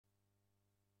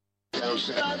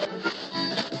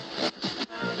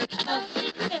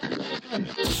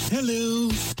Hello.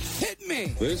 Hit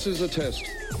me. This is a test.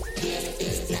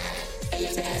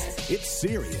 It's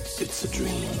serious. It's a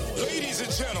dream. Ladies and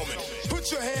gentlemen,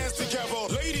 put your hands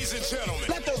together. Ladies and gentlemen.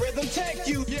 Let the rhythm take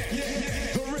you. Yeah.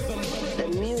 The rhythm. The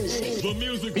music. The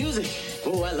music. Music.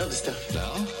 Oh, I love the stuff.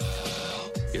 Now,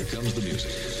 here comes the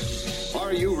music.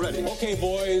 Are you ready? Okay,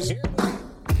 boys.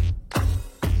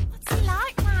 What's he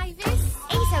like, Mavis?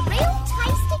 He's a real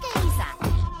tasty geezer.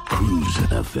 Cruise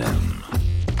FM.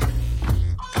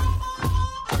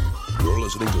 You're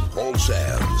listening to Paul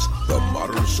Sam's The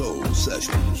Modern Soul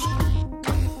Sessions.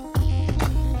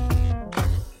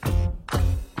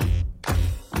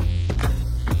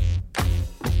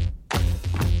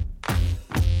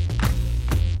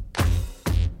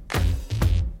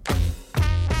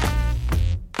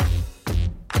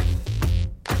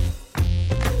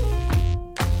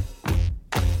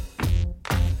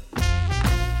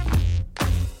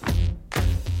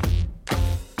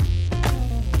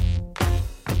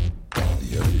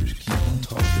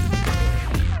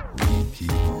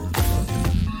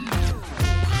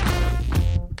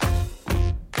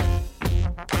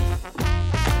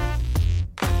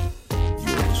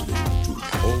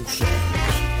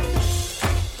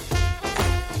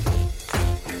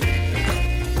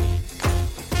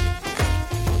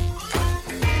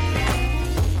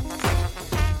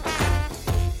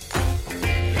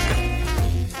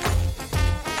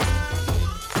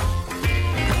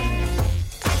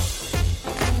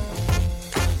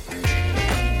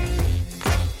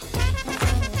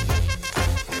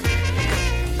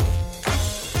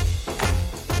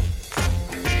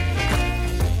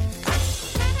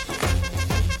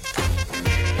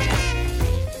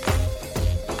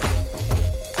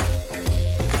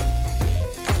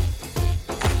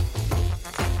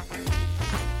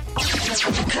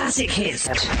 Classic hits.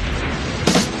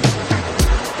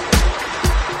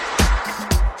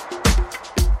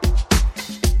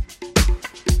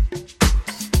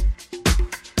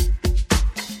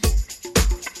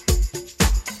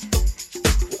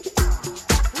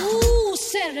 Ooh,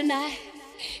 Saturday night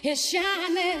is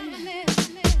shining.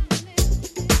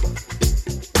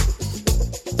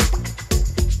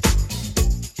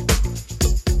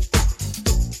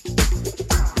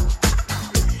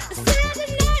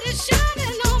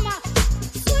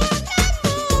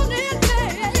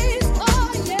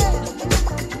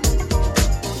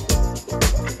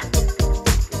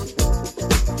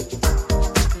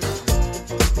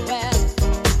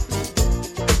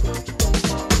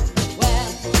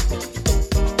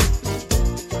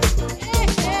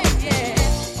 Yeah.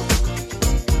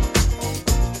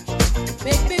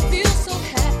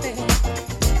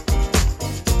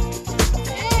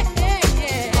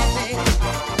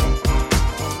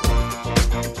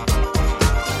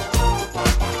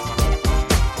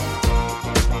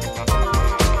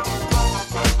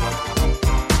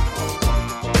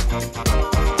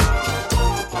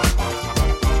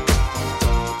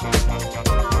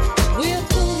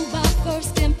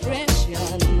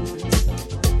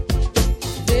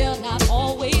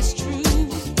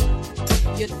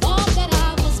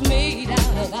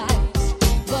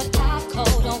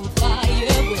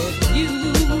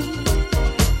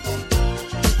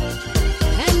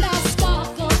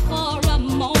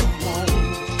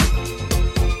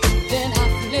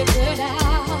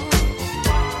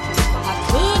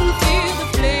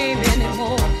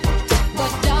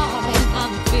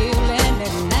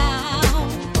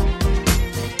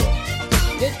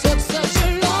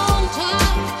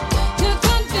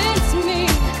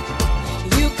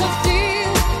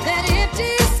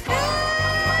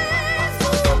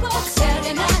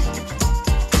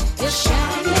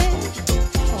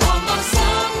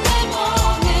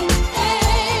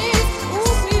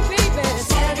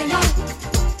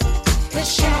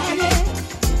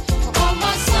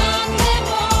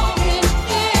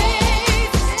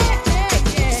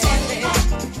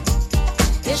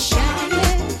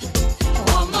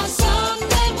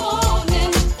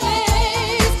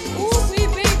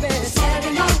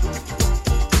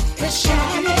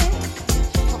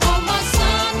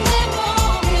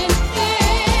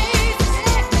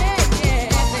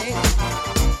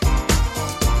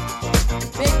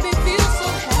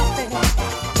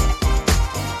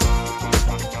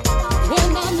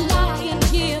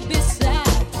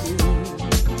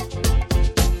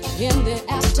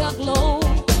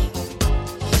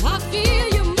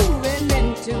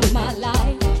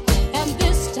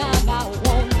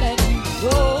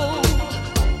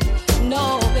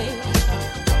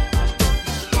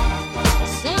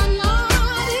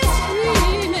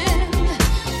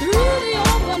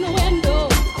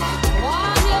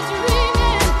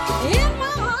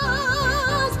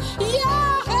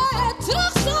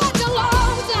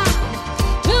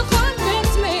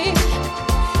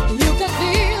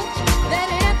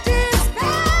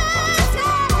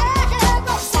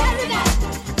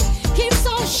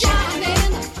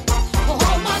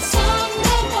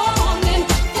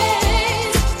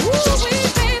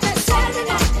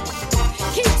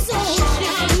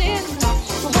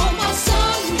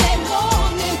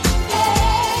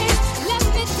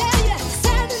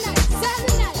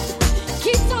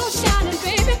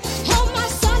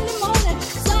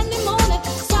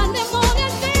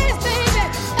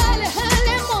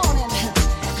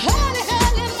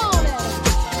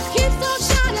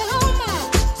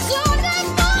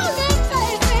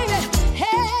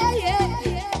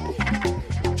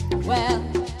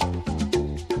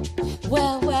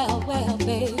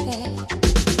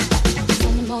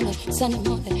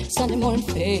 Sunday morning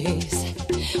face.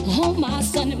 Oh, my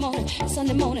Sunday morning,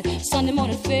 Sunday morning, Sunday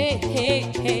morning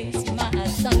face. My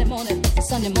Sunday morning,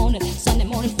 Sunday morning, Sunday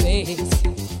morning face.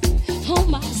 Oh,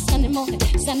 my Sunday morning,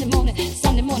 Sunday morning,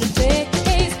 Sunday morning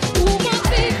face. Ooh, my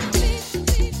face.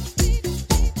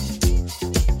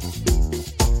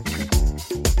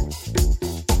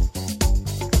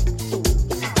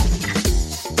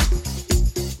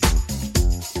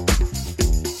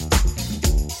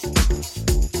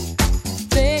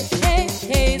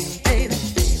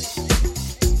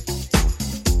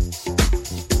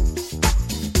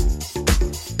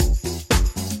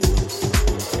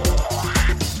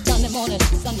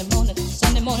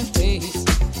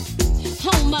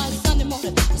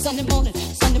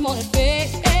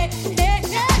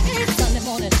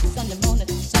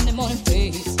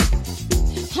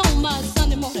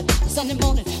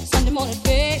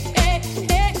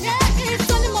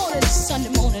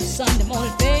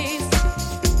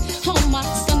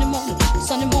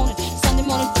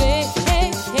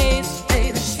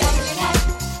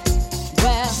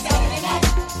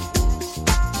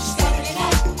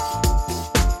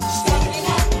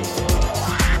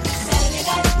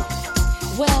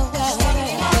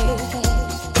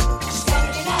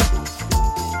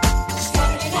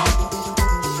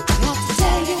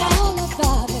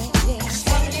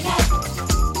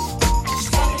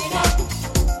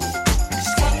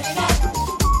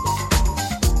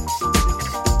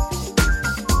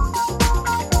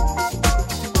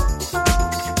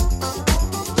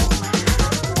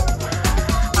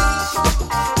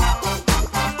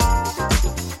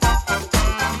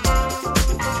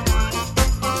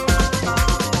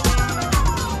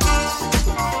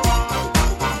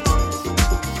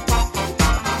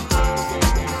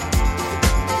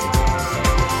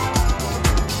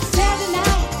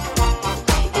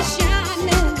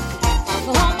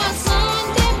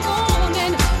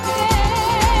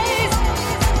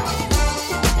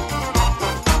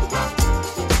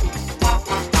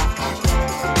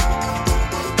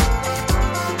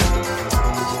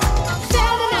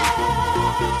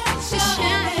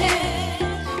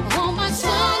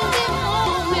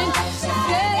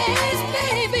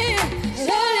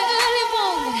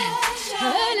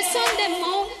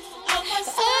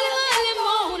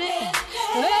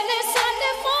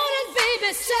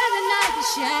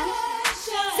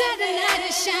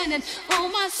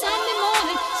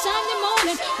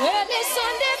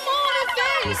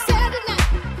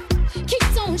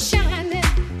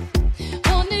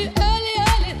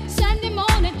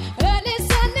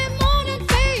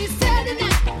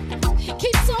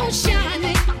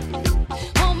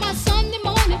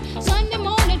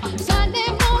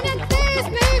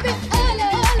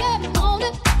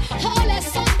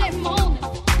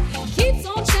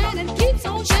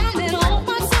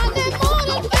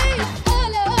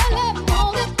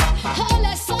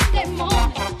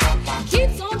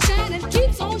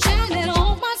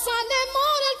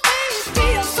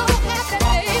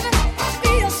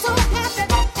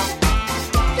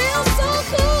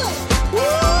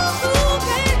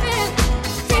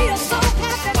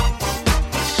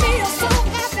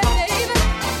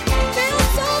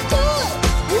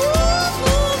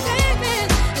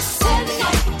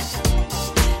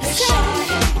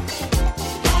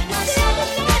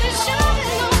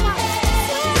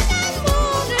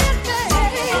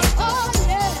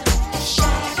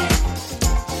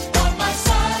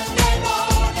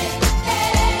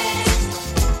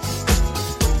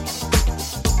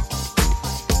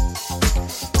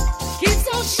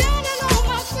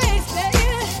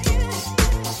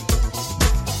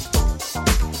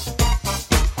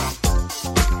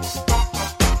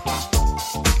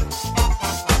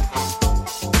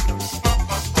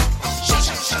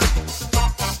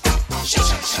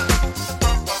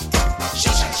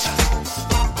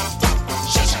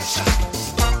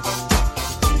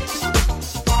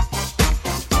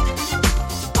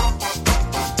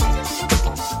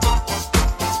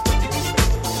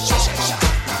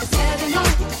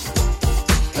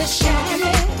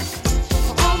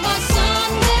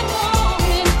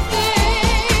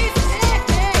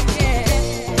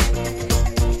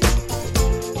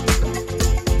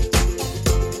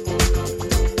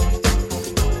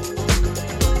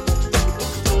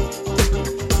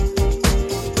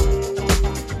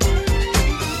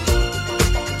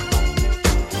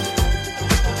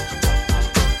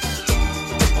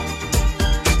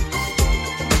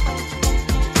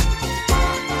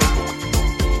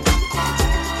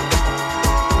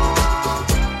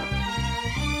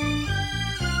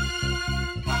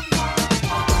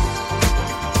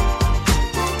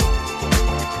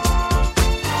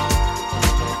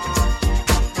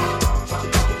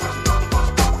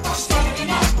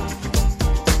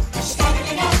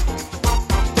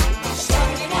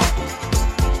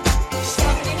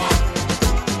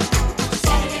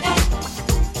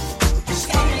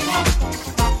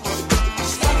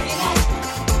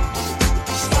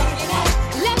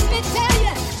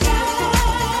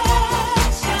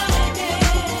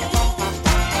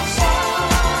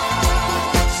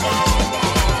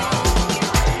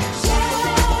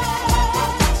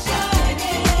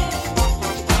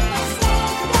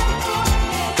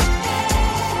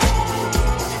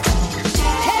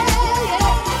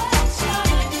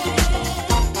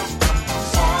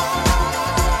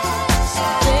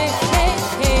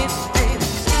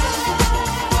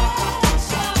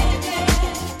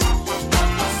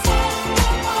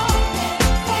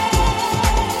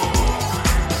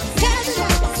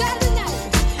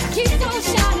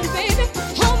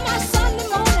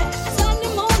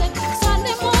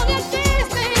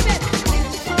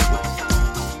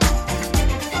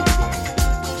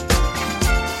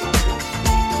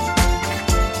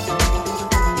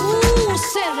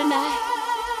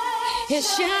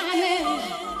 is shining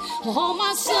on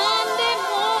my Sunday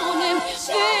morning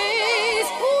face.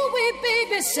 Ooh-wee,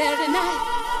 baby, Saturday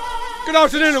night. Good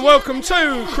afternoon and welcome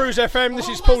to Cruise FM. This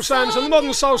is Paul Sands on the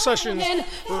Modern Soul Sessions,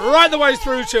 right the way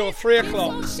through till 3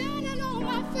 o'clock.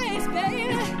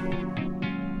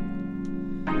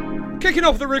 Kicking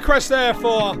off the request there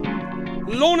for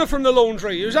Lorna from the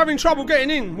Laundry, who's having trouble getting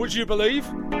in, would you believe?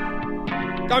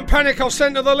 Don't panic, I'll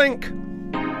send her the link.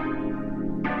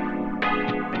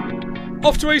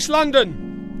 Off to East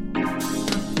London,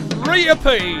 Rita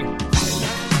P.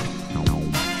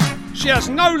 She has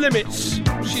no limits,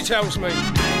 she tells me.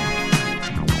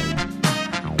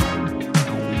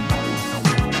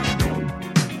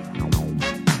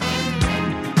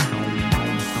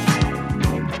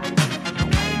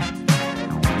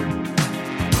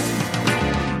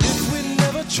 If we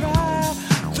never try,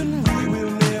 then we will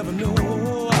never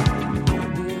know.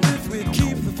 If we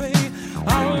keep the faith,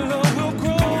 our love will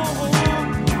grow.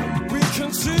 We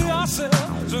can see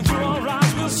ourselves, and through our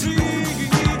eyes we'll see.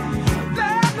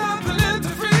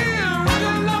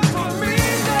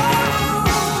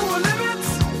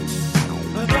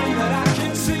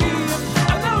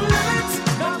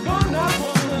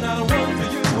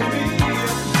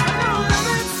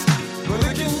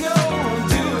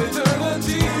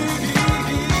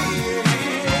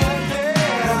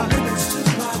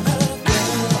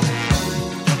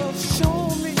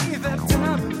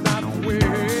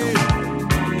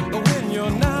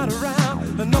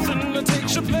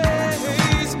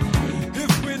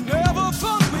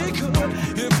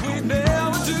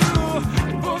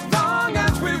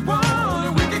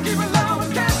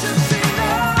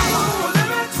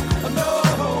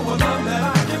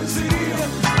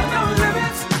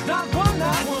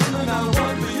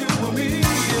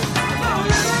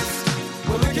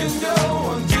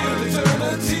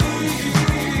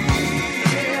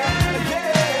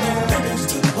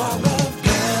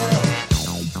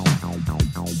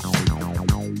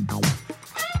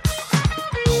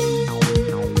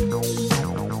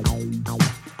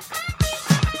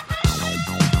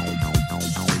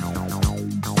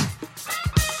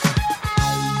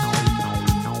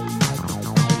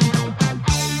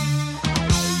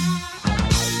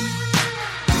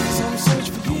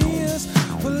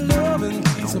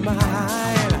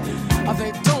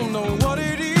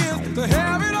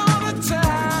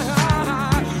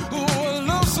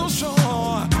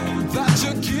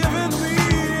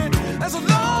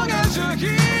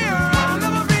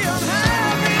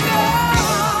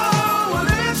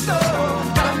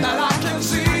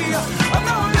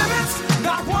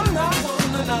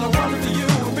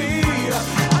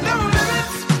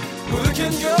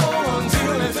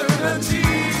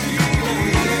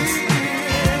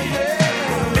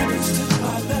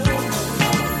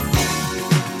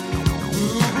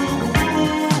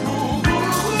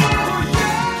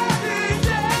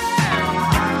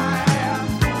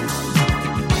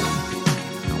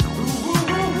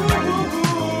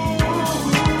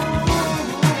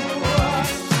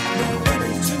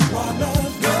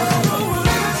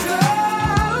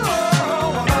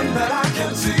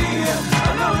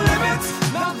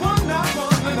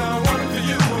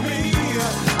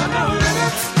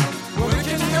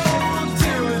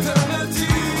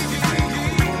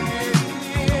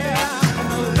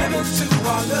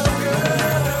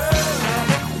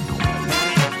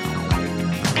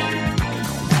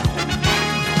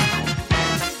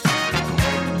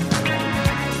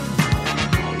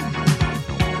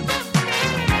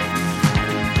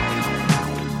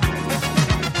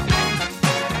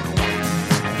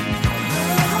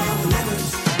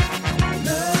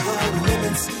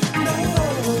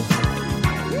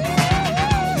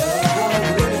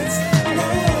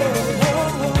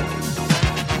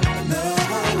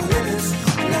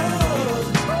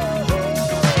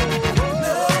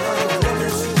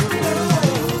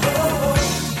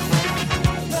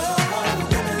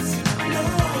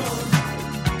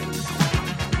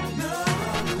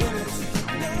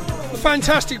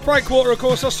 Fantastic Breakwater, of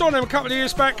course. I saw them a couple of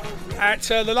years back at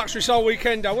the Luxury Soul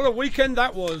Weekend. What a weekend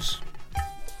that was.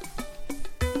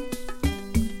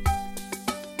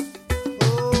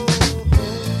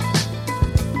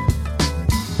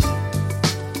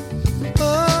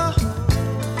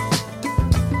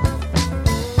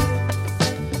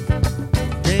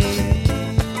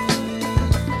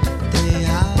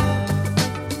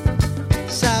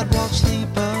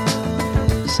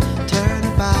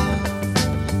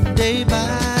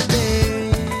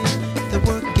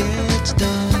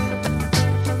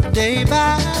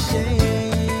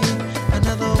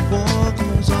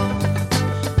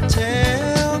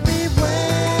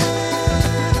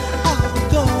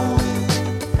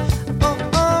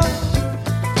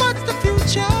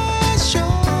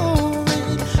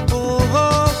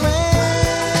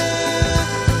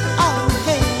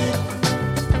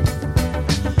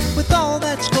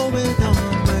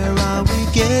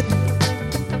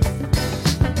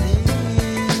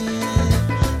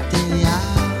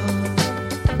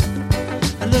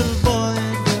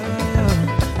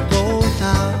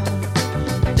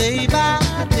 Day by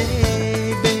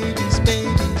day, babies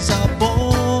are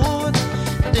born.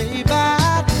 Day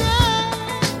by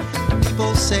day,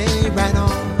 people say right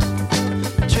on.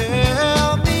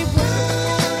 Tell me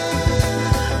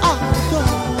where are we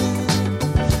going?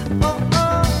 Oh,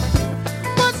 oh,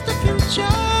 what's the future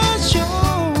show?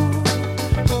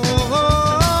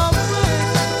 Oh,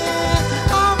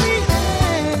 where are we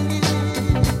headed?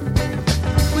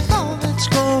 With all that's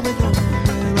going on,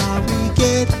 where are we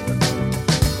getting?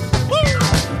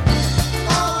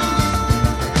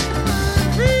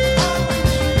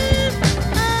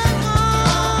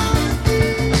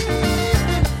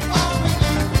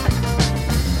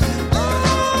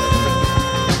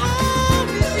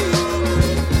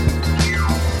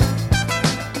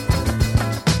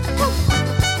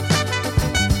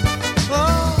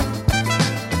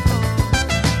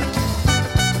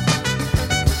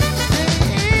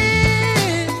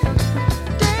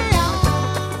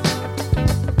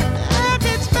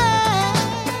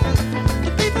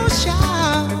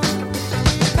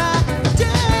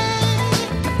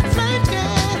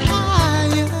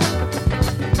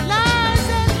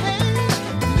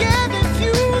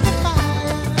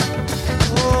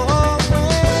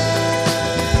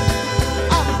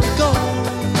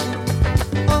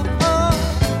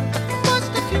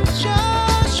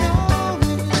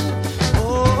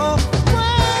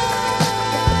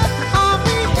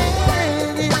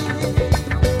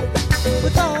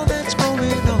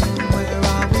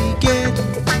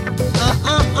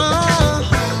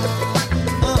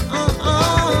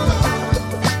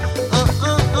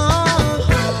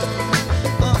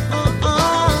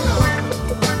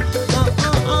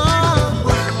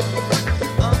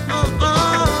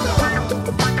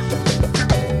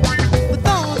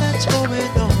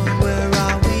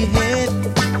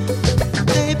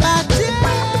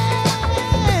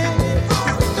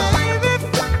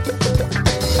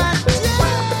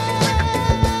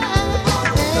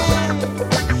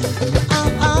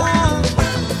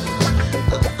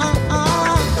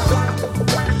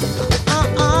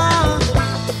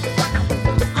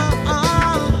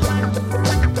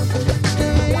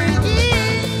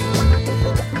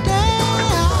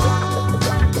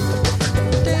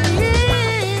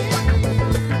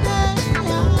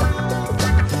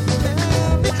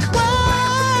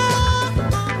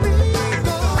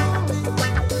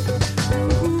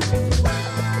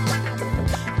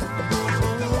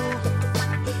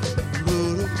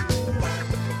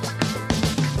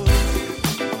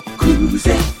 Cruise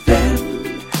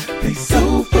FM, play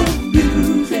soulful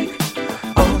music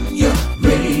on your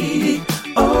radio.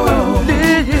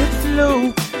 Let it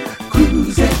flow.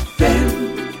 Cruise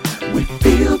FM, we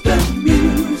feel the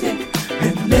music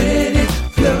and let it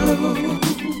flow.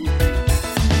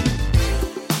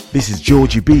 This is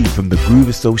Georgie B from the Groove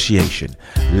Association,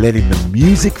 letting the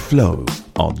music flow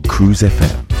on Cruise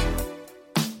FM.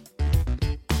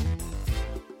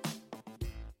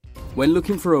 When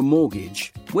looking for a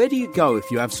mortgage, where do you go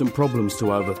if you have some problems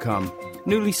to overcome?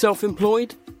 Newly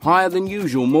self-employed? Higher than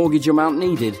usual mortgage amount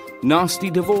needed? Nasty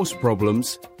divorce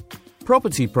problems?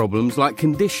 Property problems like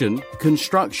condition,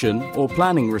 construction or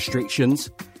planning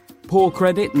restrictions? Poor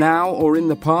credit now or in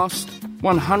the past?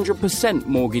 100%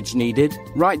 mortgage needed?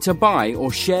 Right to buy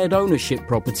or shared ownership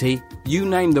property? You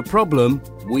name the problem,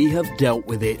 we have dealt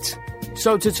with it.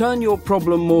 So to turn your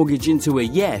problem mortgage into a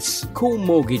yes, call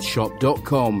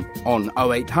mortgageshop.com on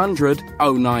 0800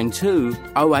 092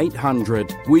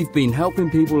 0800. We've been helping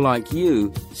people like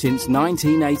you since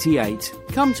 1988.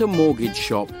 Come to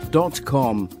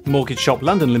mortgageshop.com. Mortgage Shop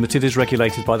London Limited is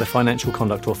regulated by the Financial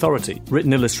Conduct Authority.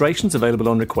 Written illustrations available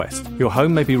on request. Your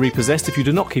home may be repossessed if you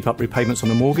do not keep up repayments on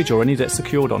the mortgage or any debt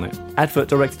secured on it. Advert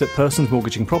directed at persons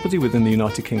mortgaging property within the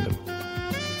United Kingdom.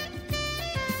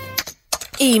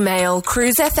 Email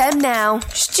Cruise FM now,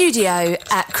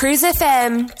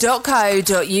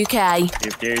 studio@cruisefm.co.uk.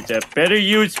 If there's a better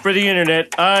use for the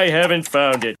internet, I haven't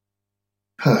found it.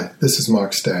 Hi, this is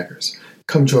Mark Staggers.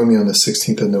 Come join me on the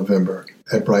 16th of November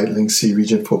at Brightling Sea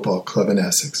Region Football Club in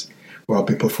Essex, where I'll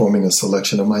be performing a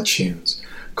selection of my tunes.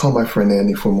 Call my friend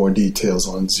Andy for more details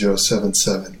on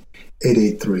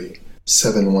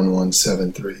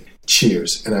 077-883-71173.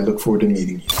 Cheers, and I look forward to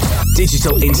meeting you.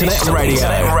 Digital Internet Radio.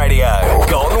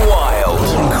 Gone wild.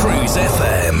 Cruise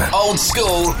FM. Old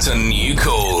school to new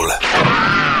cool.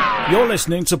 You're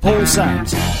listening to Paul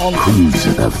Sands on Cruise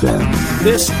FM.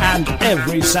 This and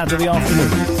every Saturday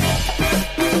afternoon.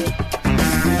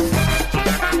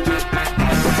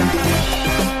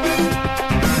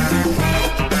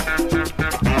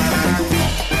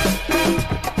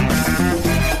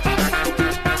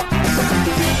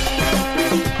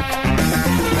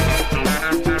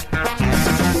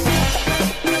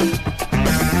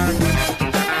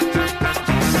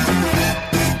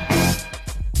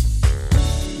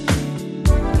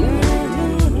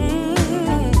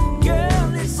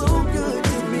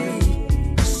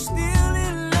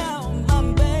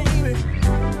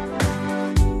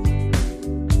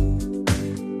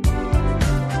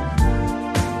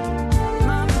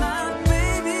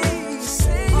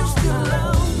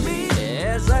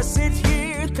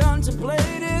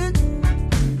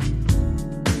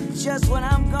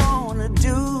 gonna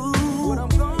do? What I'm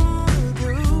gonna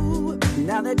do?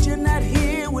 Now that you're not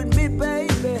here with me,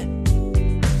 baby,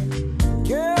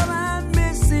 girl, I'm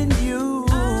missing you.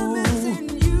 I'm missing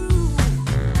you.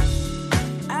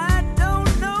 I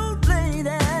don't know, lady.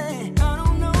 I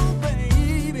don't know,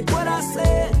 baby, what I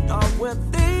said or where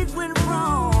things went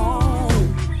wrong.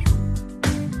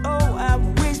 Oh, I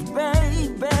wish,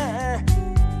 baby,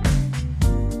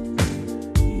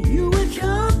 you would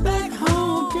come back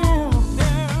home, girl.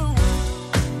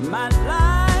 My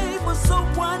life was so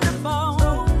wonderful,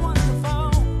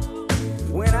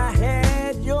 when I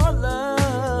had your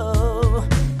love.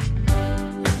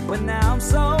 But now I'm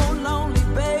so lonely,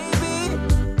 baby.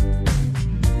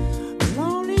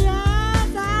 Lonely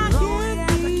as I can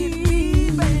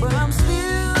be. But I'm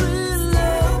still in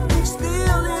love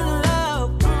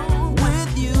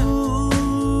with you.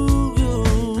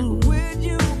 With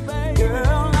you, baby.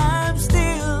 Girl, I'm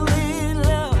still in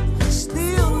love with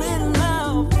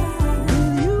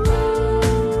you.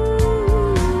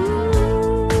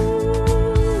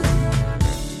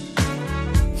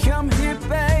 Come here,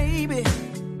 baby.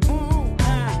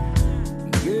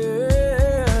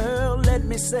 Girl, let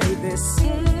me say this.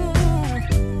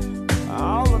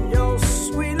 All of your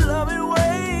sweet loving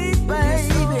ways,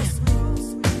 baby,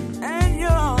 and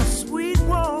your sweet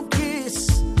warm kiss.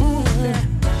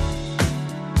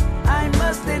 I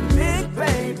must admit,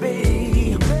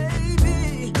 baby,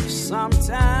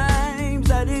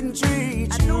 sometimes I didn't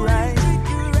treat you right.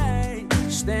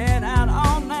 Staying out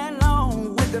all night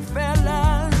long with the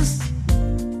fellas.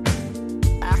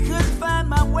 I couldn't find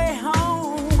my way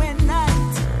home at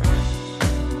night.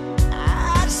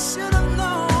 I should have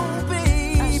known,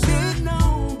 baby,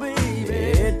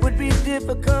 it would be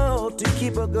difficult to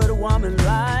keep a good woman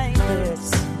like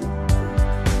this,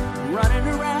 running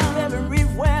around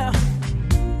everywhere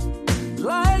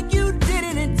like you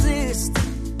didn't exist.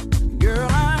 Girl,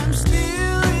 I'm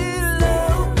still in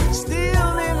love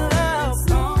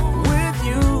with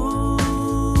you.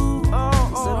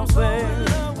 Oh, baby.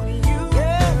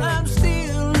 Girl, I'm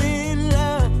still in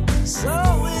love,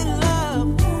 so in love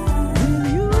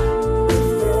with you.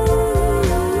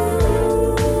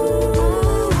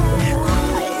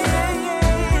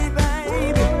 Yeah,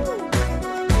 baby.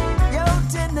 Your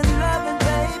tender loving,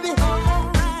 baby.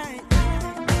 Alright.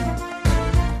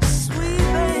 Sweet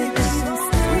baby, so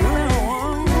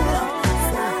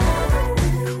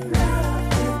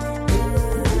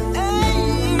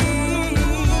hey,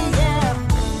 yeah.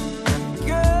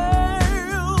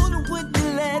 Girl, would you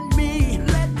let me,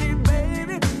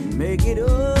 baby, make it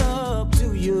up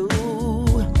to you?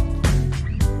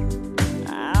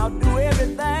 I'll do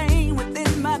everything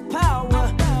within my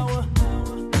power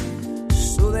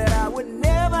so that I would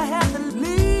never have to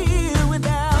live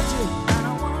without you.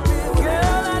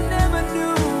 Girl, I never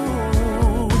knew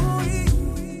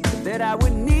that I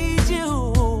would need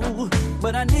you,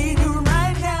 but I need you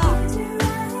right now.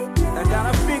 I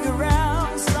gotta figure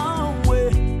out some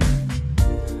way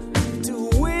to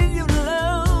win your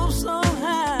love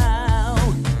somehow.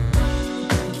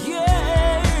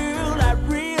 Girl, I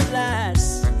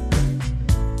realize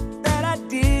that I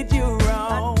did you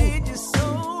wrong. I did you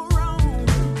so wrong,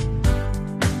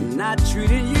 not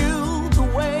treating you the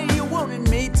way you wanted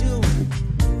me to.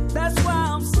 That's why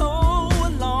I'm so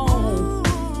alone.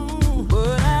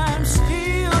 But I'm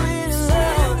still in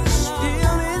love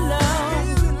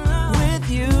with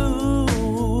you.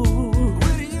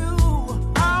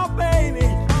 Oh, baby,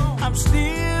 I'm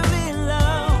still in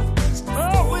love,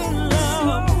 so in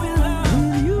love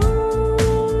with you.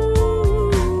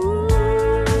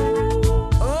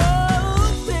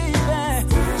 Oh, baby,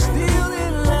 still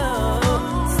in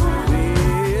love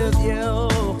with you.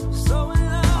 So in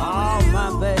love. Oh, my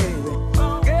baby.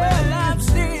 Girl, I'm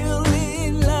still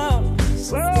in love,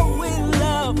 so in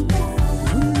love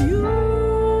with you.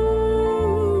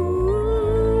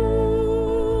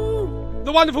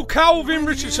 The wonderful Calvin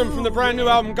Richardson from the brand new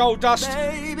album Gold Dust,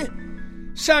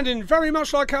 sounding very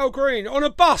much like Al Green on a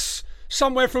bus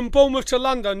somewhere from Bournemouth to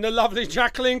London. The lovely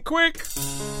Jacqueline Quick.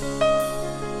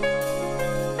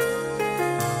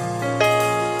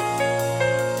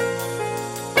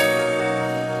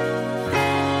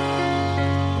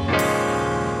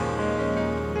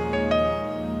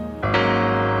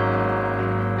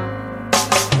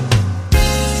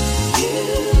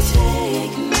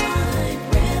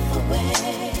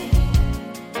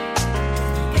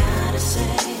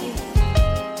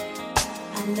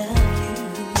 I love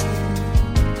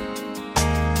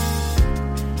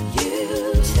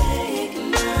you.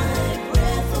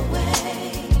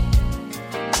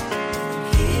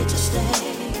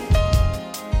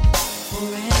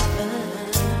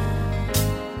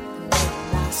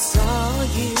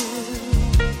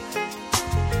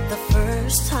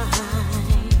 first time,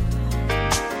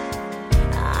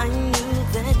 I knew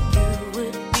that you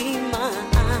would be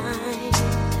mine.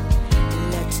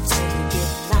 Let's take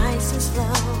it nice and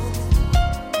slow,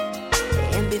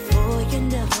 and before you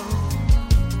know,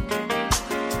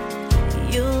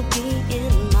 you'll be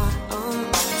in my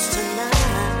arms tonight.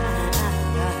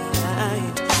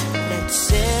 Let's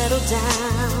settle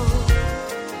down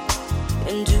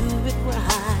and do it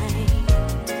right.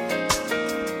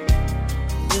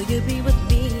 Will you be with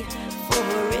me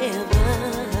forever?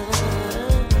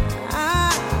 I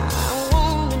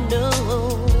wanna know,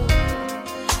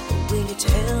 will you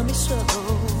tell me so?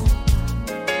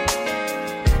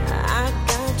 I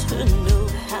got to know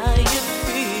how you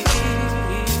feel.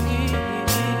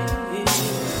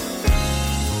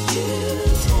 You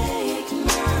take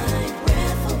my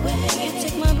breath away. You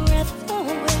take my breath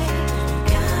away.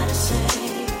 Gotta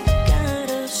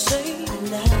say I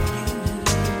love you.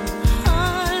 I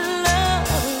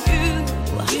love you.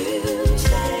 You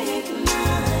take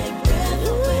my breath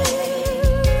away.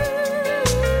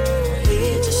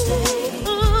 Here to stay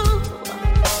forever.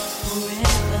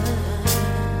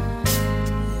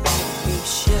 Let me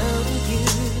show you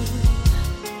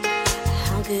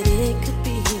how good it could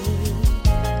be.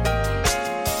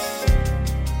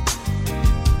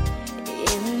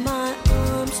 In my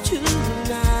arms tonight.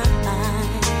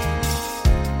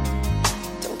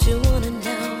 Don't you wanna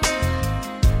know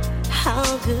how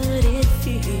good it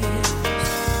feels?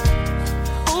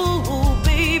 Oh,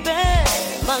 baby,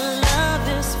 my love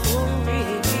is for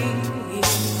real.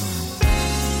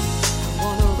 I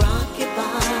wanna rock your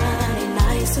body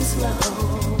nice and slow.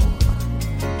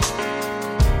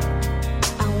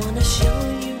 I wanna show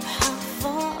you how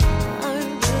far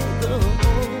we'll go.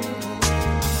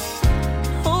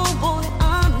 Oh boy,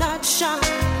 I'm not shy.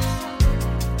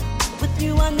 With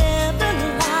you I never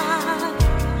lie.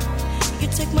 You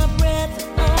take my breath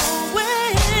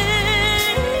away.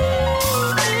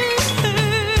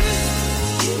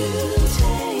 You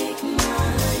take my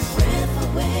breath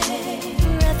away.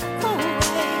 Breath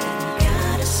away.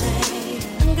 Gotta say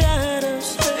I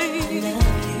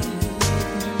love you.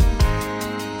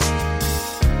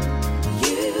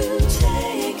 You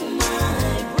take my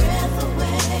breath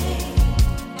away.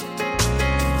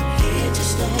 Here to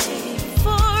stay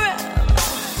forever.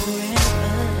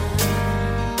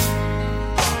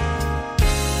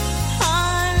 I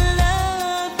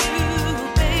love you,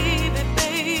 baby,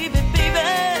 baby, baby.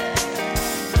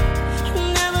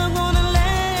 Never gonna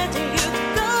let you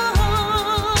go.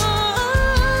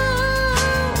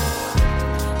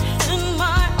 In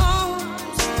my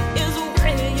arms is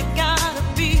where you gotta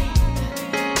be.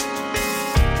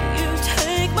 You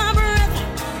take my breath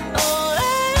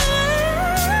away.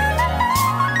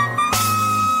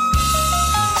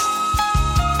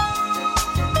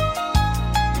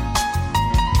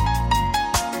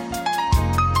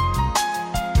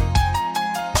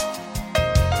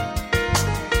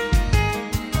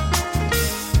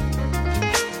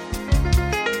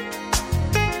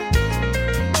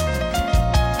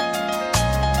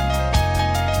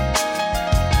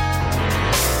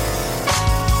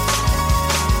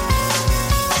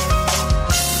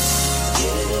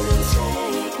 You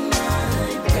take my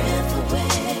breath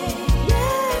away.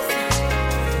 Yes,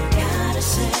 gotta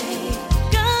say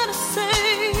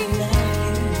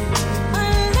I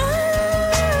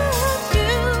love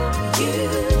you. You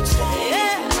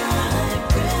take my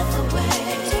breath away.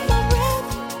 Take my breath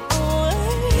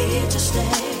away. Here to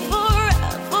stay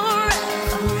forever.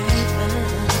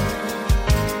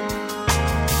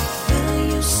 Will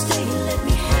you stay? Let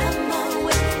me have my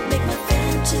way. Make my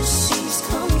fantasies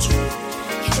come true.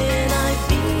 Can I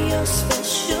be your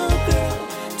special girl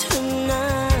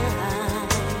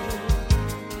tonight?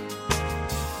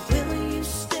 Will you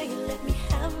stay? Let me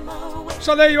have my way.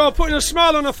 So there you are, putting a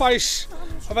smile on the face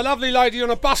of a lovely lady on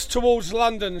a bus towards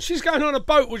London. She's going on a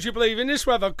boat, would you believe, in this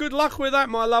weather. Good luck with that,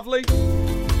 my lovely.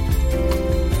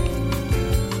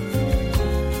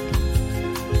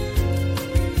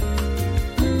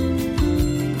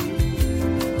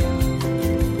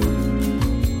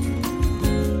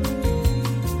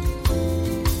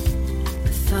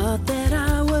 Thought that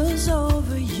I was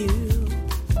over you.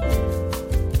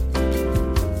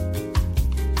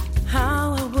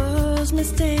 How I was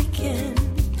mistaken.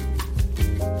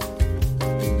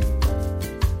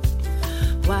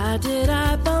 Why did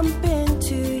I bump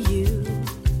into you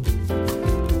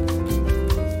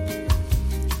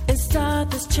and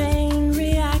start this chain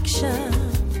reaction?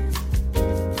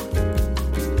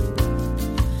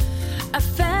 I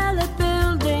felt it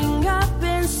building up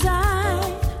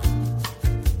inside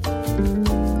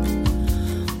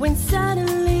when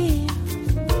suddenly,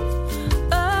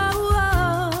 oh,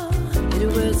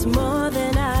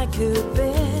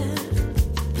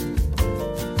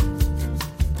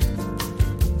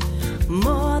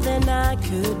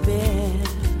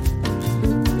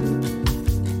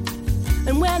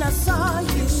 saw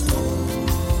you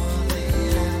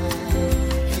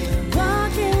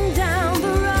walking down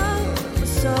the road with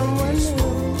someone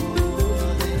new,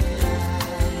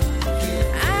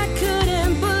 I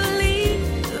couldn't believe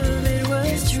it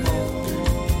was true.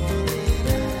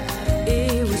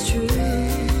 It was true.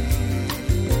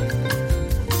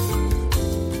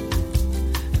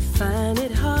 I find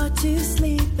it hard to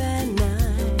sleep at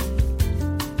night.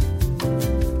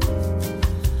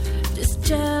 This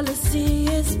jealousy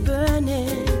is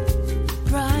burning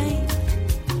bright.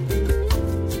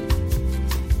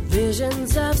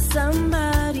 Visions of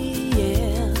somebody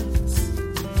else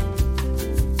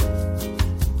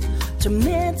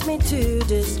torment me to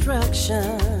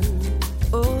destruction.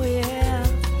 Oh yeah,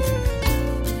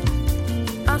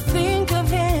 I think of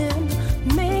him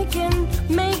making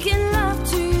love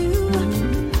to you.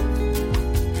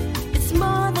 It's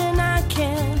more than I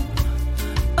can.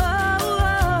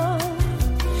 Oh,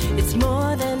 it's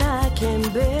more than I can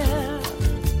bear.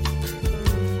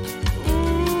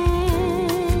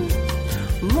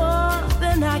 More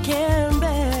than I can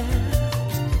bear.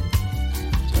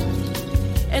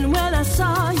 And when I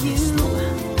saw you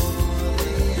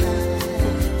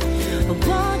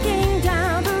walking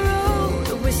down the road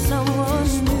with someone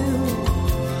new,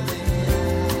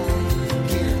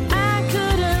 I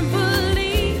couldn't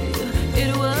believe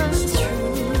it was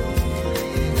true.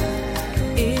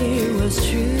 It was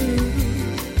true.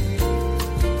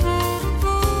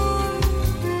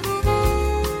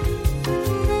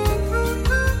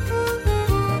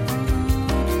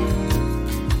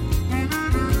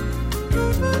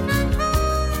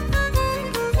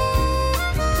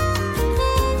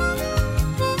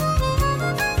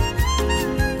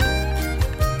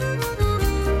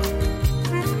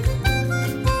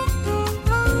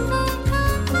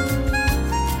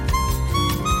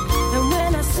 And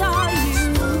when I saw you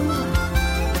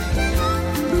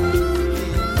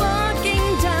walking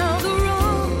down the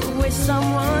road with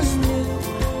someone new,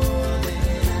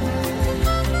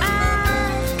 I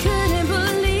couldn't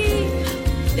believe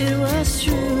it was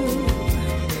true.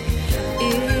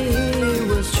 It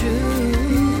was true.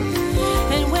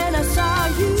 And when I saw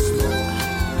you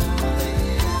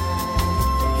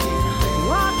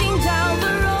walking down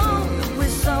the road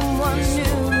with someone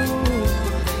new,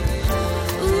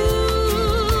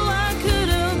 ooh, I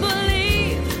couldn't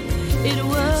believe it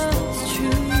was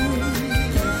true.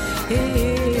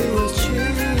 It was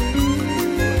true.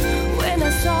 When I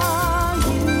saw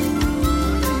you,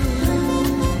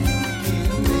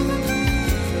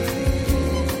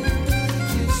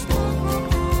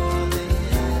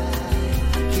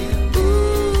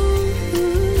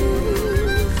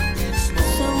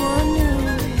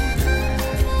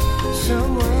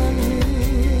 someone new.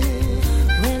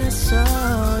 When I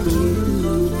saw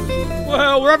you.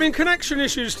 Well, we're having connection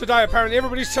issues today, apparently.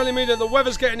 Everybody's telling me that the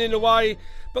weather's getting in the way,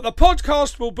 but the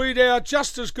podcast will be there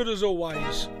just as good as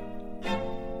always.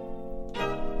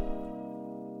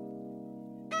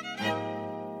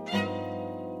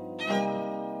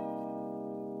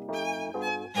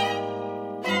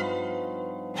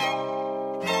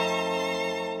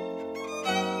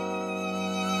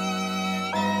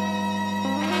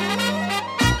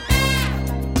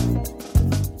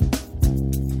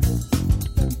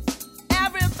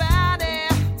 Everybody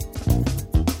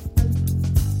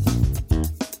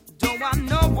don't want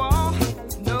no war,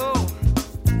 no,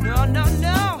 no, no,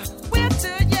 no. We're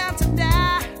too young to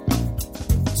die,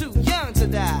 too young to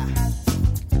die.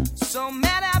 So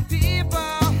many people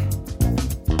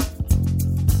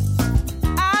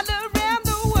all around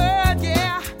the world,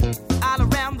 yeah, all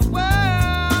around the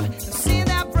world. I've seen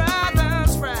their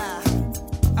brothers fry.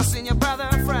 I've seen your brother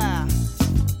fry.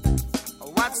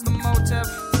 What's the motive?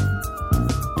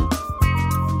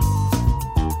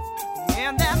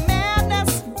 And that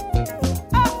madness,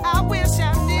 oh, I wish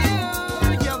I knew.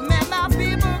 You made my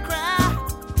people cry.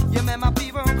 You made my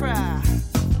people cry.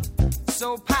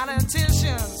 So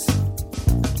politicians,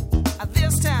 at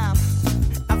this time,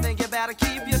 I think you better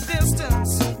keep your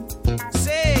distance.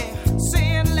 Say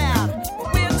it loud.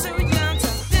 We're too young to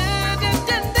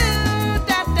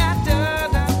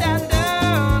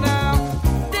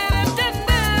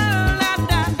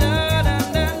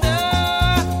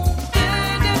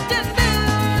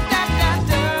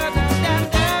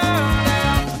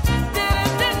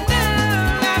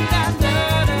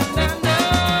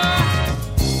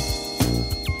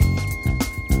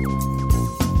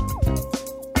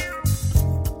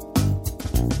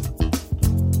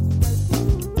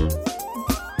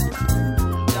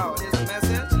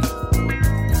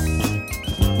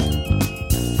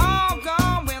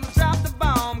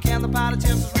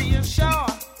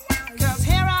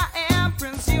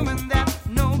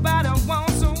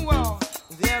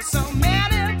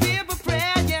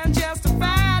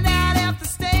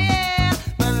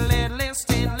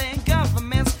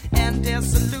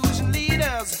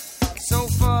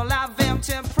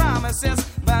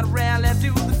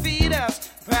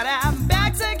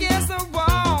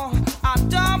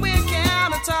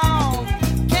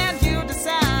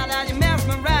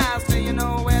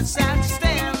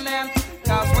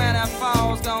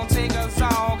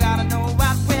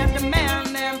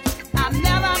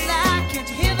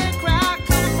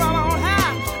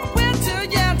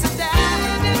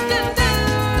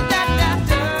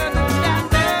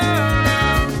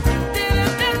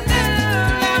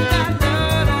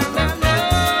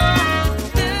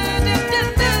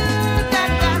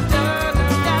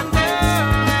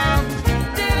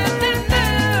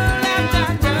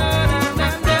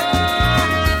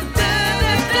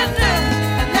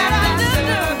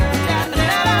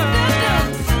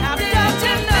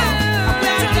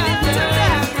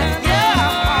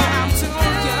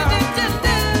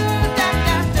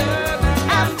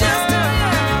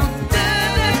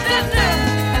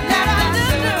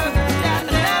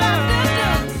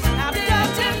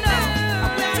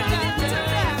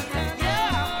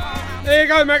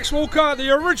go, Max Walker, the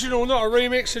original, not a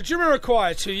remix, of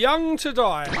Jamiroquai, Too Young to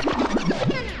Die.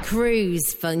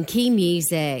 Cruise funky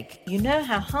music. You know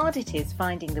how hard it is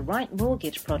finding the right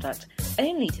mortgage product,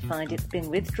 only to find it's been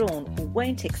withdrawn or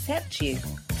won't accept you?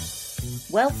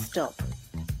 Well, stop.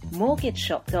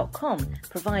 MortgageShop.com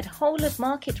provide whole of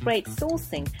market rate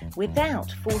sourcing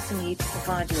without forcing you to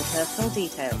provide your personal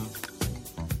details.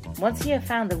 Once you have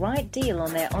found the right deal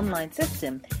on their online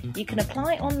system, you can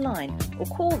apply online or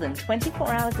call them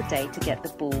 24 hours a day to get the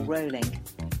ball rolling.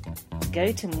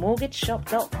 Go to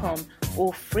mortgageshop.com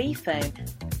or free phone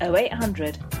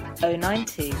 0800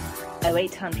 092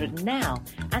 0800 now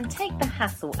and take the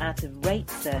hassle out of rate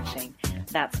searching.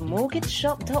 That's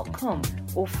mortgageshop.com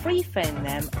or free phone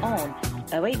them on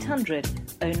 0800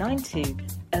 092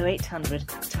 0800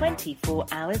 24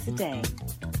 hours a day.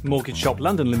 Mortgage Shop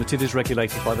London Limited is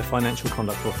regulated by the Financial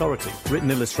Conduct Authority. Written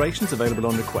illustrations available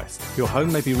on request. Your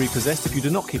home may be repossessed if you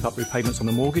do not keep up repayments on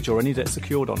the mortgage or any debt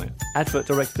secured on it. Advert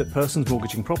directed at persons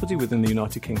mortgaging property within the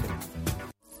United Kingdom.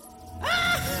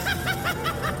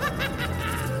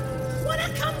 Wanna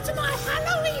come to my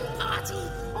Halloween party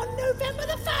on November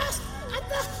the 1st at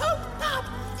the Hope Pub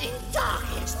in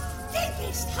darkest,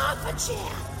 deepest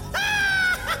Hertfordshire?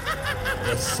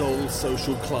 The Soul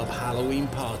Social Club Halloween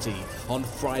Party on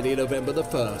Friday, November the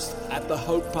 1st at the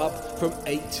Hope Pub from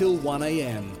 8 till 1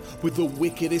 a.m. with the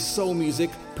wickedest soul music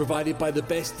provided by the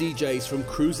best DJs from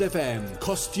Cruise FM.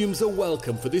 Costumes are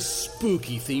welcome for this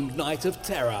spooky themed night of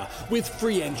terror with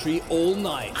free entry all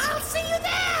night. I'll see you there!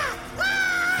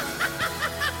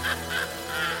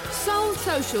 Soul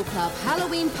Social Club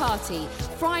Halloween Party,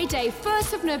 Friday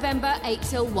 1st of November 8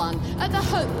 till 1 at the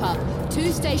Hope Pub,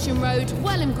 2 Station Road,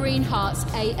 Welham Green, Hearts,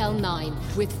 AL9,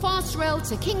 with fast rail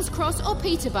to King's Cross or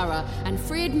Peterborough and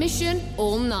free admission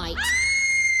all night.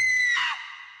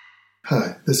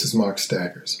 Hi, this is Mark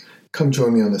Staggers. Come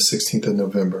join me on the 16th of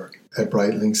November at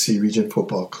Brightling Sea Region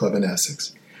Football Club in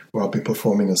Essex, where I'll be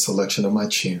performing a selection of my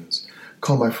tunes.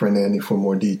 Call my friend Andy for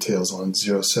more details on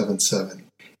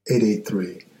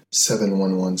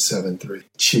 077-883-71173.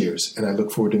 Cheers, and I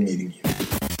look forward to meeting you.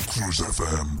 Cruise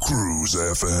FM, Cruise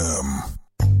FM.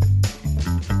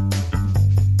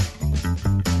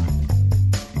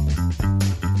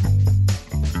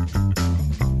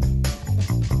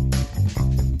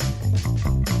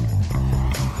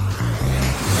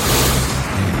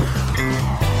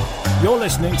 You're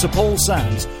listening to Paul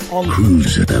Sands on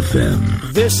Cruise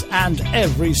FM. This and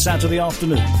every Saturday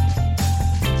afternoon.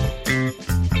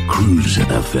 Cruise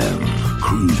FM,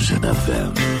 Cruise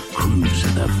FM, Cruise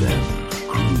FM,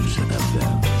 Cruise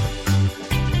FM.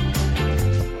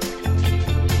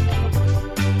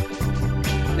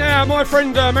 Now, my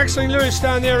friend Maxine Lewis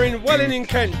down there in Welling in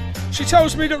Kent, she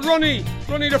tells me that Ronnie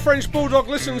the French Bulldog,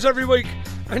 listens every week,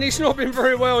 and he's not been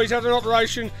very well. He's had an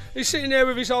operation. He's sitting there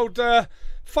with his old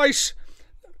face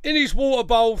in his water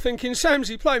bowl thinking,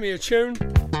 Samsy, play me a tune.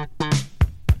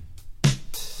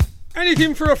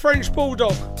 Anything for a French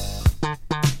Bulldog.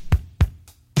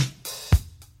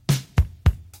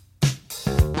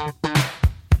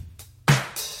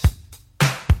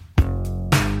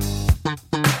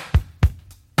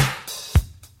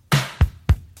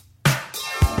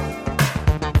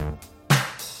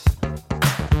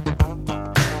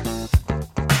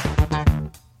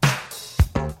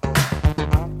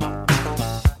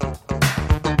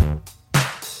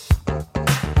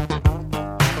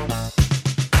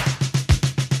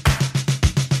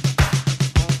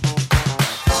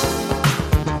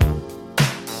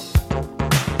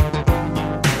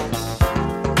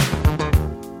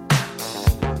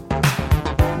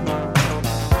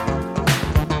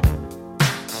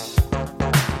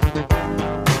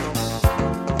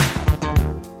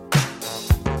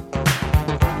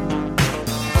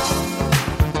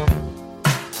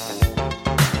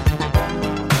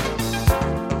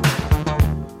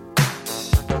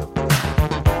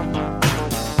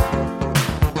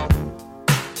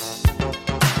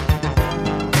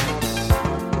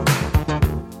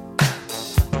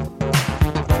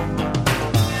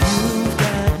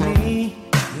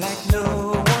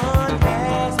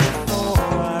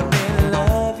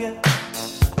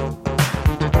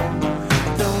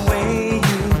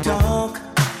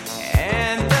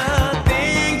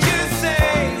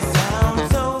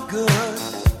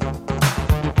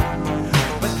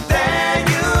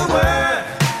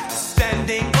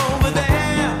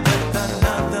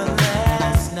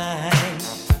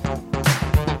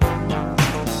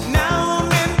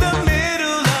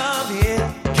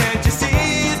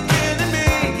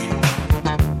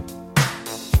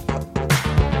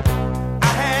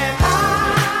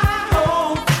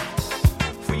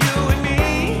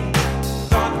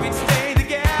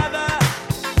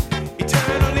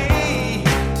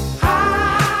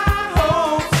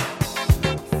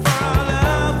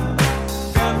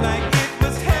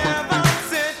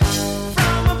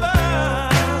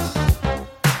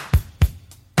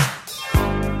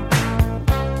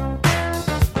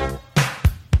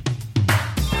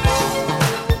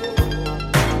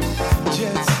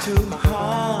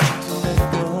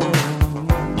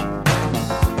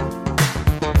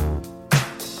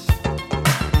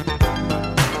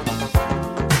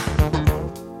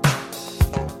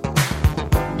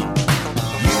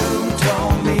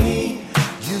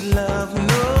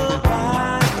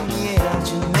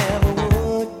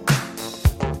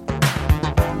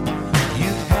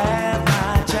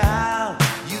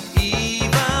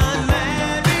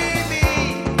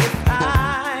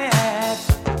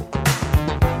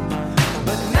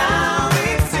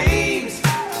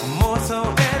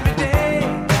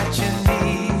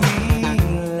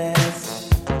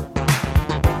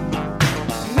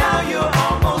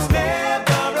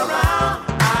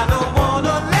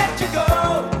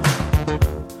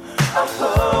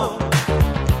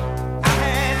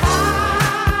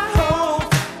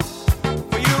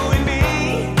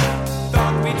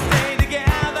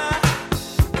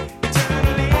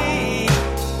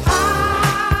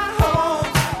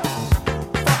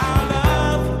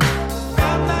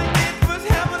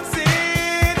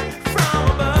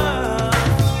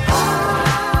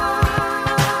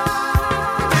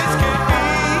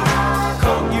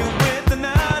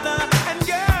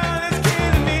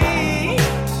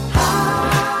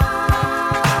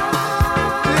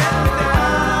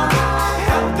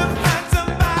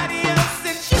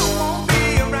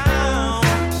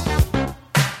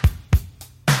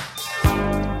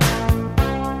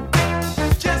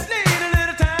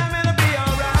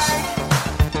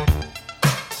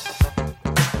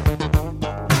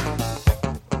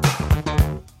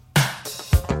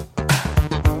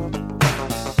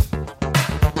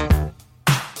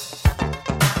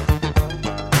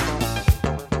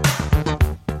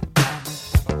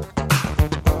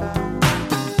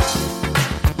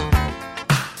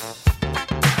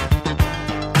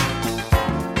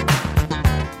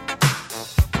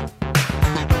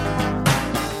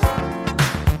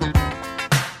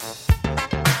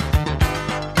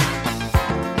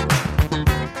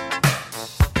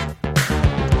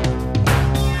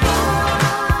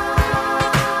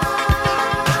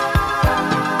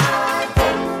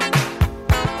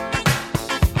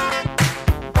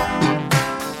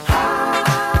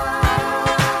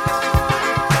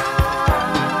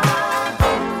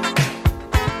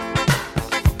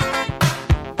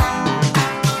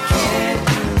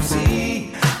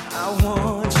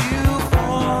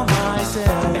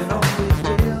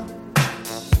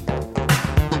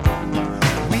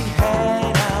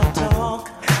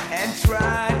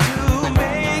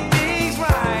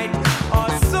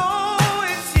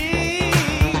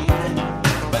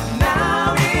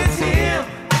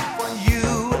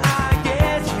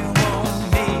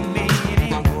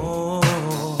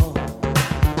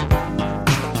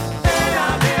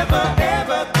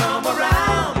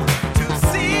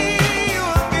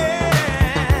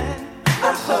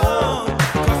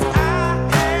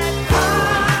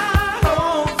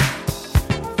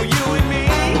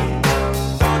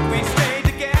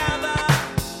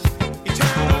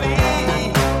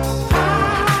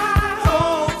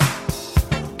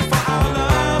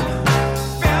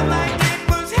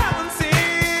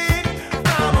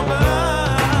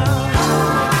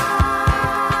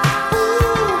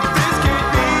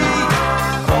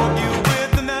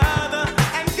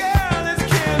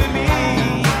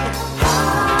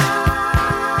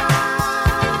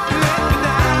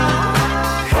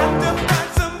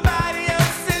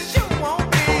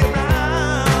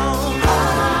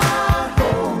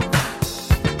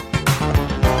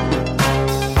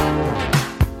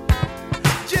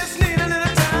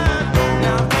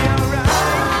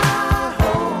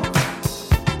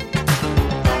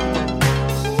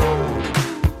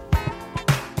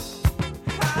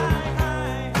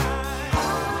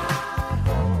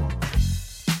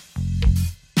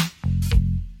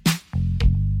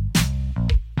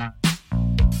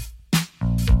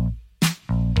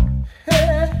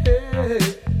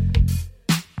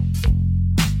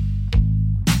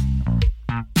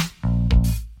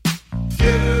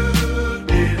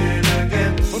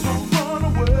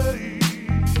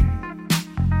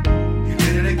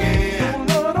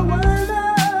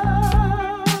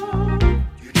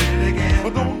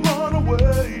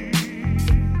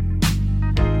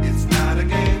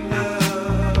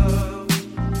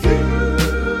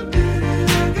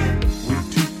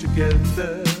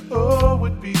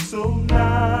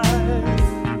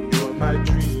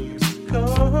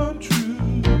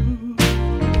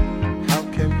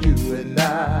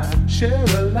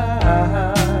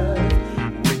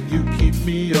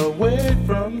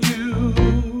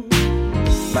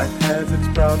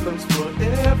 problems for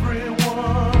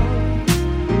everyone.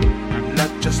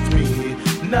 Not just me,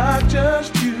 not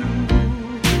just you.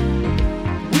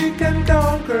 We can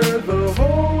conquer the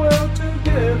whole world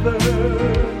together.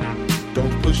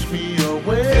 Don't push me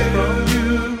away from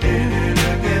you. Did it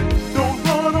again. Don't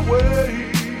run away.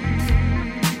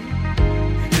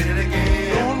 Did it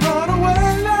again. Don't run away,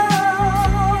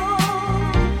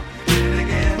 love. Did it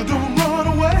again. Don't run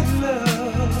away,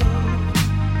 love.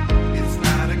 It's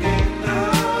not a game,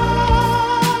 love.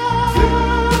 Did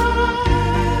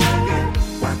it again.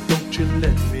 Why don't you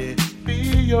let me be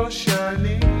your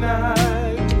shining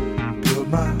light? Girl,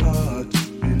 my heart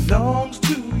belongs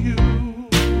to you.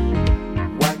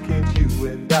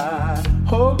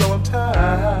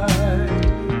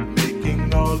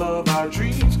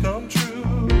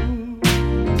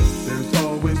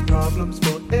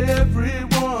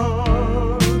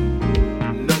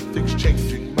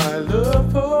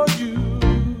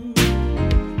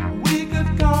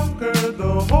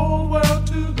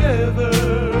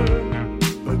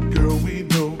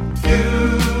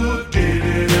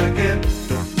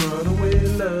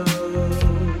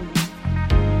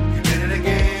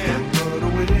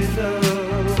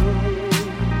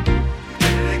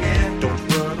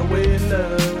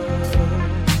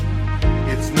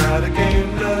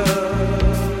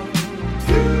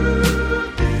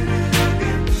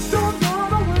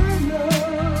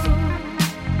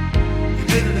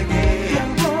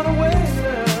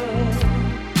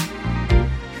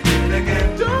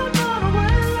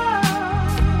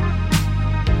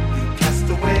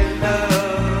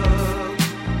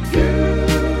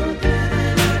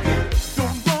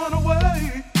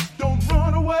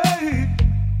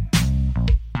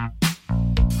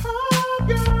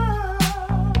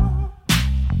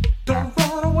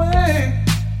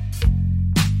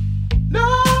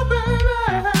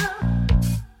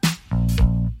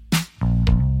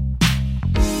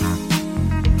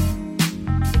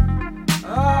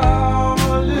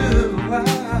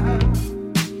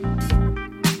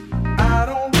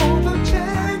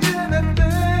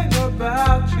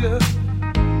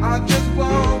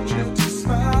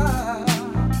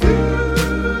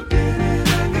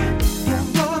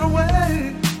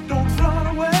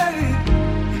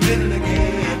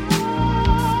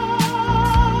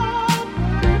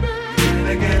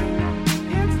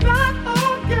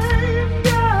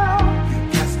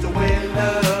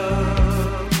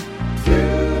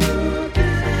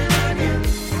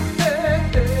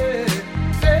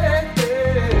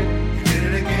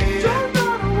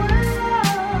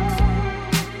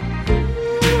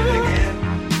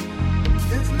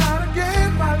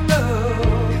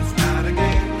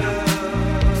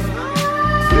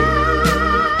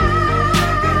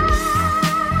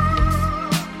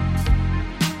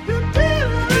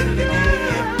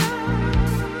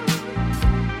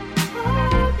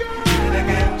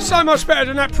 so much better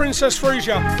than that Princess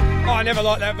Frisia. Oh, I never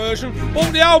liked that version.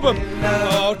 Bought the album.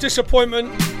 Oh,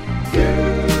 disappointment.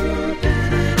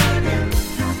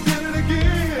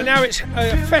 And now it's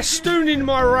festooning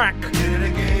my rack,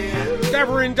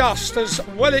 gathering dust as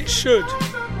well it should.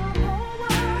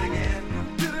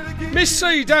 Miss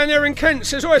C down there in Kent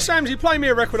says, "Oh, Samsy, play me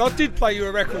a record." I did play you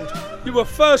a record. You were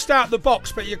first out the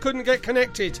box, but you couldn't get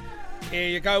connected. Here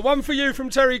you go, one for you from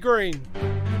Terry Green.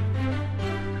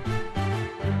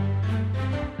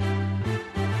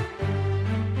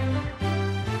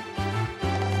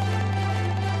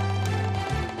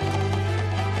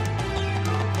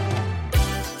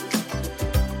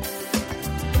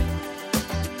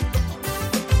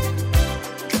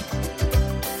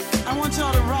 I want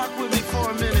y'all to rock with me for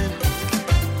a minute.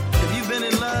 If you've been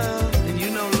in love and you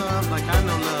know love like I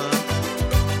know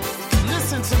love,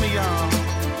 listen to me, y'all.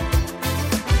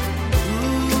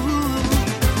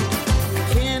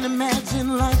 Can't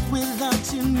imagine life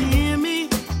without you near me,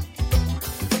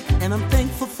 and I'm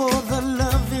thankful for the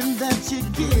loving that you're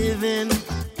giving.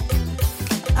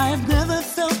 I've never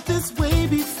felt this way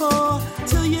before,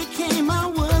 till you came I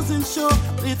wasn't sure.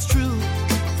 It's true,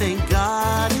 thank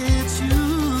God it's you.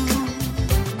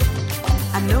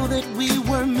 I know that we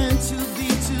were meant to be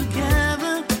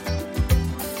together,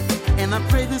 and I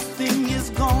pray this thing is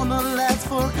gonna last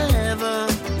forever.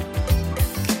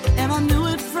 And I knew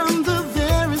it from the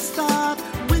very start,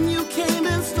 when you came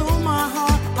and stole my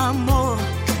heart. I'm more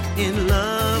in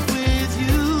love with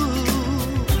you.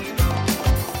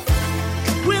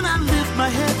 When I lift my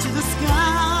head to the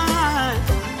sky,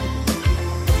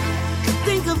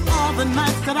 think of all the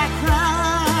nights that I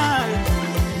cried.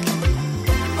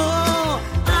 Oh,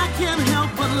 I can't help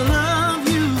but love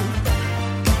you.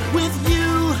 With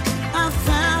you, I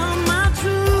found my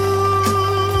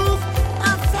truth.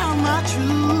 I found my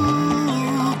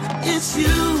truth. It's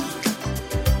you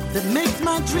that makes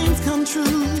my dreams come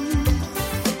true.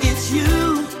 It's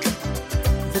you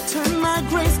that turn my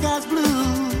gray skies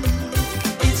blue.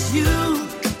 It's you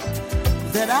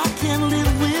that I can't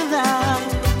live without.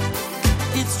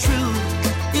 It's true.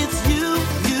 It's you,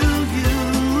 you, you.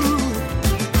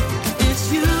 It's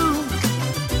you.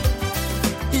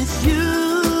 It's you.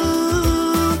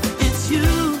 It's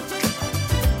you.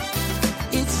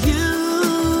 It's you.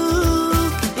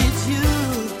 It's you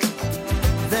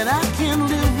that I can't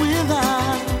live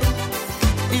without.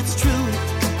 It's true.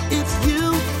 It's you,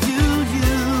 you,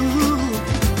 you.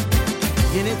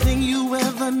 Anything you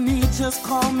ever need, just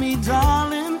call me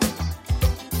darling.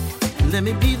 Let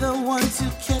me be the one to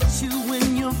catch you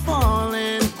when you're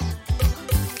falling.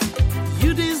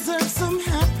 You deserve some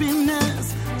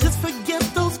happiness. Just forget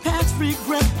those past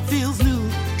regrets. Feels new,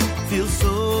 feels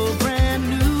so brand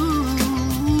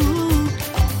new.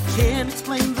 Can't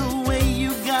explain the way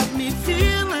you got me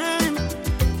feeling.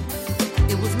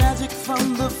 It was magic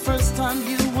from the first time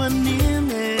you were near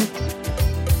me.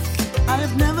 I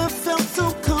have never felt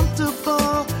so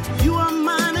comfortable. You are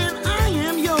mine and I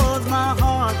am yours. My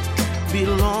heart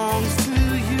belongs to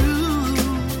you.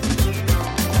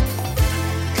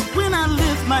 When I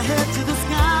lift my head to the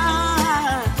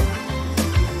sky,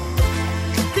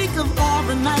 think of all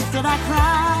the nights that I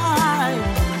cried.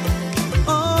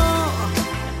 Oh,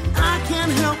 I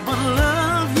can't help but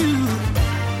love you.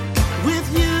 With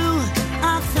you,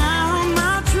 I found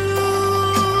my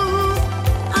truth.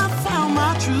 I found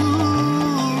my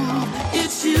truth.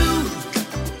 It's you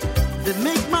that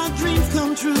make my dreams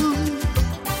come true.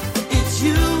 It's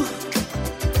you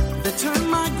that turn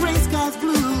my gray skies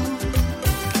blue.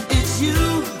 It's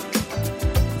you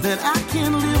that I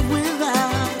can't live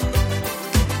without.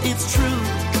 It's true.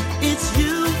 It's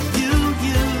you, you,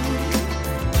 you.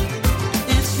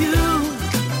 It's you.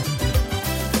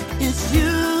 It's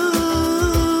you.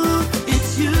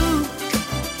 It's you.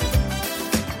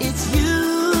 It's you.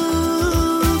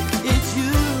 It's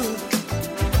you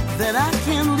that I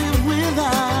can't live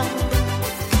without.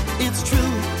 It's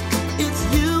true. It's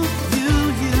you, you,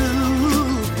 you.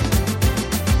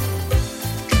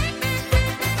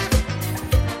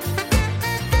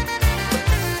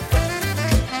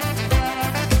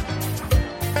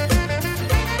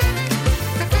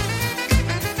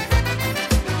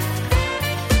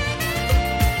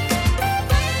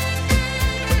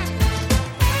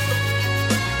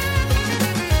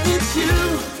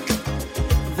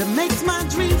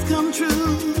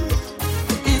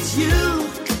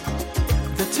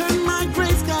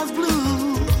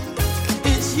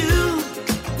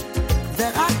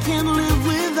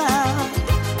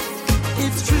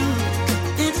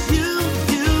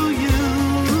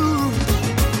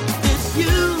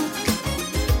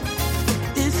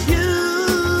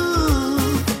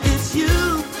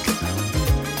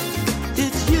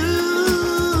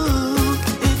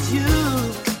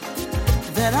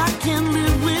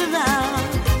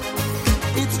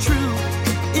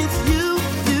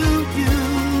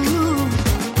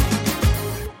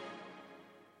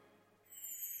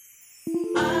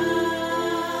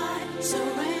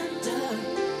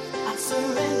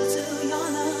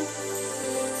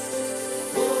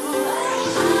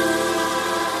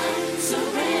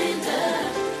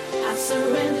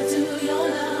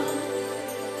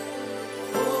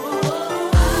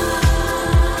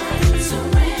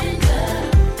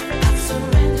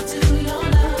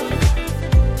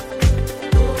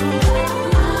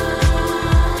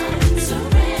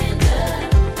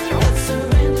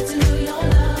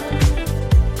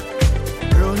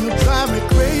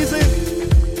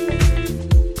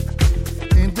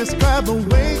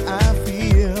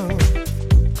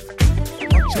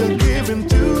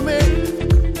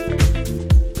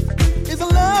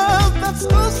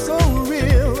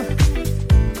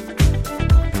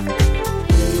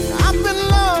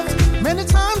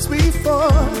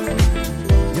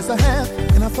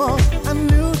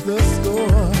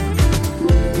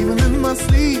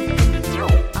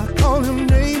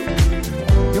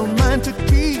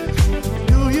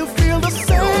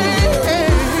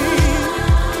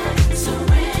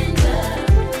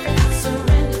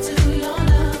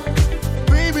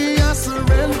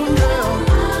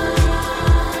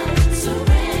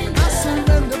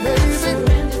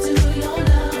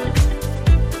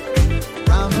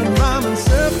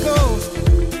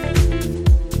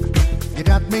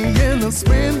 just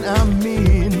when I'm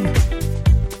mean.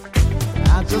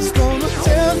 I just wanna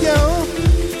tell you,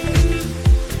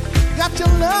 got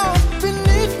your love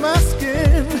beneath my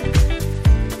skin.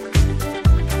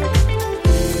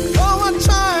 Oh, I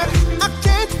tried, I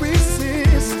can't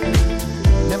resist.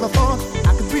 Never thought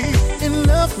I could be in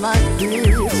love like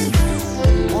this.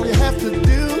 All you have to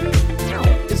do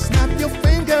is snap your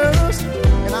fingers,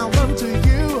 and I'll run to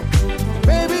you.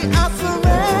 Baby, I surrender.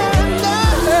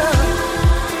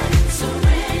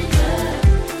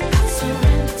 I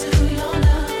surrender to your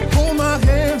love. Hold my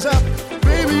hands up,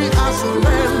 baby, I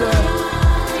surrender.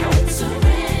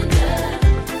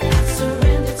 I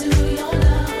surrender to your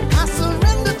love. I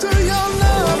surrender to your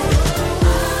love.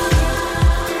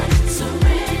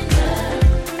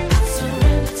 I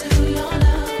surrender to your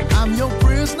love. I'm your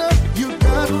prisoner, you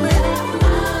got me.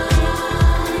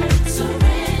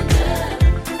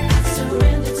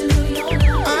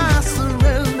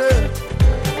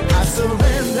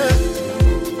 Surrender,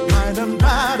 mind and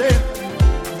body.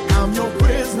 I'm your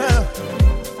prisoner.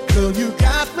 Girl, you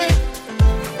got me.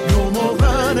 No more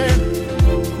running,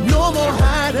 no more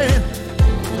hiding.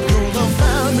 You'll come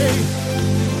find me.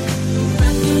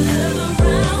 Wrap your love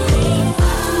around me.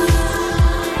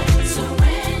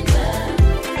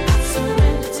 I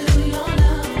surrender to your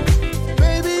love.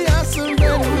 Baby, I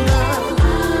surrender.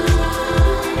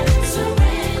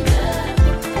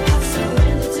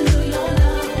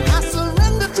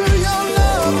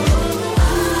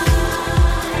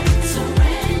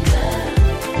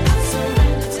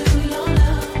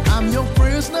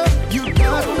 You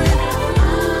got me.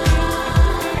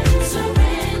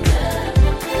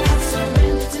 I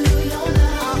surrender to your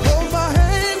love. I hold my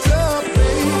hands up,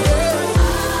 baby.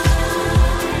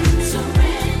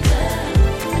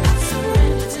 I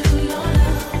surrender to your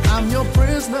love. I'm your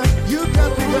prisoner, you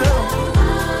got me, girl.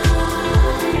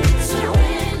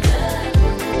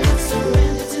 I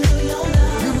surrender to your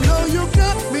love. You know you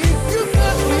got me, you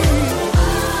got me.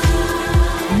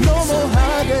 No more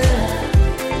hiding.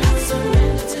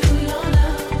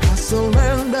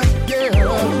 Surrender, yeah.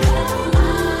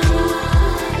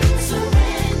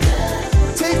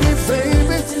 Take me,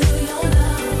 baby.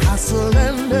 I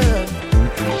surrender.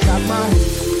 Got my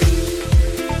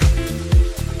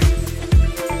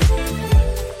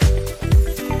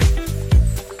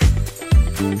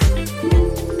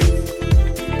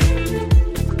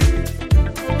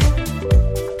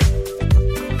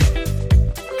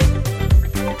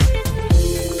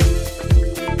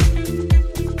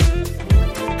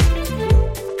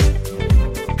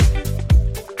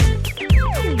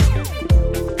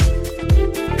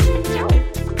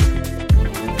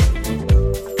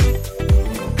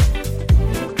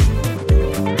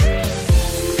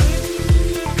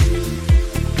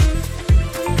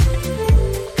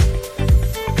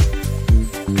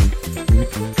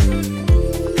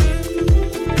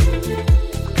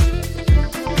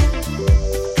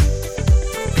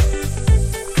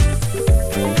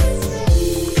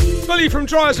from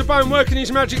Driza Bone working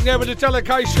his magic there with a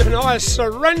delegation. I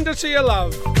surrender to your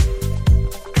love.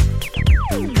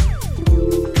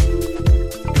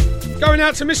 Going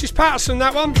out to Mrs. Patterson,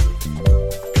 that one.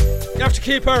 You have to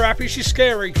keep her happy, she's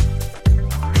scary.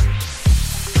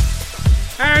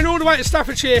 And all the way to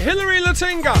Staffordshire, Hilary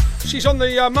Latinga. She's on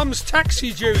the mum's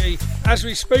taxi duty as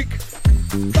we speak.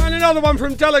 And another one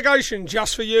from Delegation,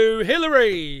 just for you,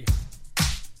 Hilary.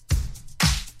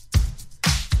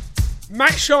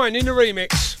 Matt Shine in the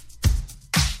remix.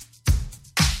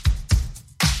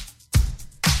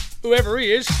 Whoever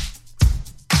he is.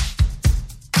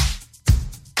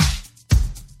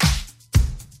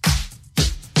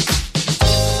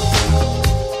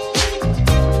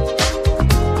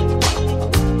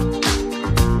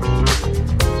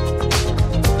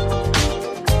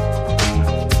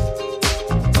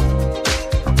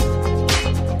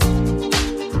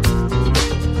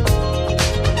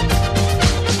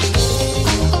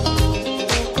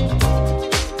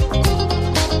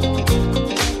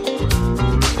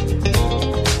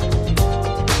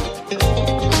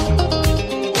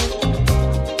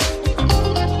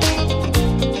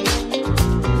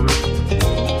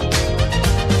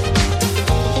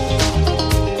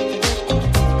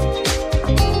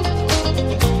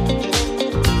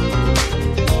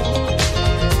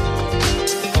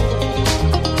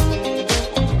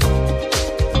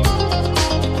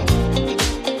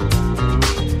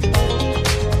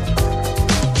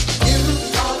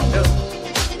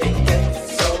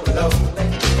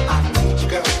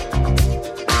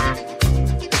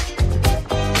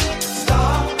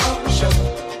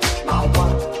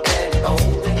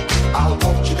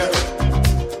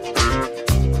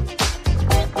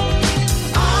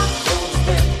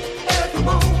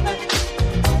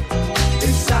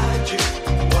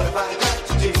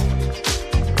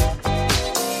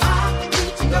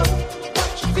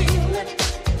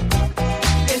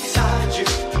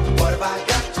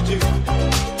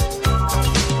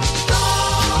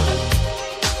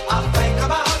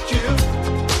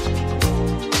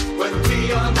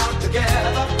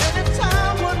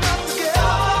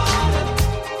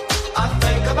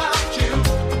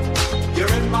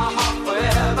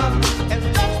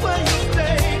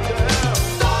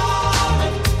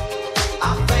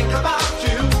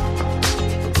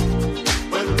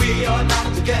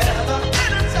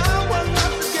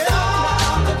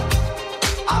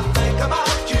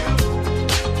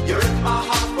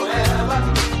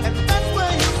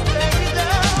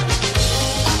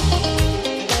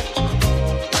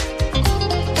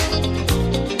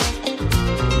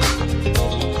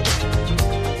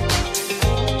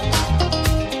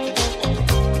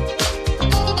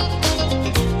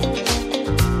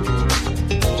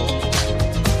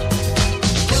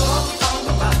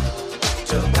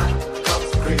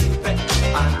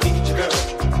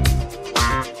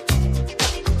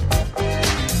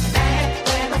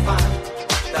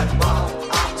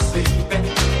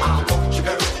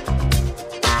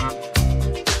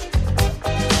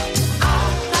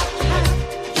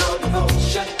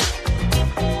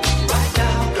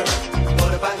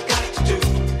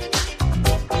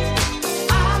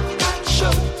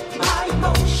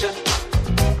 station.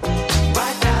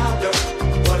 Right now, girl,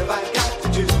 what have I got to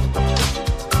do?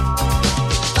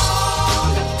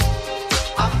 Darling,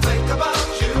 I think about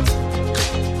you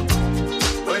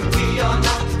when we are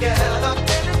not together.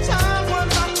 Anytime we're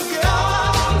not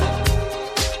together,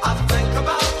 I think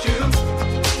about you.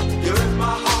 You're in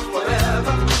my heart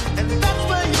forever, and that's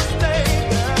where you stay,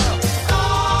 girl.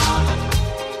 Darling,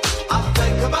 I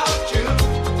think about you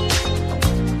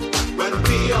when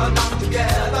we are not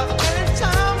together.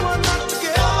 Anytime we're not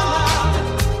together,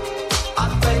 I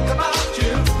think about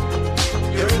you.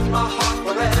 You're in my heart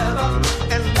forever,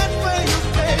 and that's where you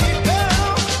stay, girl.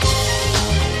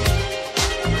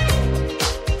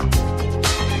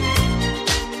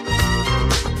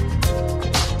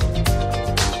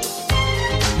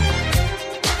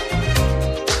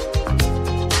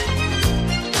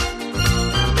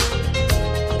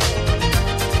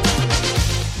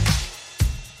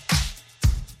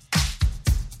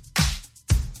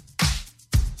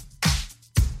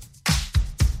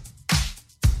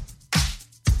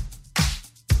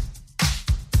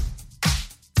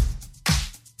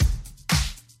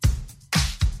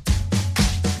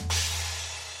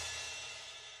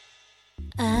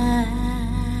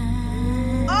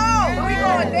 Oh, we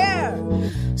going there.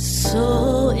 So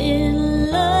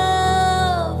in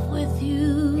love with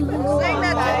you. Sing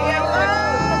that to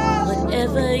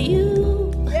Whatever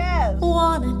you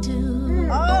wanna do,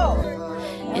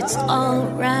 it's all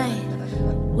right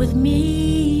with me.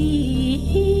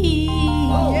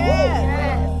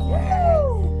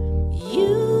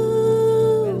 You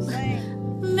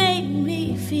make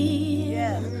me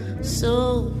feel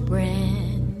so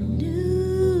brand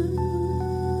new.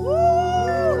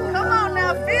 Come on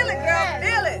now, feel it, girl,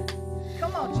 feel it.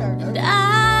 Come on, church. And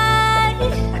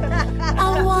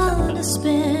I wanna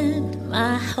spend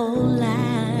my whole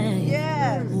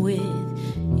life with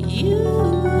you.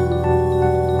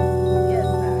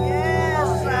 Yes,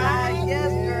 right,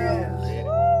 yes, girl.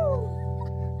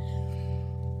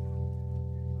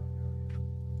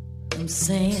 I'm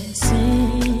saying,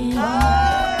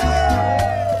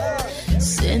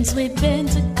 since we've been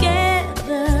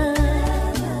together,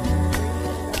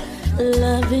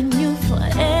 loving you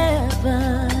forever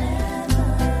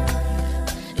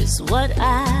is what I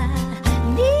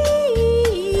need.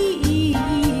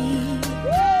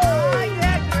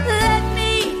 Let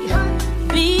me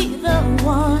be the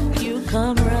one you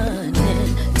come running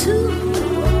to.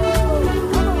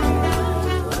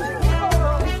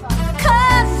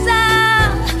 'Cause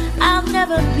I'll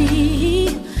never be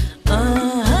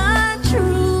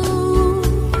untrue.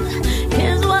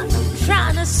 Here's what I'm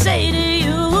trying to say to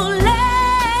you.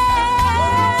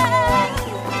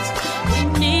 We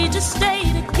need to stay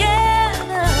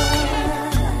together.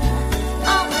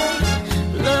 Always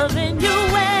loving you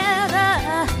whether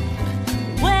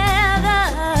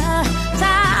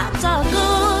times are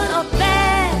good or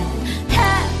bad,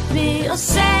 happy or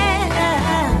sad.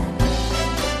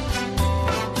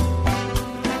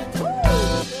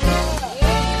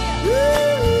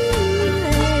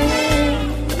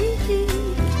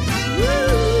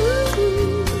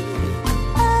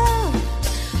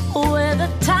 Whether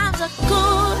times are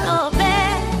good or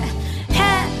bad,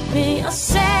 happy or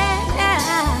sad.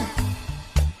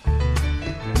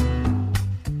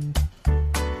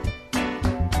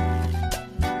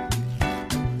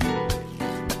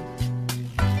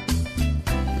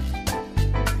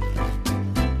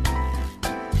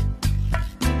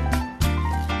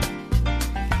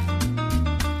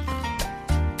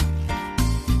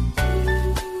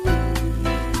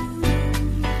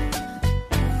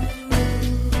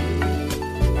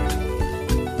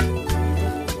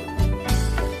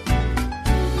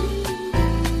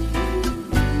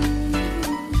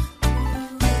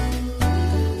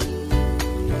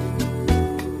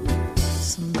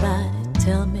 Somebody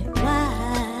tell me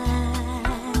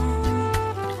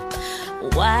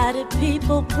why do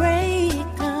people break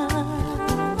up?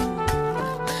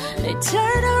 They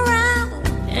turn around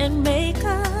and make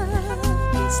up.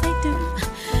 Yes, they do.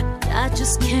 I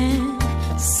just can't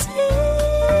see.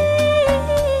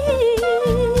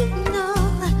 No,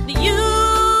 you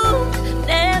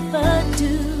never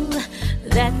do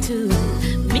that to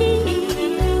me.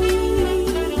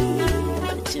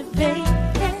 But you, baby,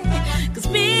 'cause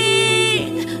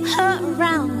being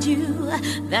around you,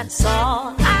 that's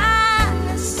all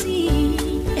I see.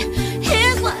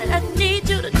 Here's what I need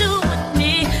you to do with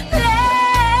me.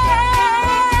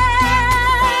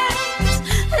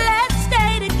 Let's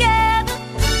stay together.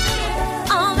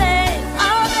 Oh, babe,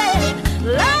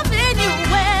 loving you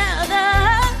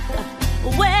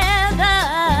whether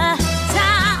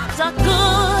times are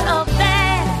good or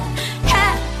bad,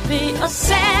 happy or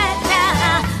sad.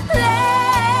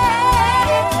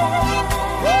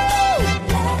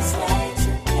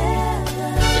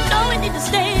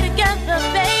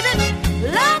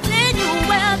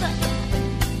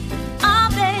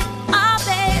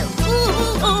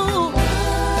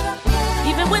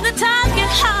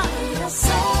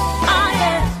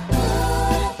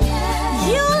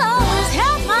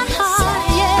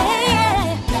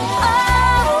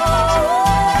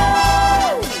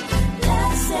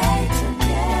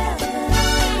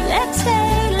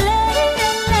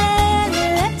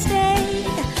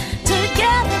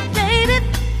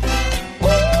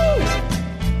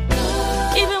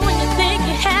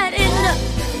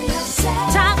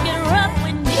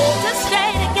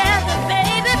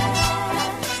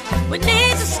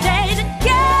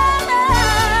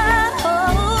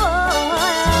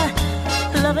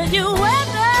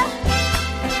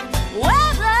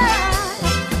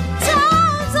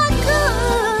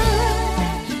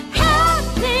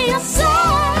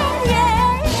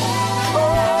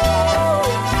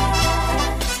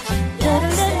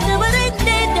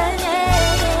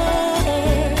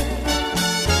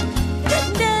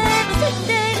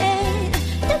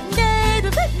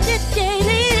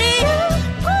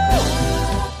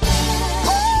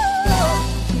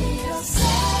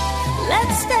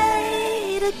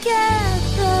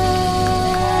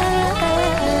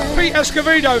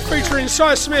 Escovedo featuring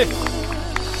Cy Smith.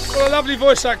 What a lovely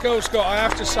voice that girl's got, I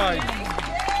have to say.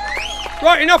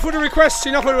 Right, enough with the requests,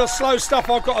 enough with the slow stuff.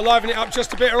 I've got to liven it up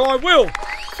just a bit or I will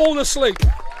fall asleep.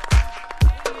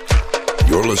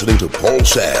 You're listening to Paul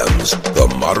Sam's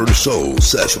The Modern Soul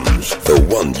Sessions, the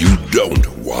one you don't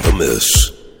want to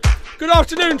miss. Good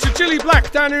afternoon to Jilly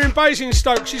Black down here in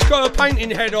Basingstoke. She's got her painting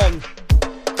head on.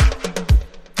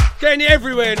 Getting it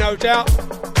everywhere, no doubt.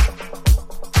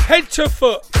 Head to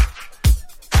foot.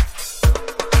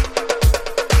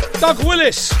 Doug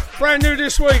Willis, brand new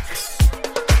this week.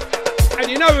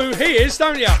 And you know who he is,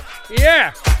 don't you?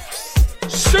 Yeah.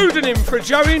 Pseudonym for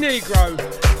Joey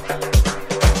Negro.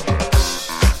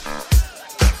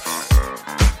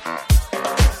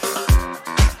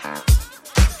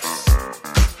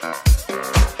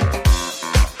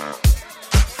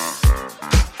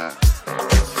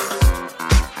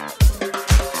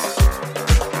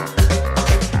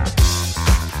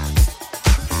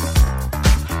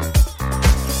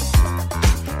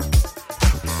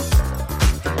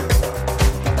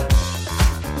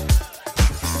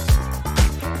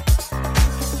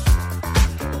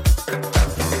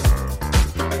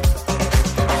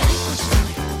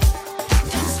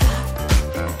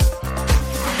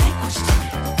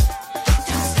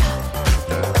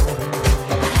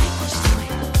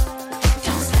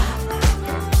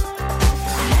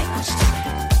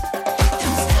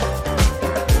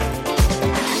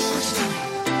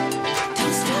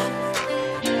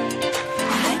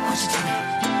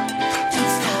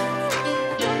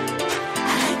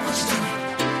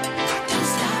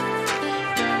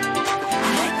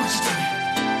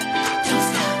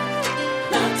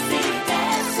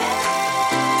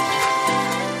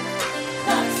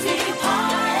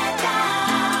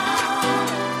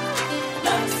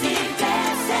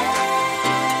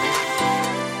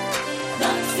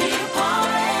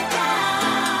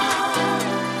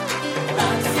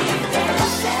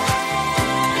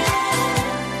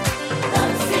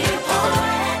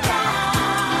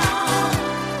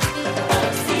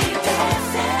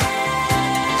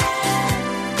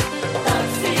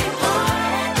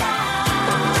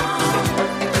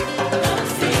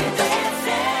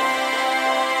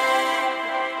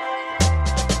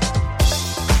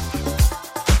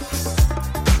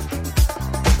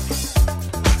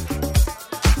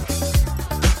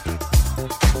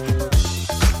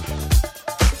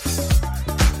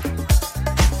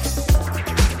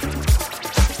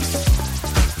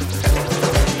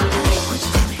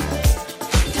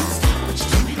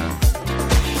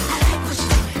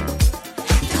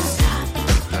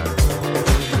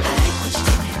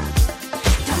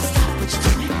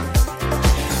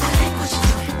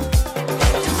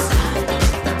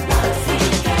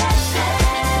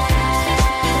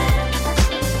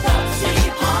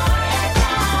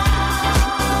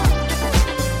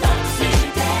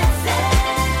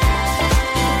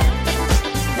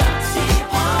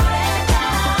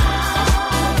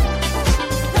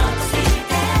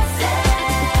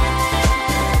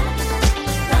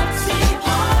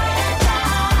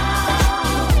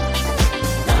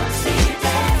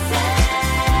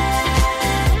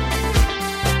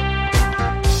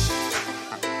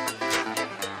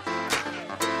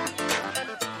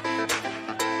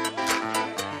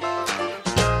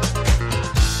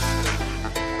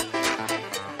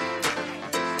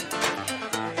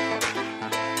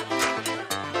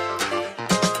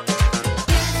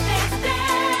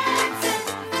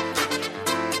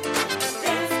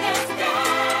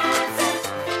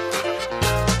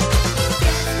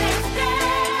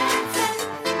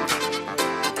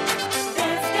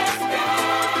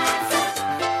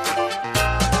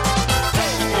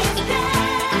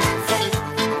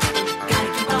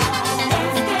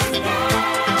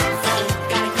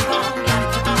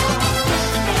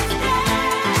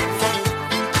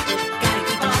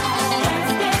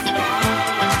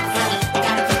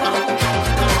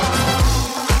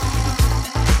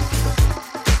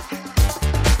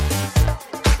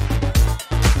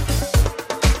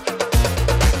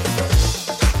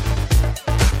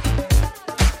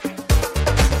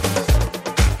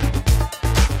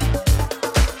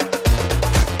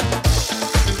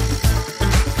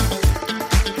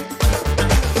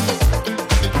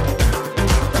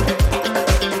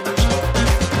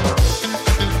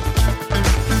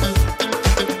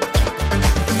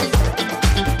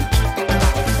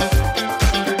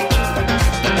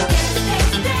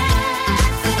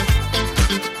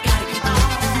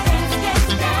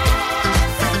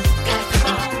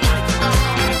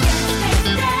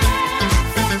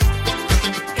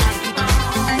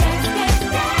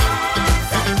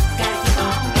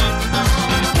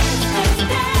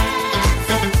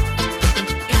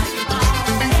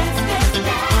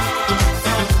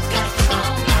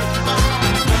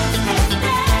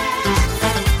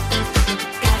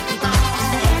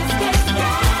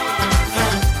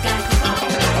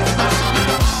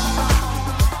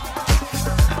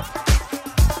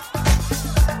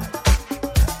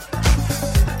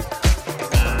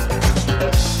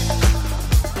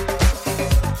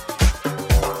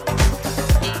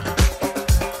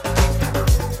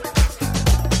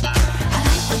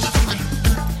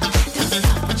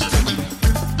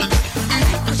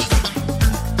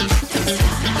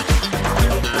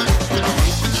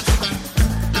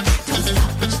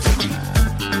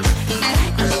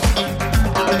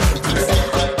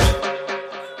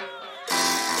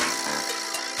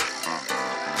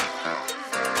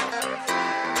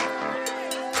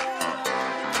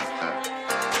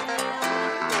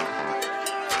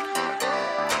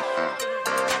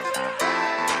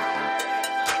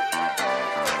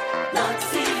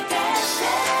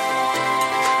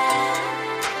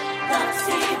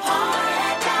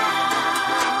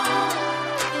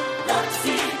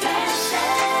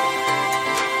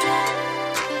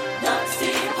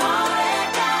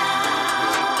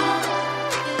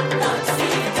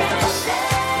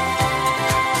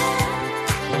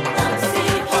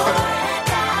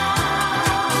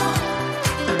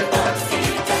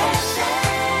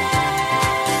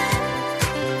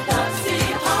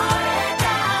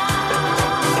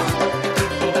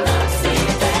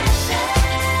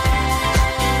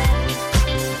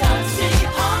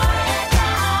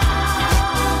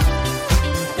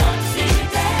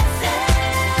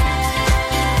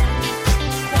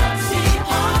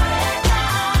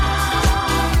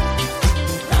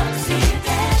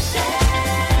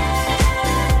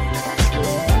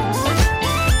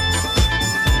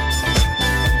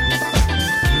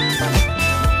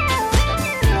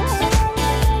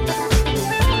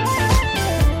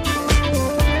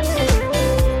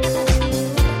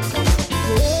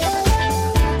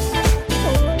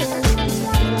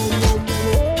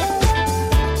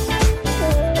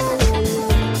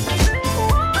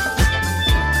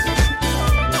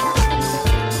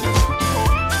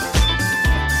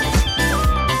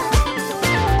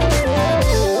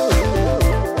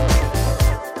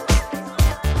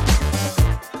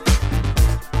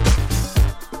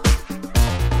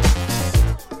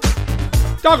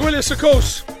 Doug Willis, of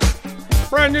course.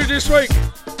 Brand new this week.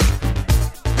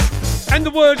 And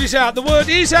the word is out. The word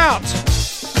is out.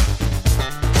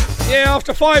 Yeah,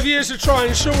 after 5 years of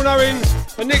trying, Sean Owen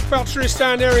and Nick Buttress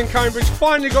down there in Cambridge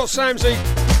finally got Samsey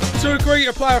to agree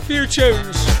to play a few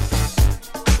tunes.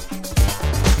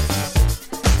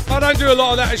 I don't do a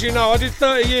lot of that, as you know. I did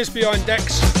 30 years behind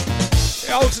decks. It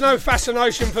holds no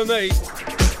fascination for me.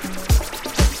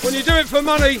 When you do it for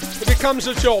money, it becomes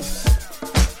a job.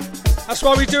 That's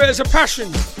why we do it as a passion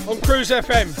on Cruise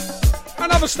FM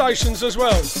and other stations as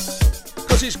well,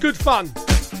 because it's good fun.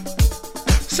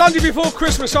 Sunday before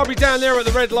Christmas, I'll be down there at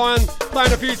the Red Lion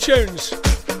playing a few tunes.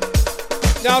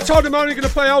 Now, I told him I'm only going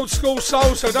to play old school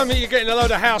soul, so don't think you're getting a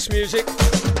load of house music.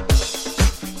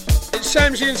 It's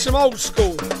Samsey and some old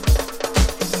school.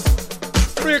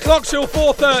 3 o'clock till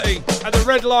 4:30 at the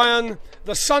Red Lion,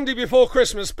 the Sunday before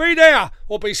Christmas. Be there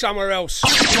or be somewhere else.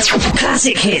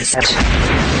 Classic hits.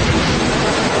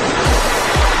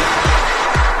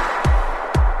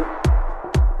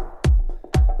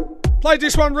 Played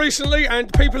this one recently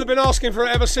and people have been asking for it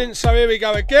ever since, so here we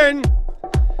go again.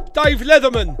 Dave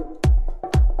Leatherman.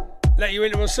 Let you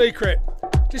into a secret.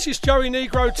 This is Joey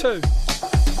Negro too.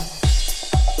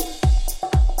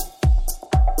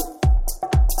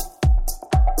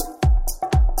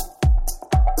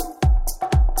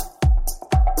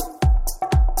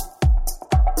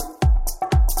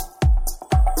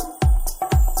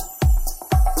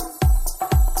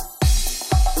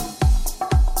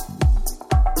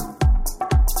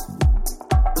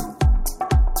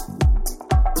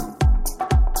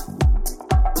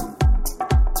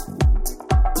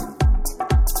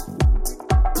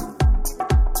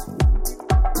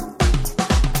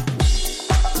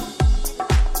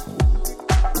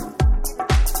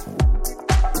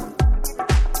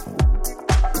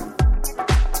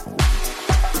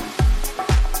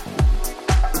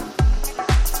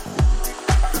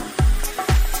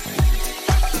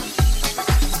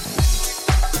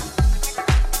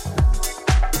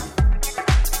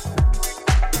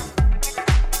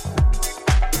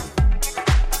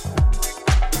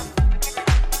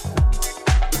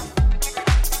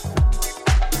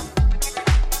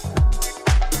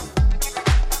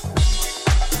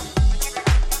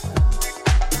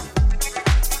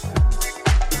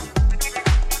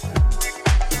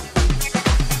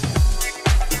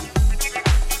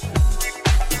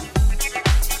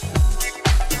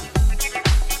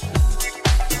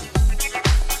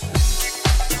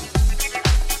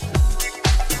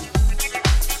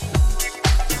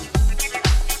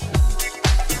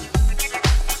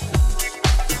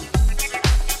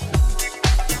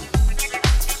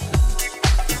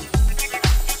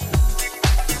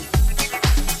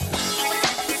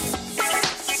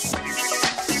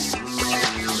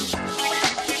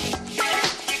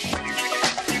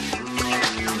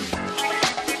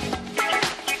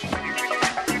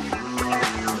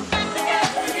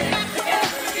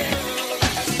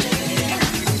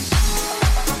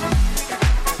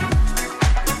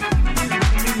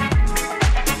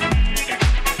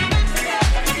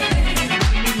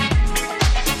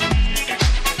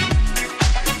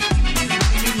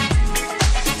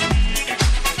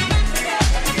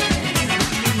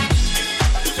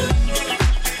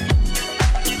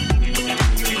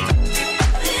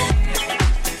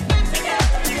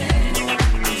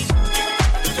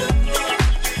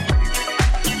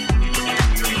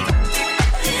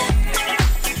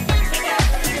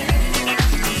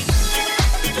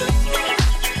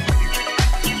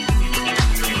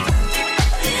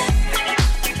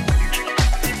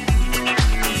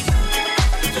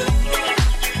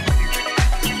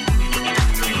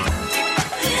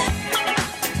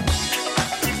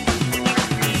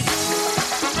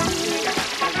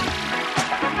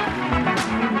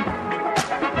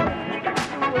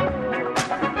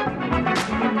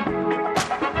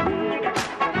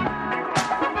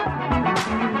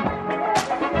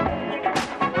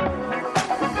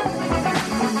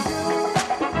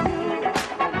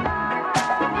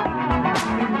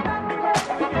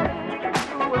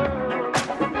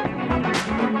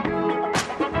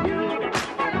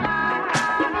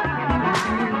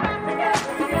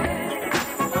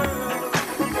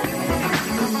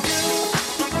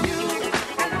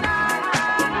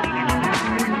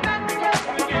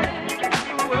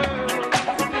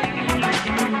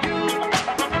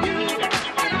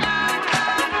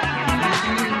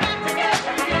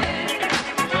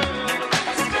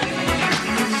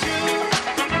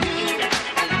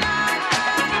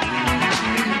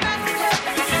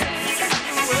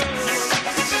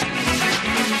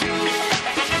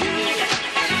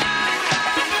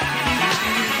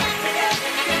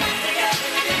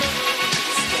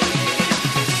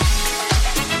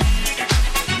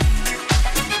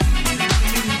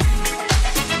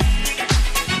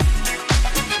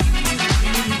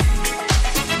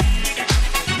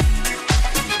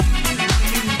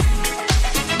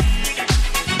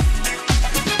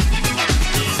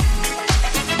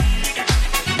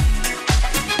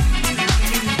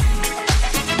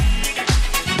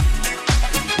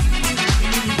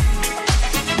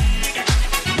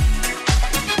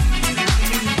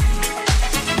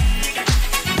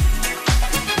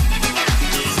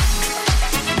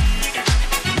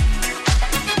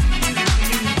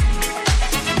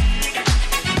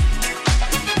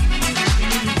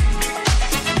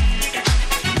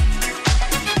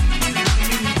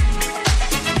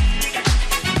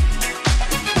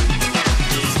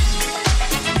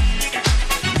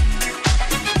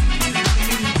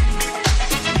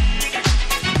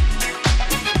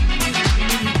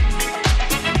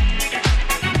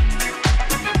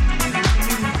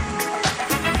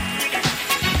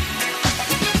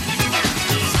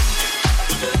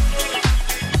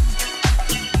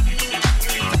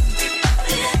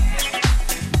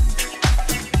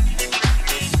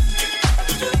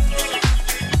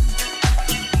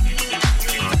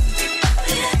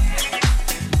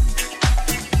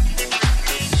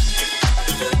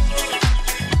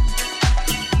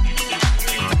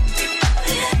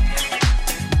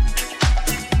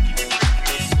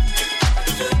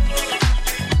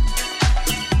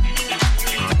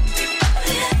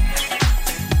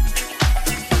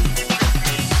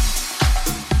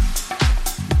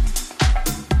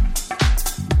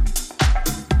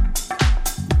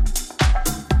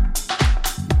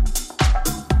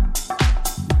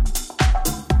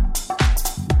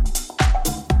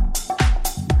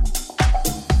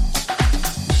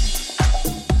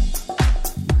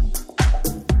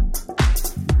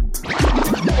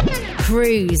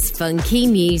 Cruise funky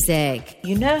music.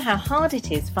 You know how hard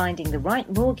it is finding the right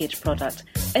mortgage product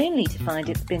only to find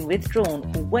it's been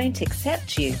withdrawn or won't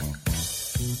accept you?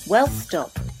 Well,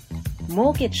 stop.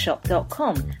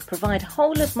 MortgageShop.com provide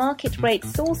whole of market rate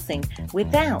sourcing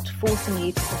without forcing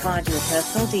you to provide your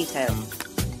personal details.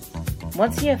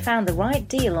 Once you have found the right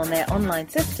deal on their online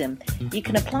system, you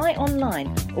can apply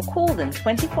online or call them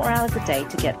 24 hours a day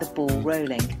to get the ball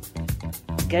rolling.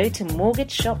 Go to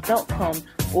mortgageshop.com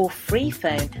or free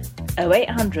phone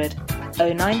 0800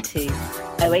 092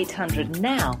 0800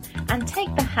 now and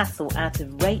take the hassle out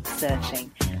of rate searching.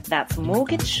 That's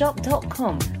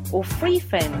mortgageshop.com or free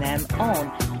phone them on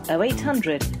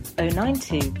 0800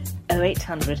 092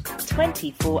 0800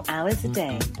 24 hours a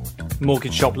day.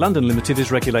 Mortgage Shop London Limited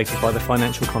is regulated by the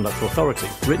Financial Conduct Authority.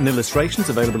 Written illustrations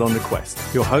available on request.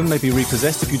 Your home may be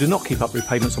repossessed if you do not keep up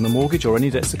repayments on the mortgage or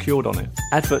any debt secured on it.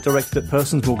 Advert directed at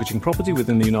persons mortgaging property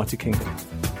within the United Kingdom.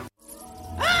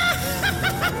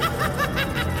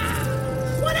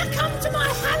 Wanna come to my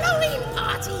Halloween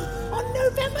party on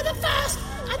November the 1st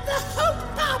at the Hope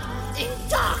Pub in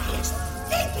darkest,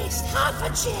 deepest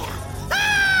Hertfordshire?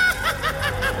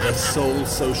 The Soul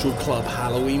Social Club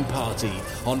Halloween Party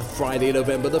on Friday,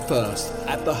 November the 1st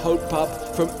at the Hope Pub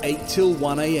from 8 till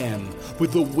 1 a.m.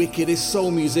 with the wickedest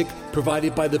soul music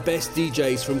provided by the best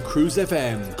DJs from Cruise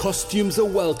FM. Costumes are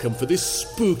welcome for this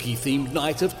spooky themed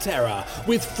night of terror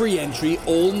with free entry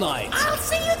all night. I'll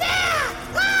see you there!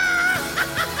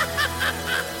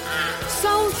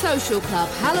 Soul Social Club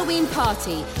Halloween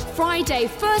Party, Friday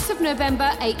 1st of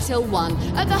November 8 till 1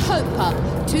 at the Hope Pub,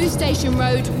 2 Station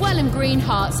Road, Welham Green,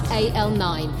 Hearts,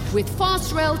 AL9, with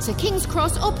fast rail to King's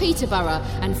Cross or Peterborough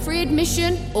and free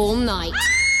admission all night.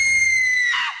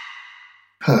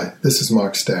 Hi, this is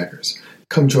Mark Staggers.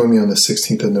 Come join me on the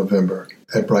 16th of November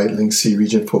at Brightling Sea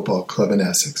Region Football Club in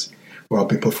Essex, where I'll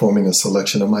be performing a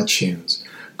selection of my tunes.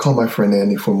 Call my friend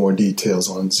Andy for more details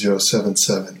on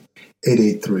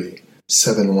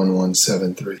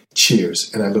 077-883-71173.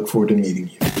 Cheers, and I look forward to meeting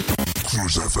you.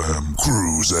 Cruise FM,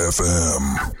 Cruise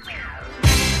FM.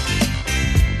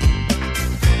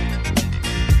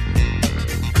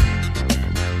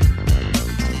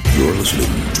 You're listening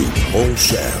to Paul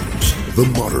Sam's The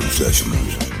Modern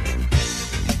Sessions.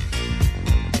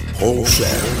 Paul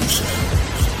Sam's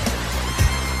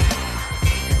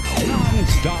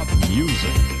Non-stop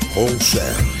music. Paul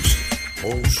Sam's.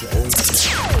 Paul Sam's.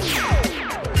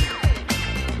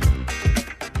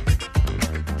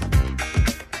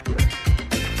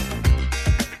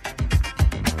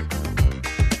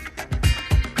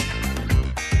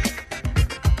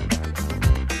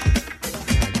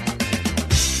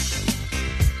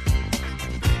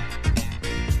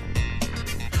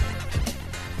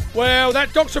 Well,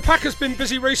 that Dr. Packer's been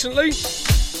busy recently.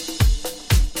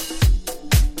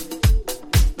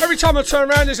 Every time I turn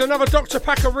around, there's another Dr.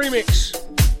 Packer remix.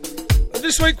 And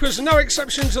this week was no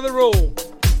exception to the rule.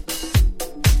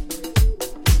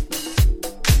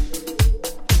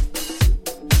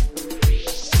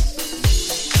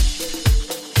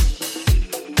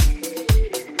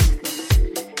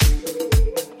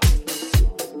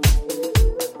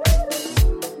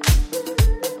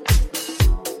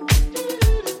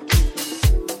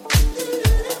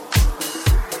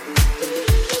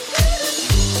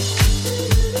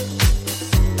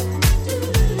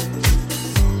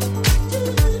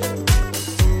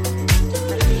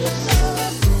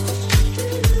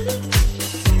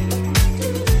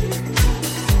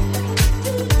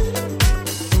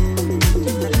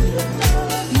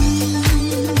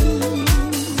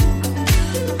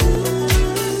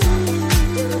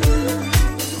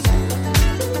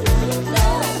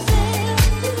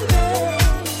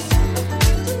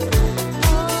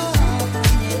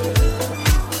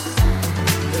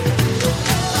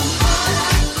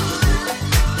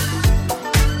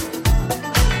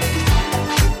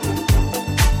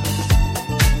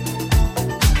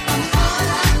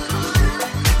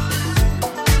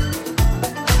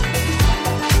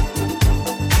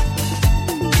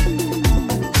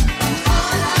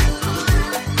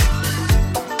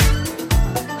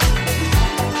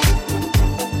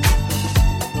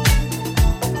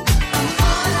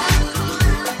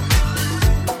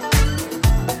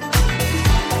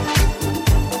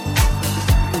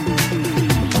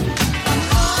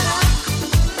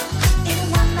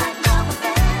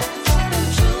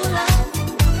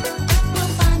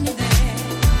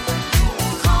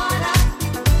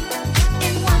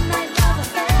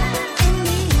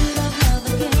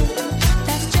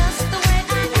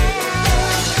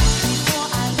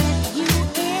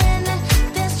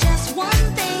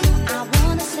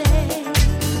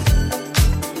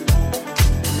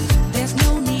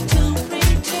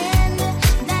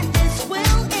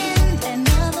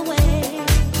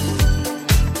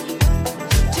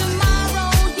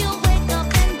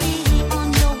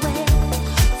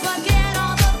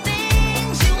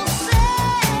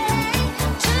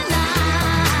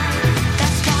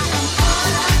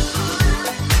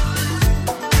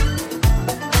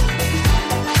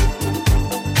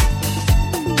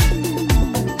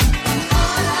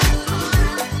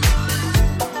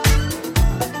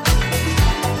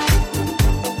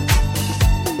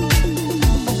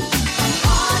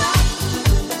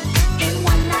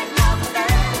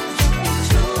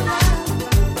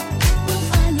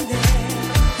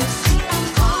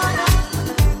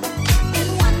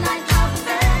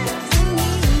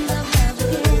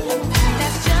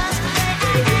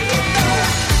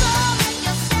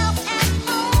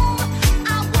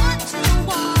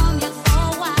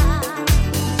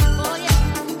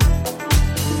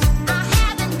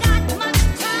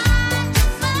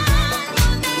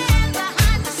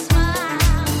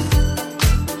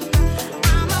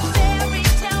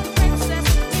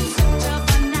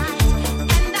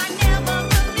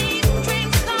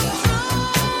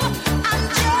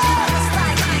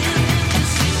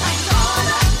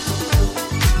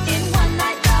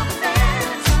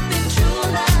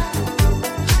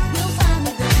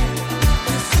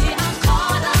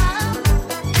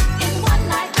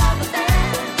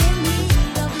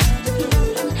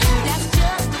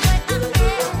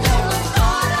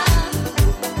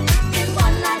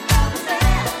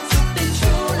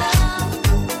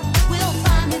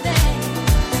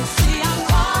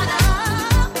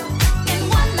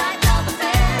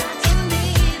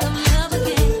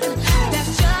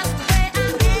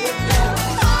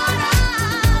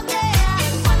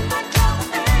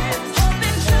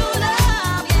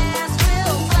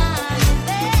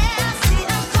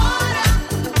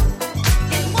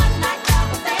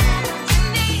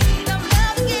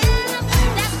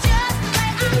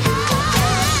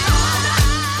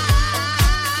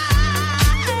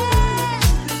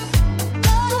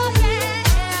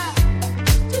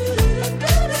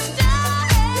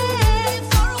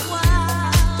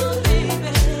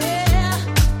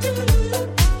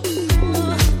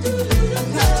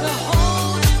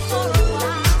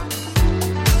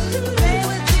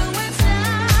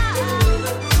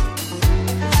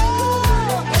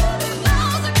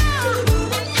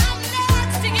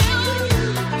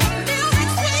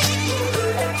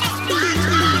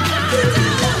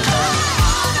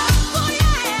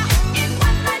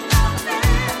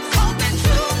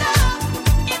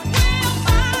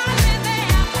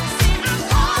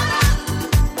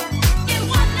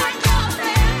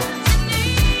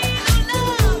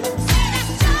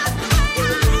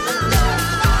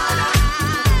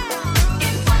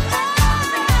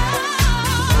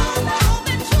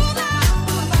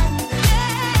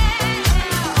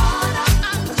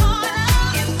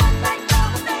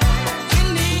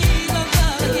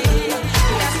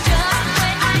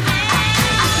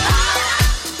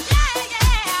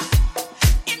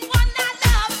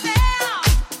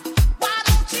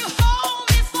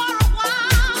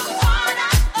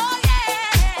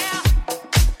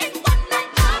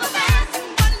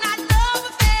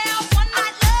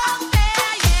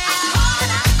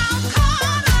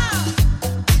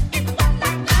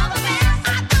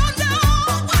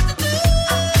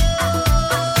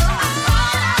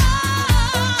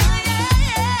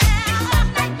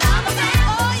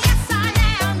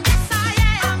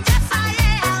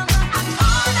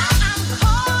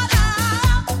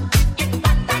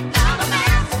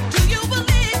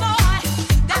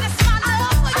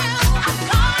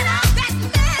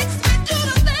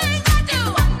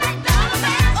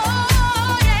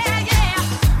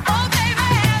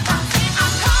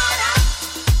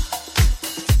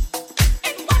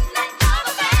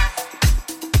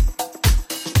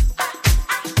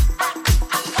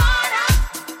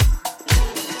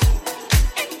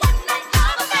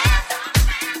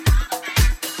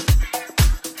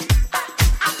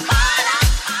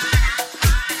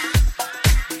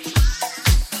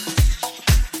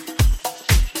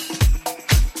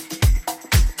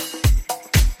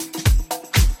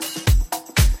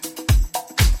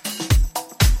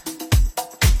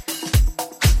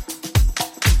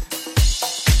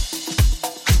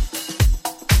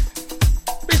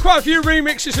 quite a few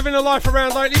remixes of Inner Life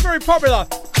around lately, very popular.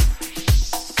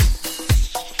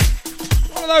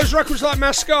 One of those records like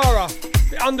Mascara, a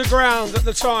bit underground at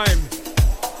the time.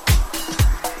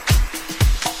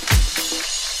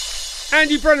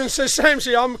 Andy Brennan says,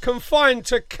 Samsy, I'm confined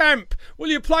to camp. Will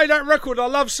you play that record I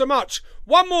love so much?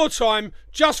 One more time,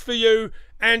 just for you,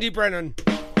 Andy Brennan.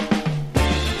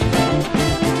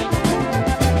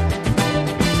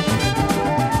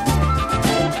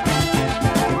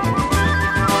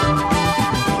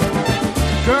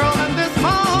 Girl, in this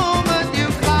moment you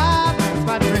cloud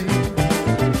my dream.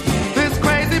 This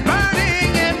crazy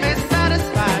burning in me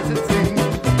satisfies it seems.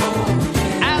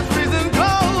 As reason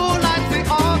glow lights the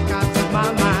orchids of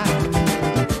my mind,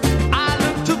 I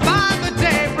look to find the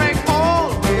daybreak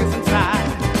always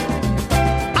inside.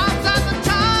 Outside the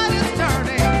tide is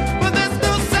turning, but there's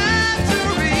no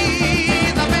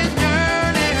centuries I've been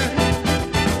yearning.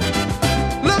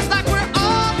 Looks like we're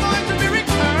all going to be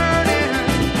returning.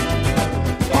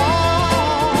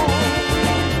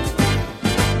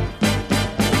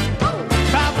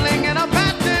 Traveling in a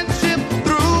battened ship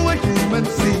through a human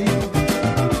sea,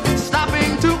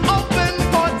 stopping to open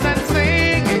ports and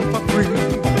singing for free.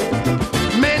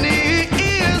 Many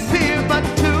ears hear, but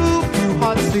too few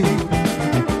hearts see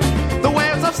the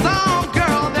waves of song,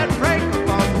 girl, that break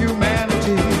upon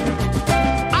humanity.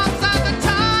 Outside the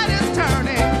tide is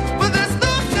turning, but there's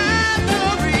no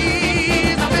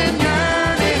centuries I've been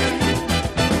yearning.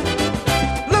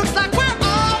 Looks like we're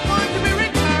all going to be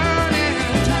returning.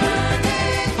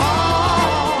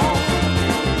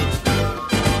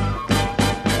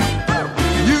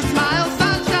 You smile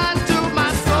sunshine to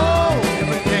my soul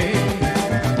every day.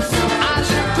 I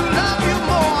live to love you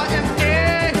more in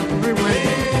every way.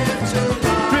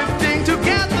 Drifting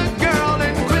together, girl,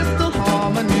 in crystal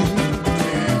harmony.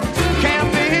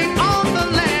 Camping on the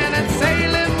land and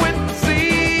sailing with the sea.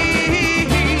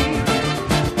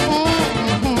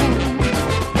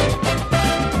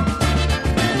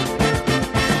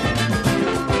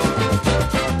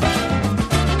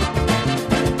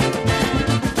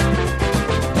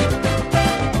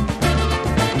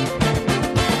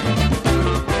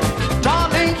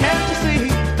 Darling, can't you see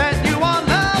that you are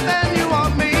love and you are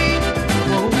me?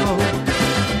 Whoa, whoa.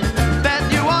 That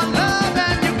you are love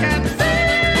and you can see.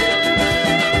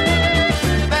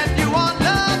 That you are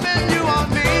love and you are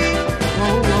me.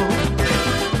 Whoa, whoa.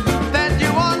 That you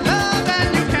are love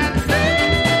and you can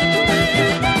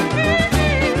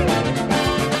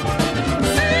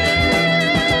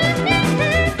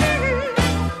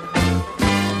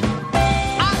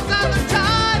Outside the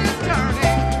tide is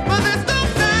turning, but there's no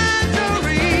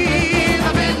centuries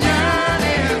I've been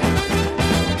yearning.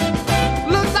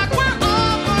 Looks like we're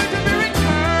all going to be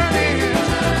returning.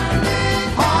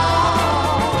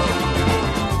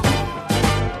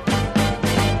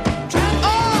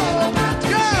 Oh,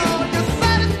 girl, you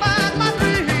satisfied my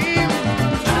dream.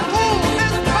 Ooh,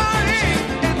 this burning,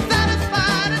 it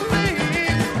satisfied it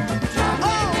seems.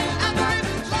 Oh, and the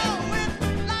reason's flowing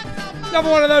like the Another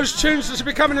one of those tunes that's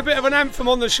becoming a bit of an anthem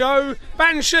on the show.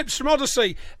 Battened Ships from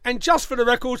Oddesey. And just for the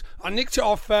record, I nicked it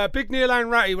off Big Neil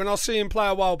and Ratty when I see him play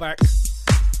a while back.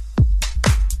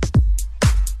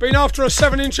 Been after a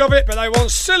 7-inch of it, but they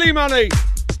want silly money.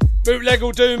 Bootleg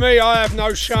will do me, I have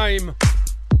no shame.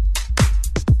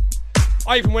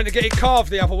 I even went to get it carved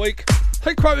the other week.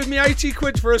 They quoted me 80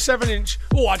 quid for a 7-inch.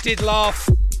 Oh, I did laugh.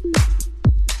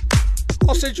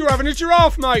 I said, you're having a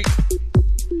giraffe, mate.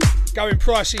 Going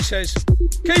price, he says.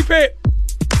 Keep it.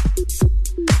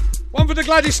 One for the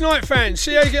Gladys Knight fans.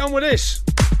 See how you get on with this.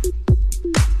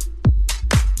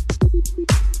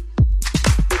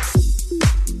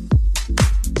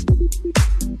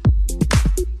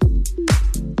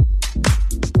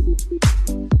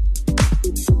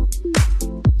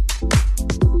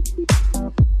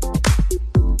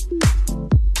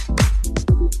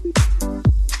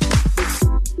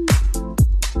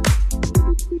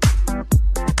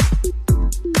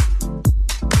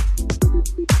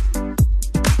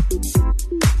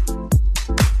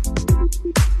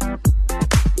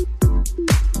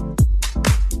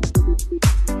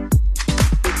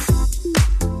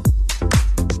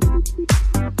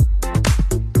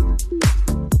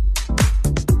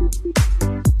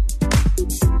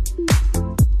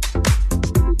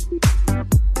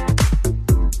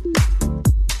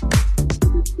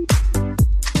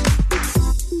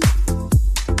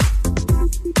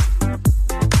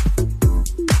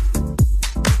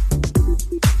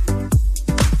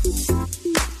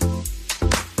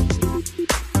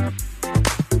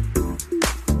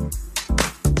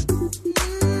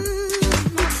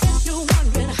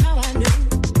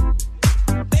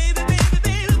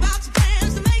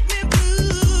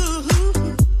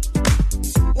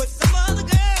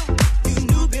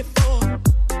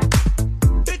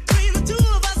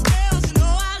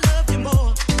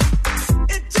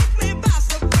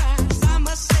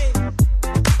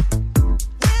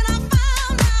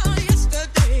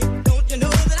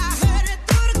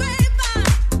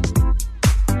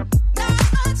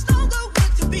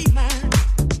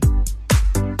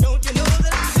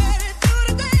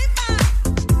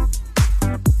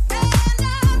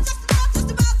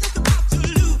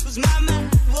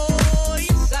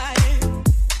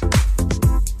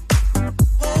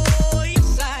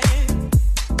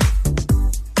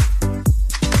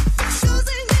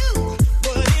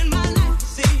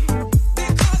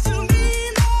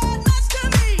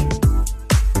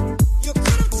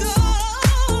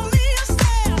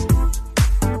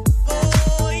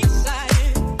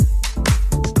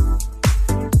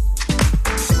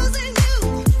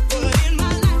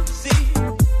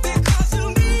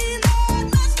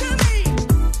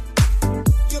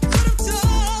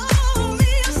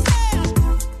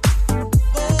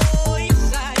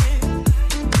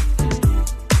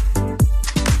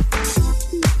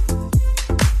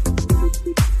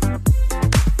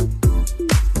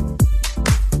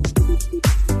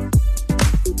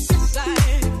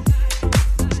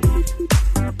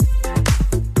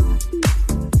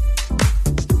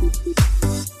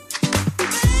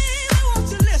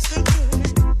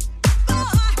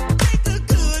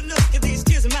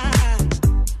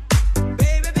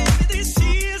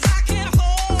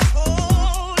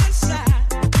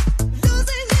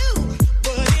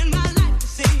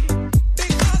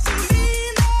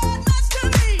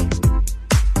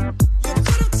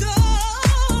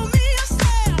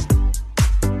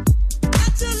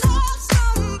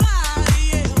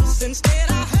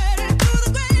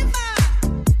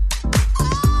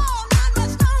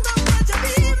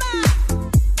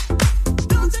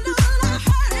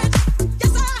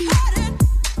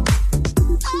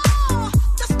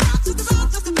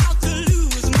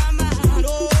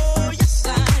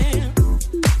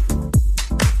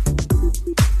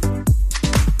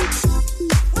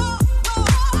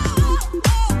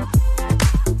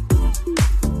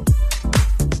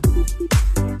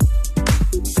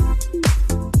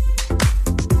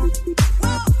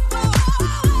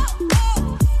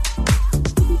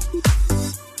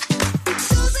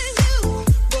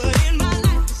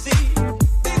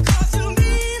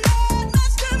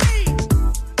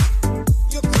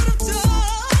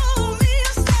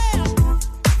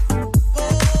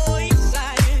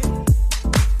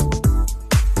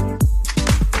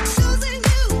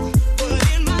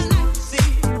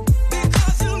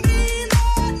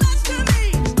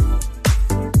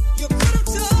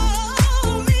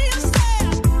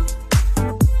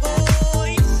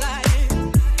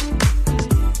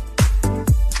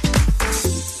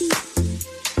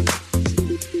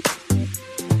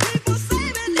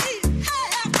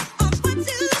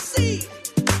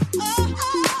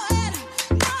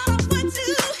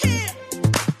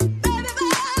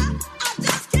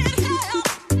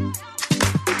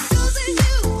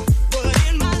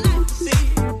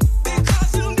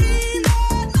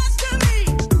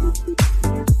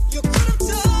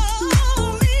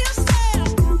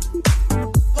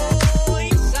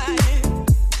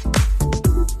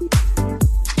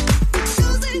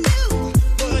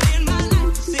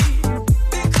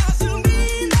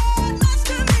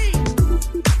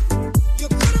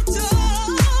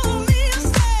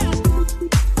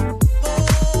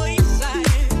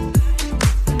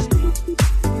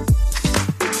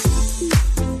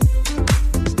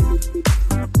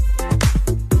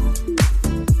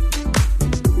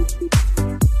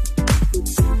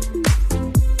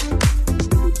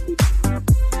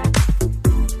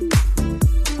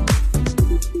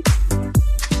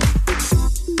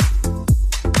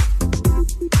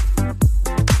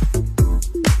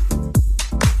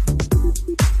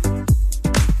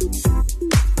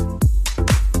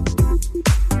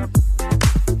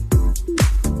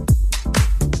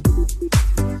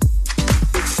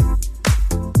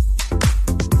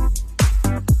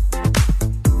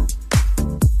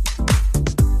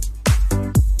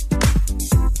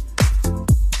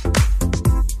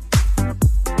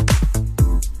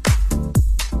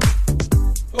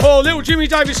 Little Jimmy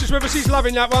Davis is with us, he's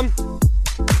loving that one.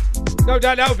 No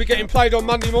doubt that will be getting played on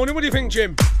Monday morning. What do you think,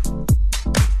 Jim?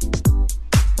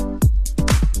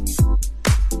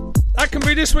 That can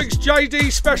be this week's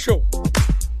JD special.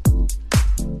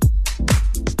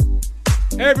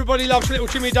 Everybody loves Little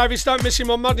Jimmy Davis, don't miss him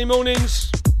on Monday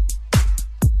mornings.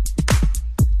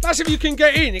 That's if you can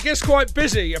get in, it gets quite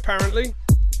busy apparently.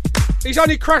 He's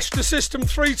only crashed the system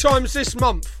 3 times this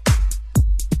month.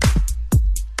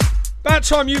 About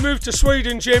time you moved to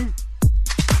Sweden, Jim.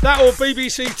 That or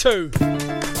BBC Two.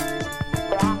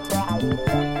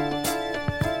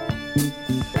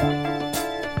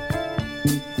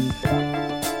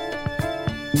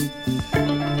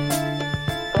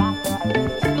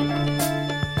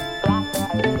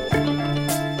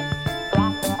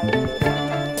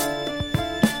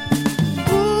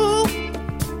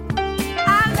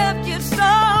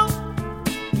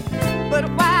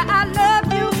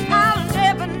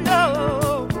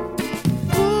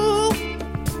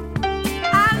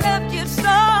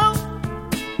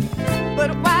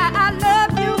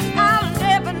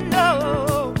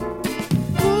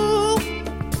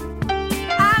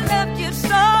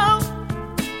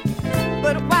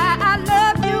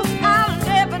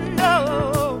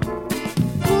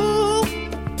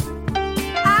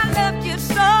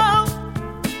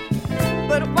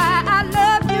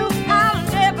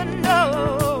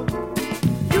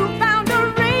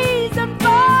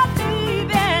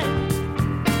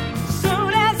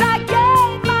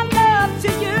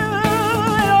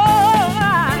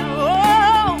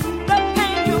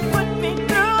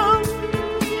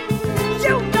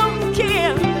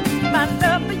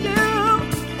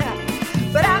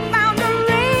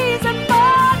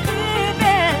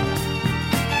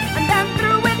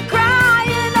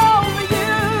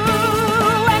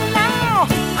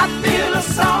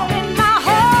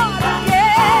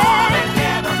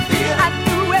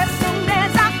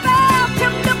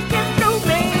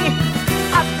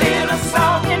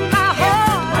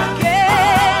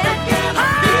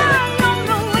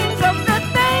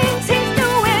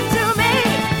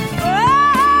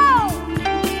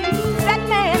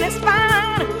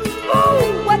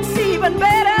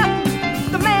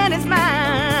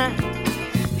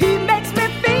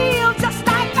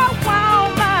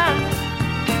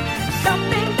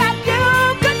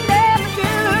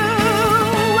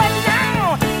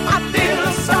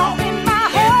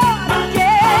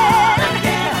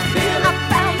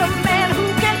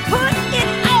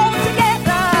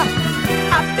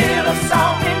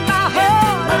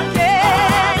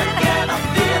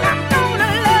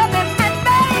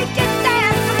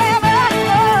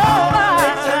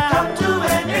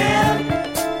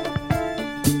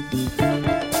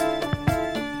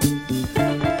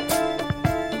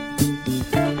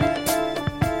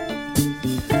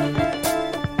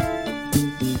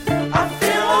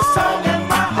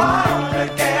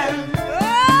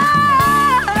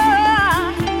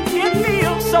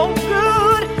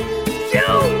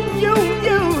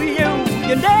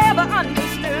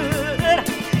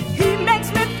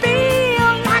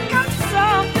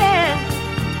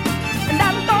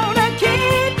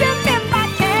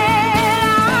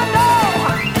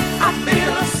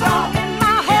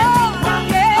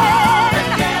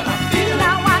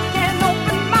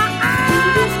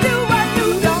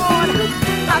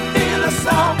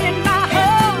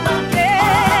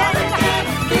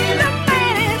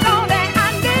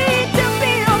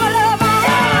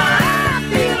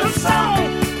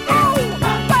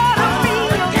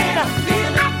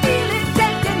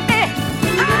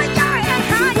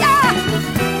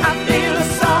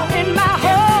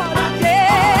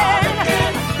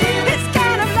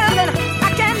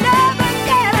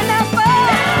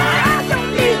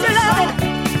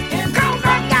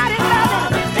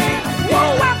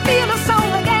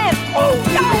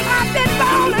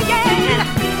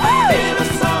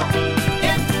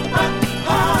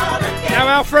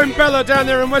 Friend Bella down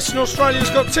there in Western Australia's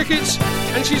got tickets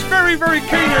and she's very, very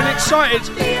keen and excited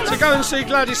to go and see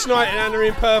Gladys Knight and Anna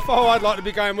in Perth. Oh, I'd like to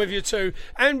be going with you too.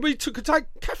 And we could take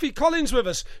Kathy Collins with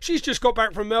us. She's just got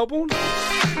back from Melbourne.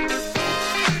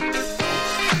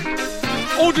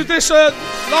 Ordered this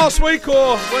last week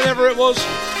or whenever it was,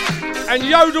 and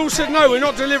Yodel said no, we're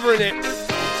not delivering it.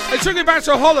 They took it back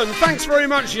to Holland. Thanks very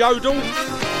much, Yodel.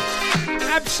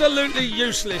 Absolutely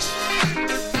useless.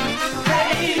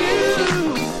 Hey, you.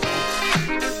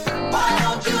 Why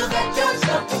don't you get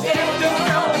yourself together?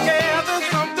 Yeah,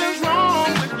 something's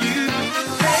wrong with you.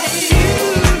 Hey, you.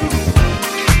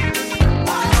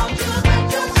 Why don't you get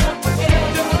yourself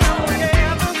together?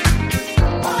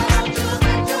 Why don't you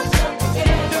get yourself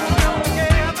together?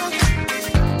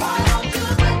 Why don't you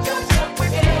get yourself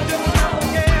together?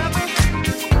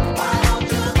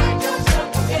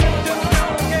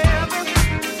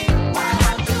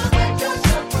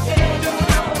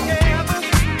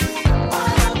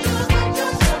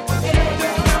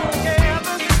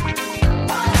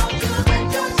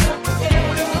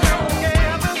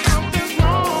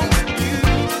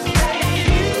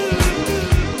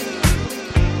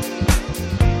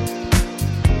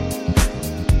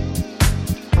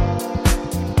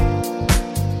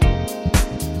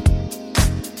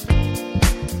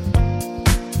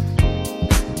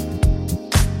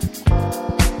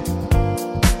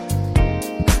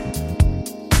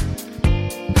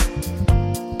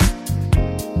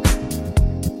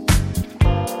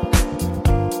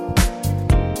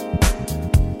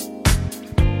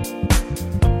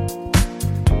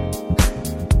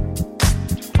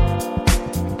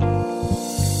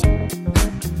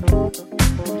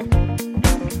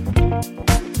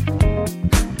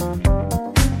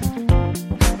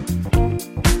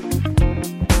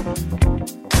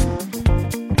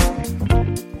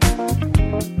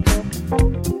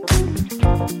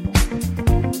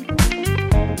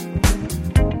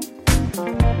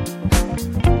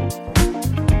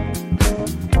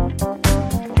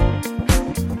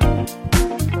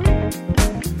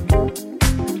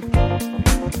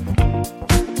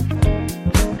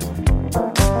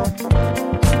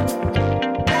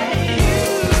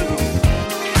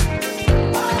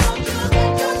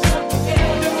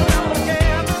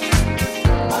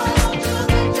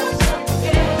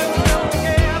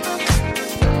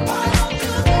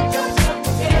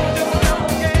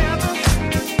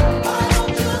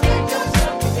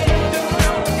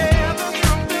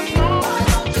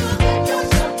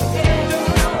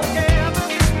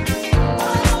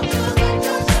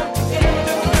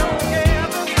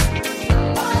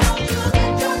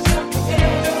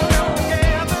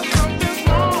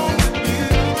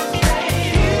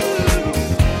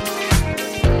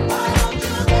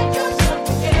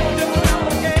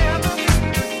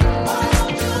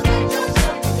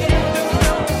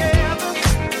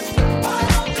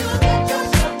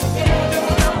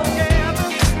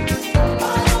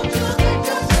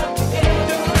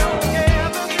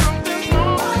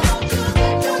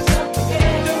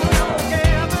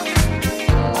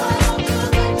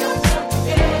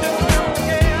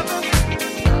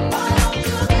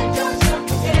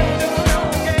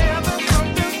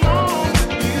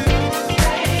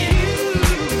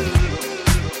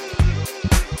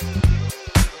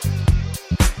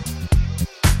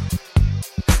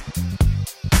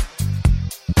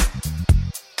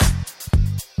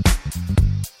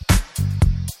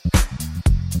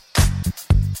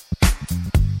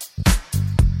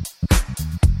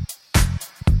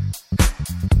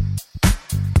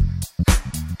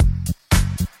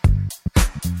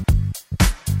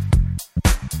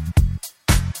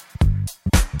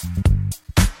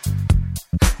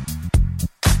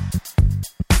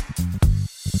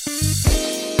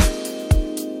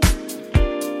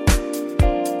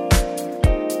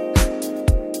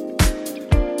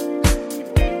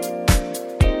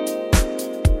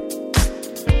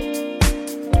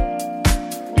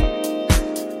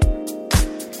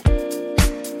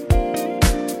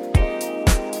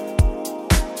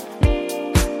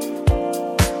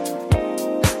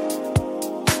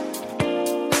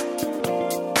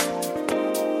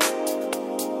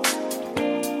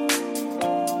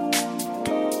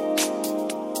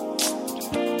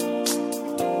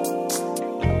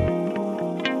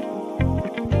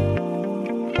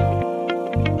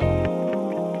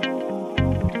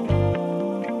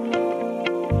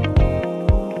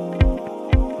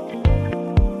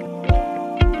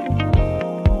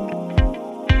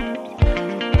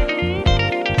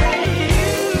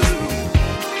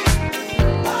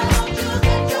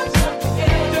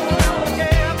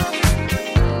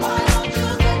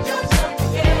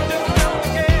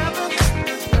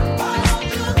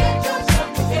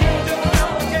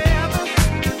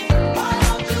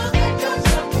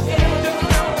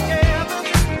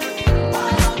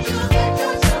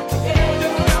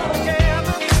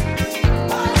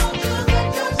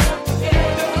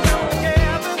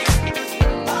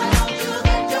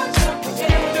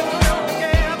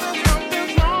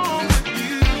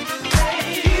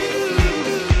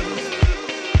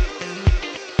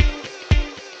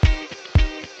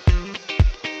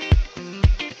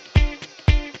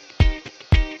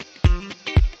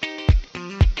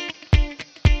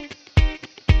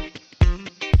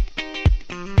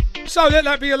 So let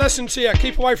that be a lesson to you.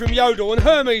 Keep away from Yodel, and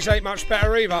Hermes ain't much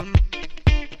better either.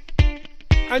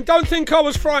 And don't think I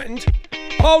was frightened.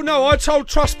 Oh no, I told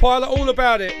Trustpilot all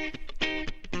about it.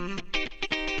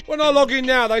 When I log in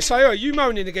now, they say, "Oh, you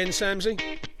moaning again, Samsy?"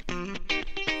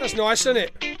 That's nice, isn't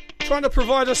it? Trying to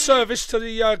provide a service to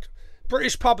the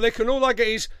British public, and all I get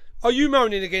is, "Are you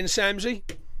moaning again, Samsy?"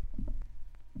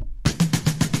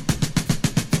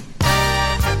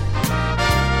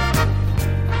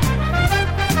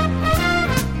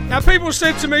 Now, people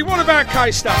said to me, "What about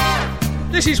Caister?"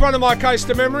 This is one of my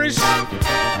Caister memories.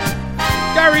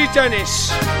 Gary Dennis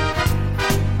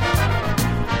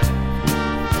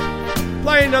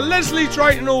playing the Leslie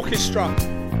Drayton Orchestra.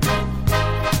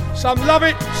 Some love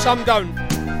it, some don't.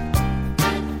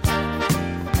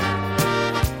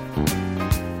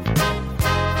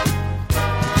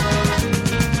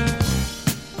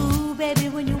 Ooh, baby,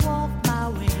 when you walked my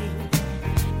way,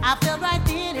 I felt right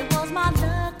then it was my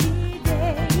lucky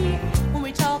day. When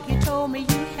we talked, you told me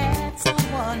you had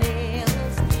someone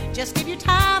else. Just give you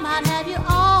time, I'd have you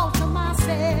all to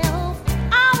myself.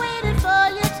 I waited for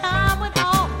your time went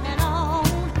on and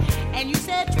on, and you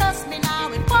said, "Trust me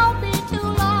now, it won't be too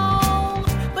long."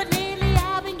 But lately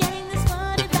I've been getting this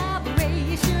funny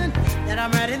vibration that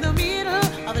I'm right in the middle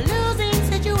of a losing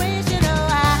situation. Oh,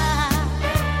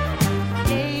 I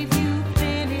gave you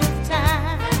plenty of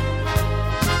time.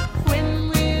 When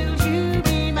will you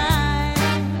be mine?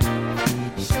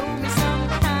 Show me some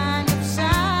kind of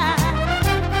sign.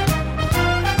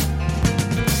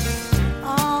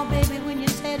 Oh, baby, when you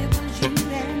said it was you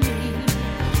and me,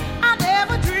 I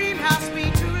never dreamed how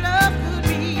sweet true love could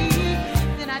be.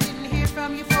 Then I didn't hear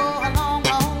from you for a long,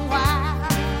 long while.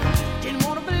 Didn't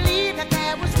want to believe that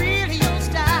that was really your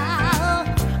style.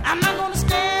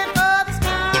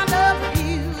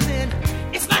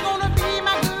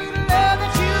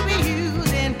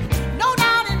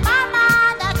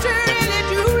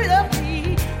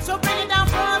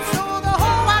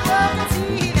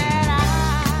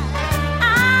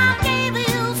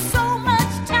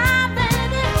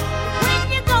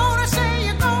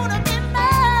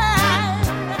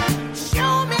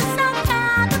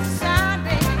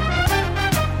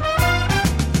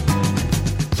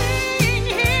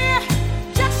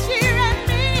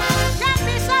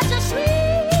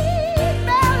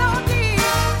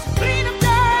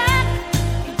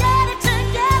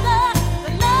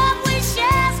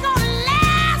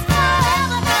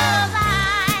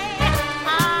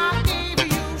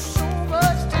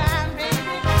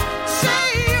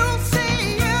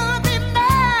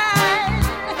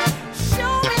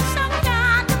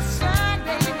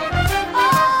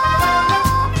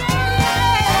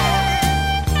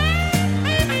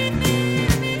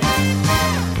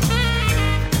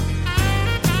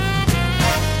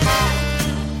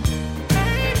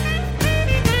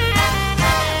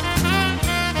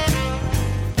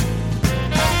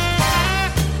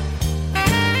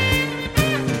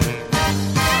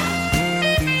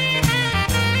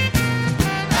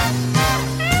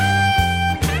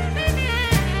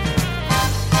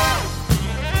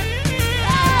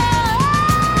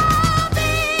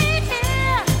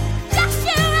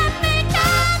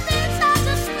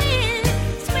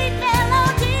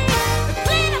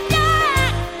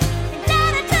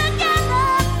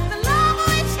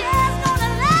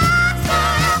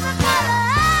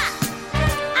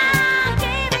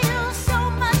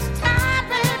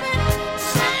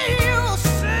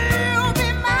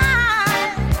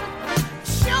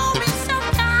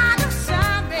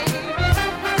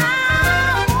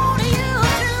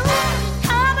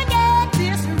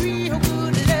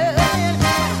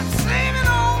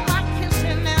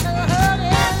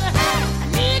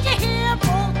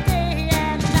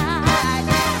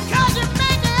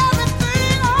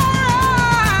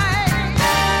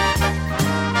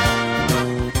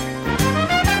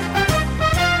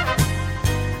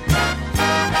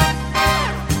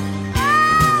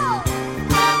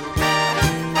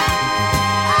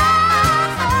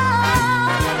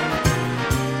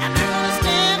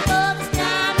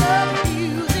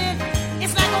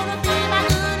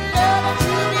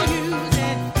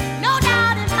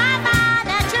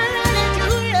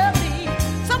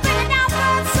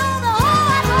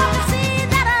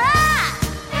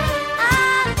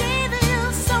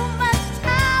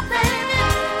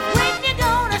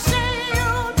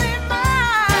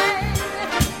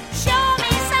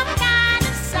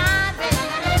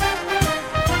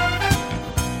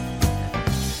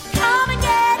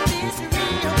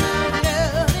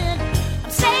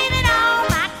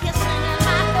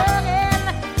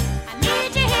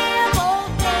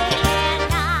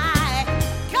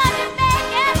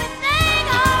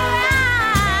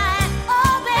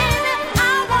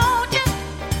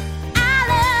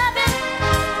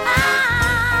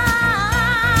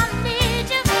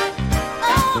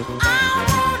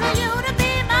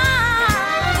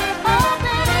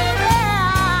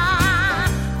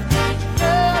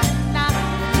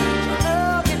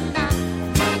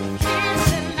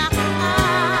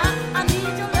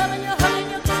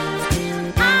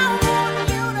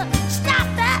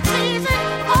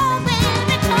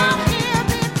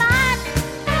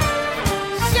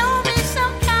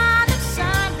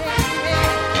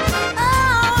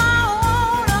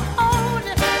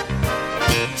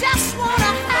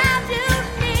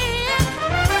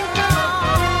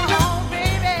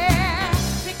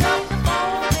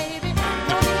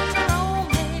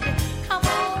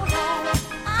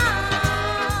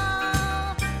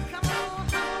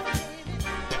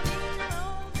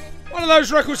 One of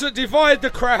those records that divide the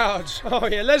crowds. Oh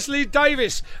yeah, Leslie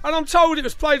Davis. And I'm told it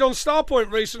was played on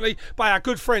Starpoint recently by our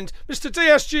good friend, Mr.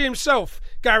 DSG himself,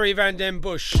 Gary Van Den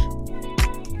Bush.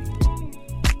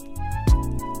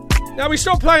 Now, we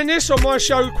stopped playing this on my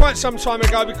show quite some time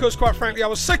ago because, quite frankly, I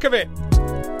was sick of it.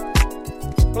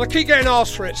 But I keep getting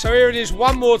asked for it, so here it is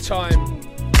one more time.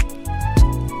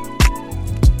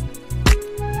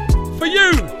 For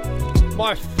you,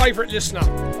 my favourite listener.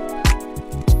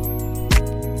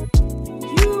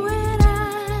 You and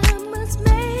I must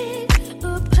make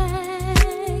a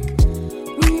pact.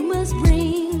 We must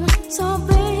bring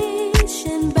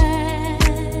salvation back.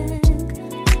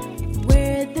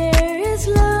 Where there is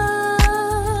love,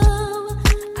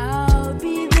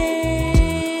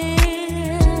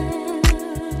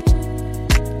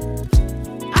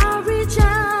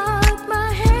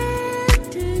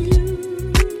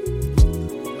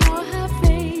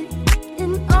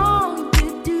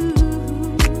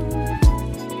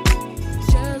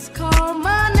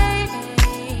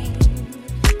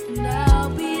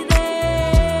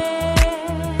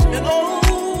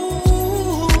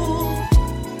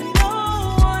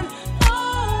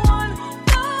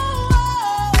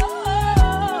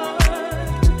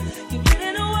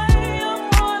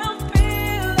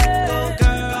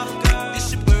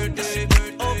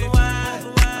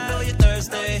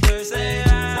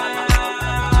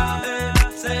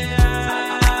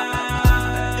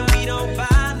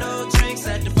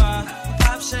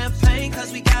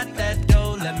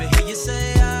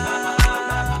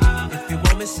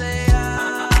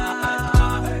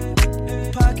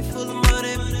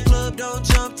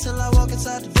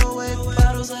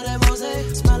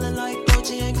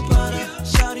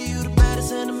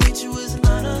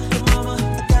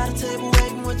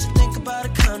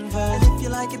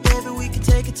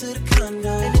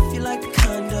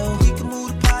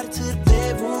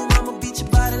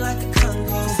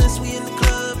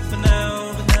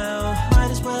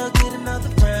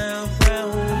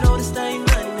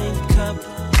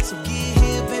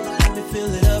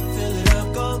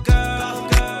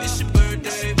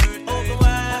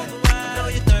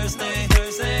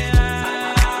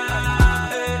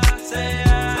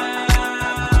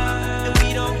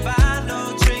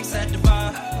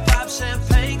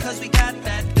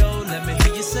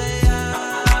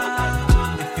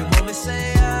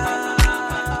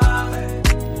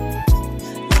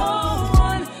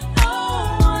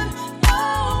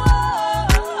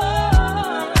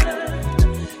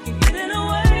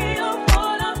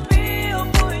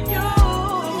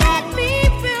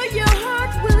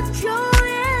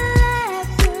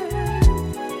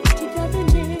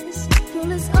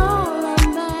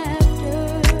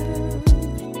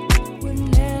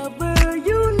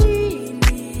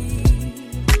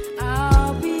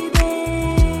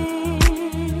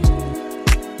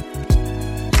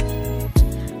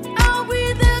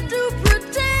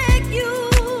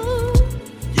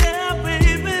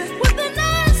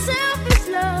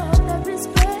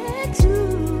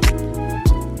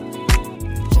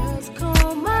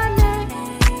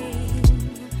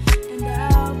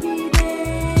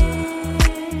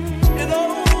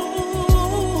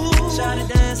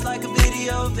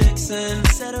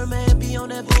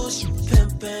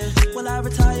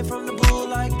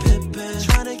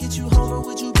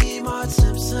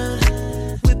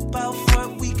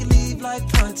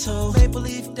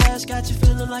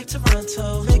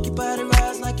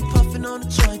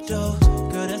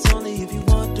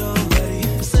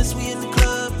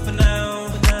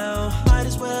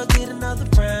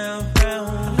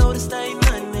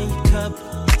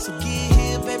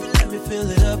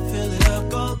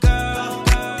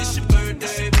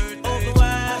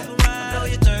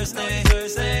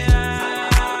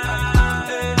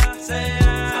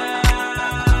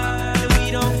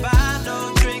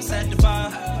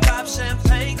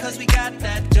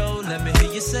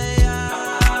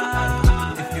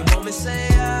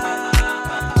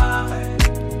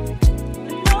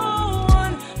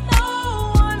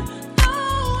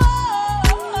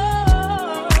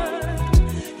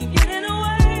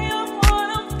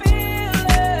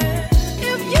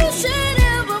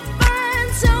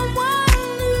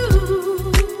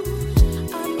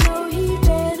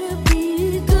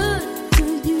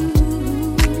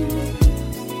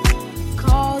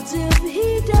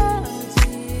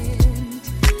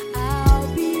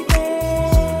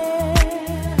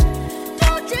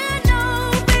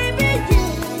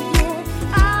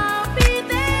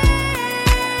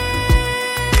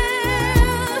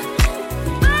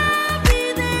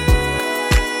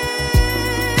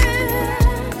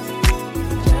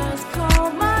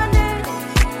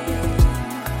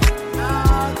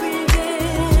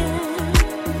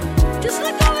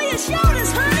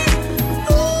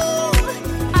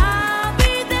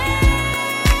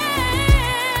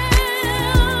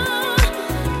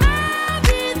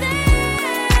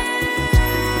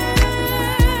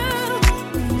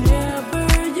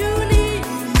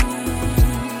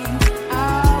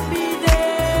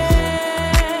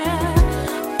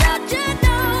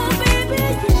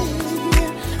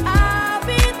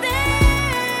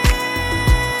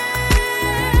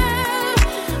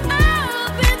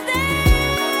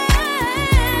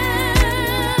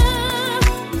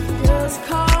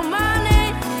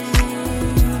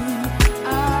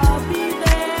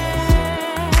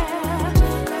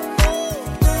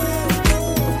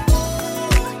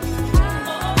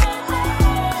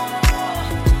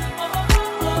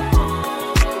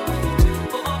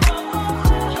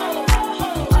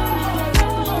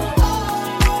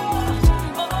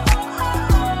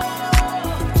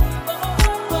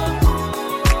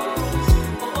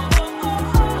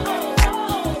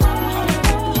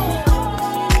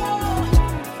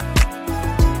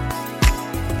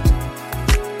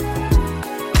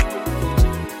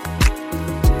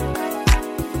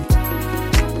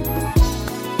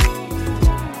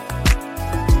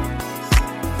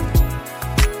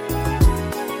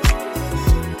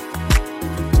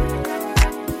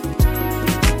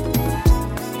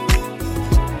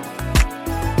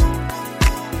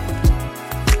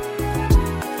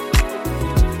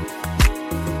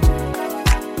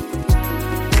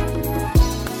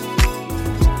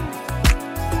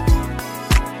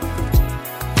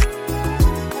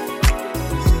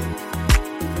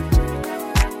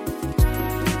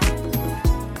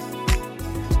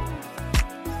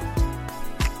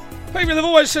 People have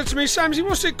always said to me, Samsy,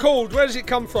 what's it called? Where does it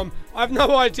come from? I have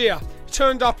no idea. It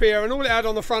turned up here and all it had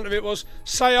on the front of it was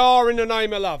say R in the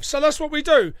name of love. So that's what we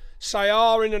do. Say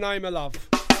R in the name of love.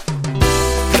 Girl,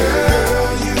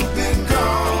 you've been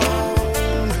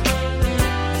gone.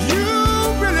 You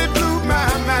really blew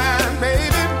my mind,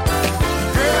 baby.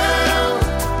 Girl,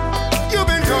 you've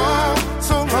been gone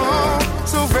so long,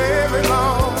 so very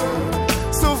long,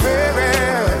 so very.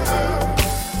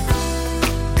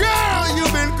 Girl,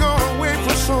 you've been gone away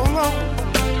for so long.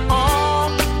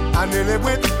 Oh, I nearly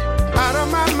went out of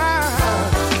my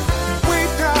mind. Wait,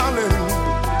 darling,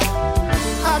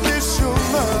 I miss your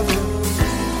love.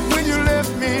 When you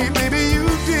left me, baby, you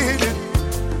did it.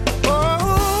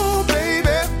 Oh,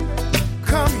 baby,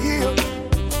 come here.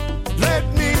 Let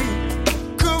me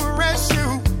caress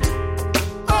you.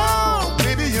 Oh,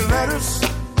 baby, your letters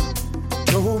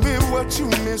told me what you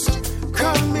missed.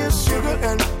 Come here, sugar,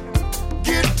 and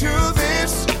get to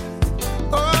this.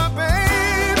 Oh,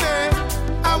 baby,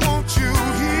 I want you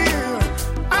here.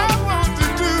 I want to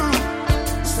do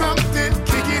something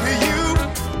kicky to you.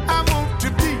 I want to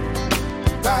be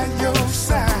by your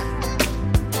side.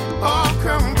 Oh,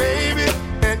 come, baby,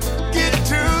 and get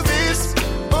to this.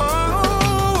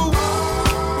 Oh,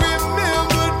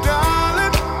 remember,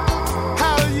 darling,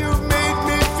 how you made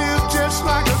me feel just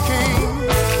like a king.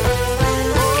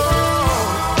 Oh,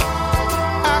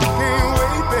 I can't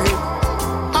wait, baby.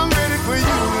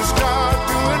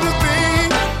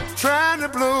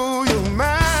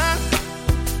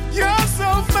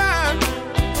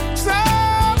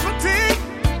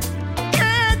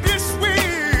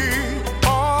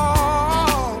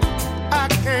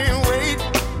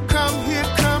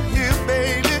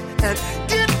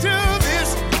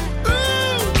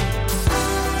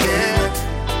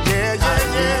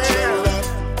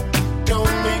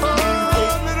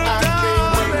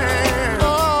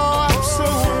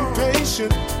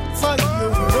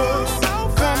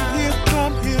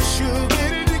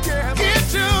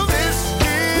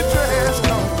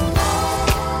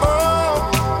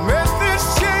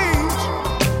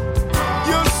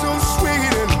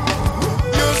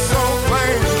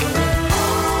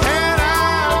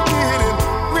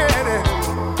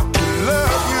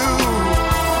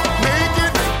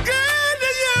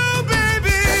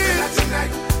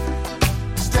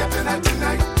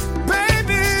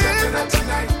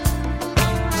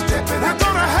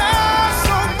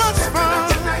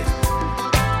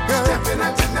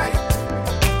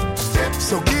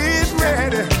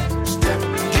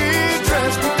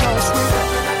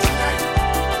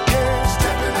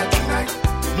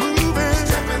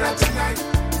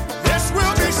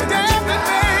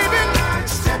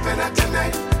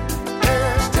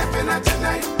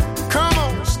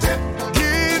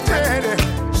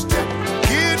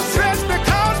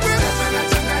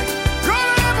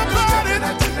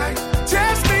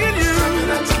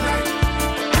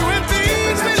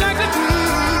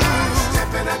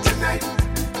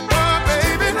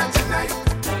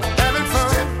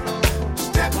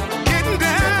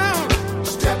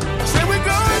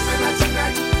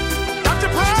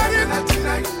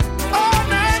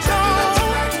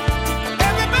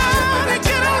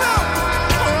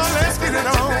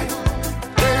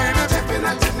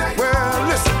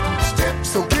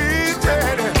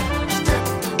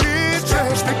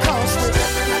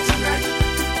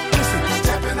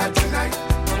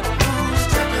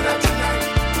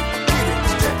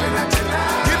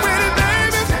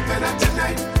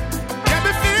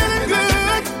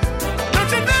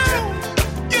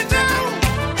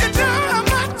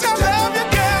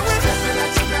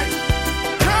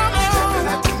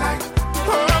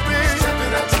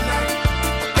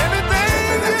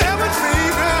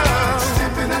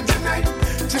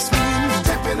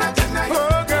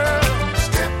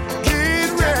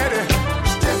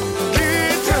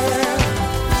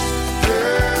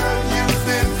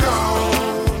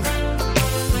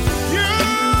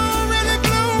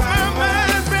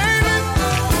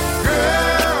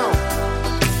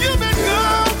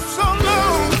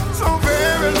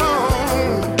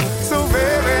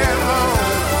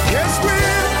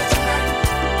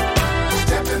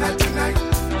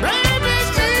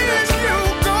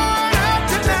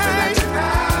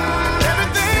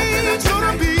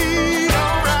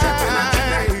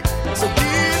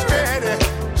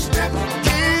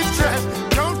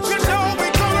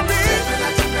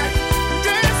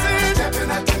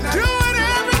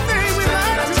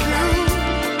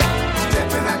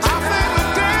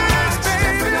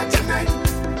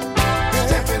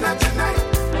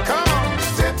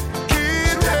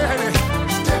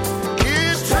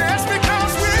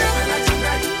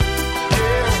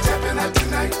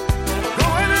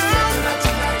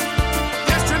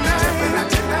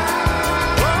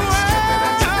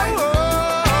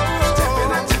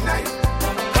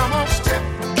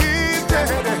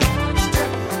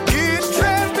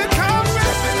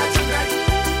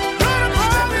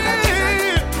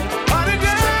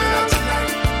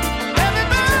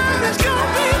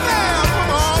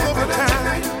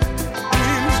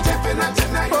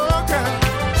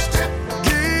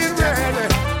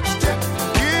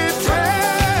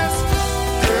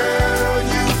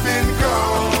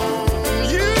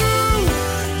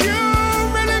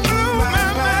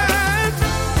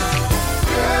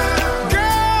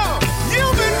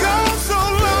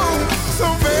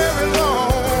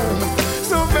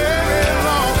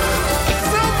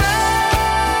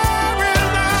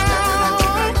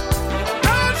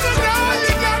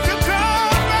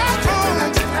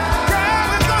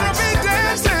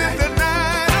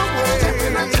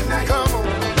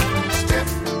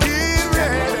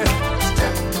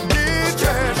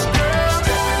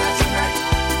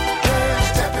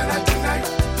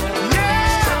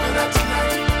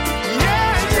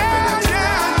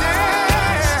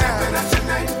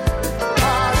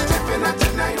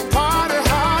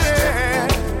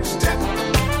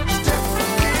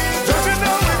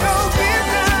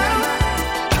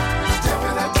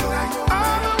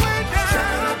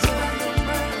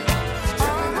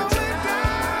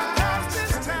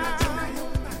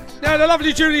 Yeah, the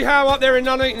lovely Julie Howe up there in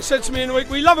Nuneaton said to me in the week,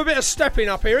 we love a bit of stepping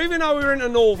up here. Even though we're into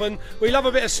Northern, we love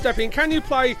a bit of stepping. Can you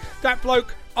play that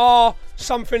bloke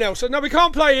something else? So, no, we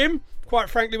can't play him. Quite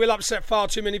frankly, we'll upset far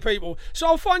too many people. So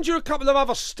I'll find you a couple of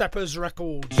other Steppers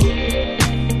records.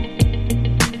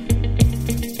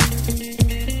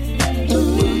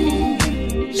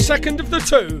 Second of the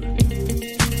two.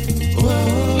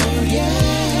 Oh,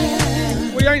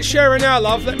 yeah. We ain't sharing our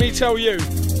love, let me tell you.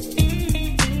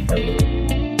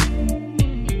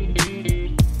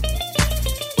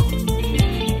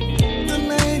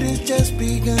 Just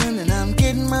begun and I'm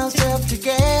getting myself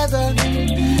together.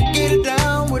 Get it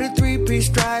down with a 3-piece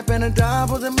stripe and a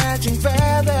double the matching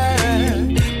feather.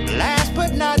 Last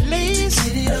but not least,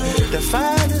 the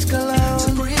finest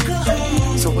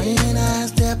cologne. So when I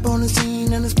step on the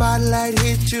scene and the spotlight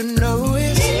hits, you know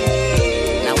it.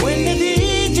 Now when the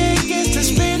DJ gets to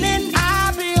spinning,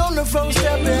 I'll be on the floor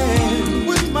stepping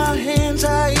with my hands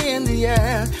high in the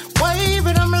air,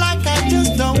 waving them like I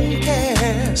just don't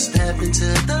care. Step into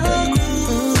the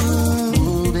groove,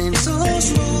 moving so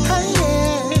smooth.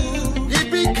 Yeah. It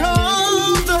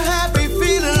becomes a happy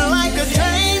feeling like a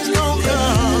change gon'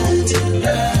 come.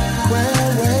 Well.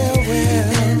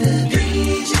 And the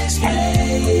DJ's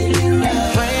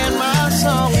playing my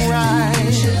song right.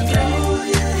 You should throw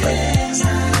your hands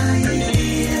high in the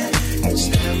air and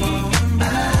step on by.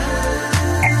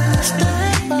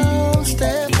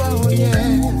 Step on,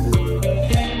 yeah.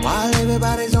 While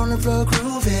everybody's on the floor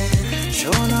grooving,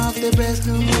 showing off their best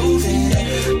new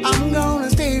moving, I'm gonna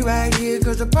stay right here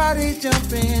cause the party's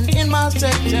jumping in my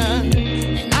section.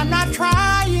 And I'm not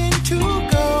trying to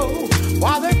go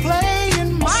while they're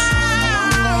playing my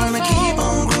I'm gonna keep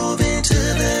on grooving to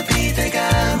the beat that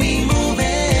got me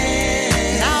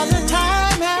moving. Now the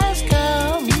time has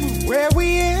come where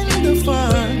we end the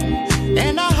fun,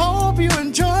 and I hope you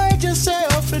enjoyed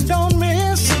yourself and don't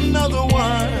miss another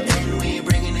one. And we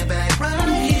bringing it back right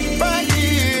here.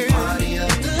 Party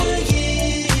of the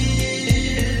year.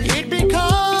 It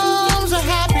becomes a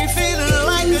happy feeling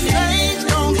like a change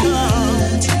gon'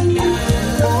 come.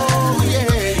 Oh yeah.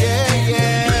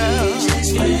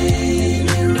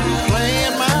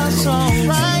 Playing my song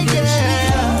right,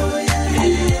 yeah.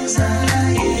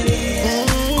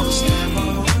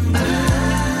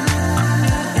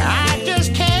 I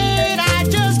just can't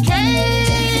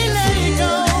let it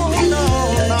go. No.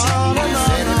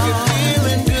 Said if you're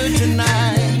feeling good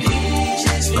tonight,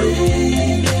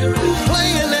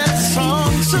 playing that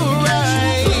song so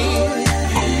right.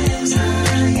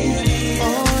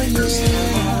 Oh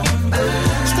yeah.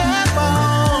 Step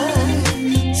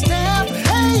on, step,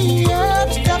 hey up,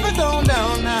 step it on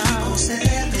down now.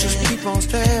 Just keep on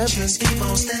stepping. Just keep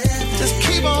on stepping.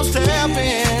 Keep on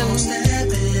stepping.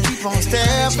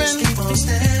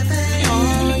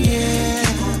 Oh yeah.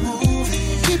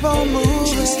 Keep on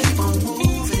moving.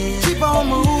 Keep on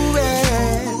moving.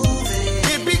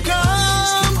 It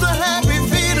becomes a happy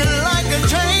feeling like a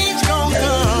change gon'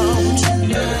 come.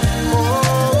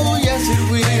 Oh yes it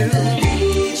will.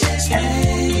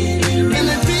 And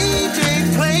the DJ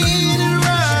playing it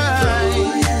right.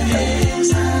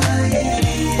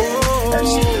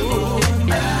 Oh,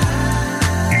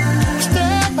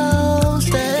 step on.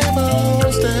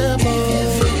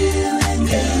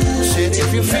 Said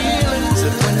if you're feeling,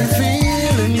 said when you're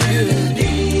feeling good.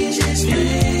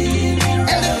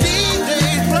 And the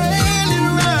DJ's playing it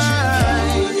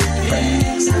right.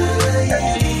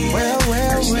 Well.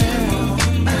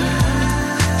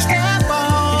 Step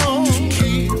on.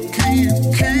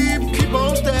 Keep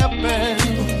on stepping.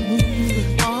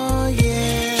 Oh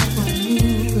yeah.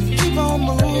 Keep on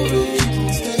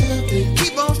moving.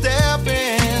 Keep on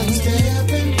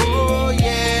stepping. Oh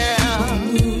yeah.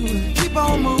 Keep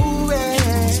on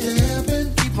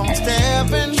moving. Keep on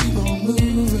stepping.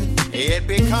 It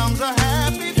becomes a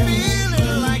happy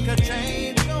feeling like a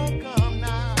change gon' come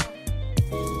now.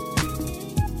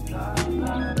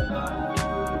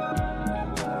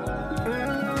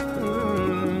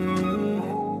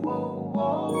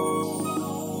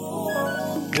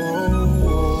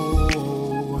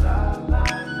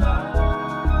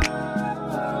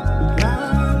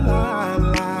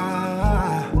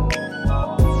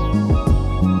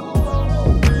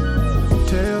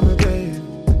 Tell me, baby,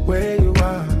 where you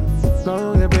are.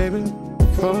 Oh yeah, baby.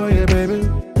 Oh yeah, baby.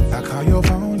 I call your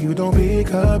phone, you don't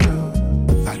pick up, no.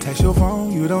 I text your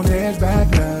phone, you don't text back,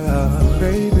 no.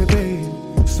 Baby,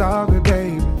 sorry,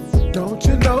 baby. Don't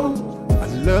you know I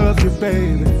love you,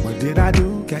 baby? What did I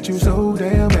do? Got you so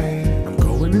damn mad. I'm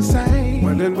going insane,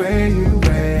 wondering where you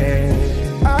at.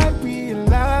 I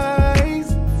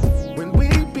realize when we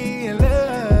be in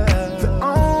love, the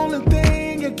only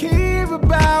thing you care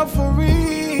about for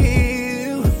real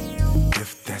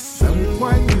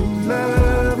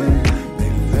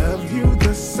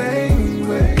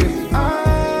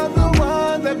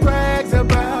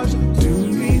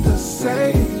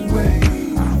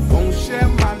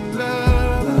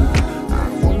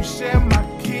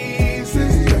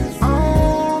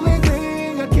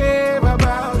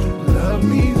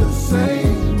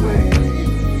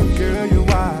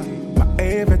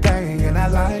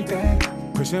like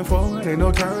that. Pushing forward, ain't no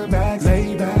turn back.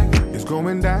 Lay back, it's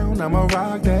going down. I'ma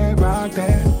rock that, rock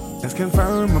that. Let's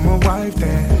confirm I'm a wife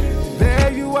that.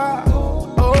 There you are,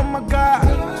 oh my God,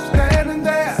 standing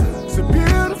there. So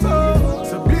beautiful,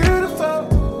 so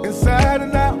beautiful. Inside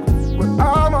and out, with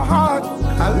all my heart,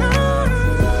 I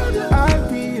love you. I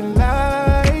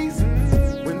realize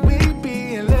when we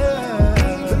be in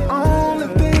love, the only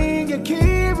thing you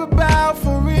care about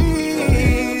for real.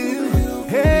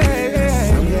 Hey,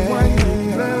 someone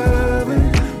you love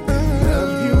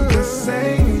you the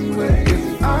same way.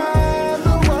 I'm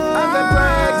the one that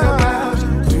brags about you.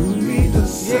 Do me the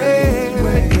same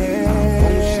way. I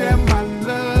won't share my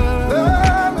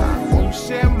love. I won't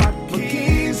share my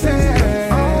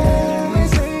kisses. Only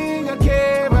thing I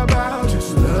care about,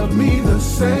 just love me the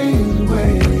same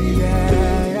way.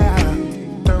 Yeah.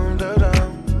 Dum da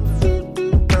dum,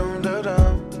 dum da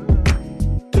dum,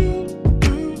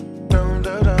 dum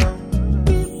da dum,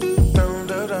 dum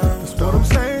da dum. That's what I'm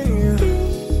saying.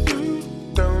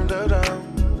 Dum da dum,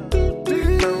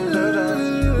 dum da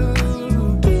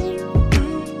dum,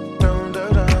 dum da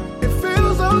dum. It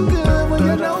feels so good when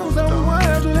you know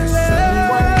someone you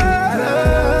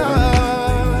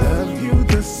love you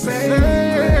the same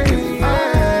way.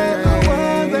 I'm the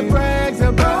one that brags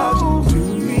about you.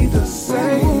 Do me the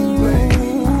same way.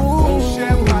 I won't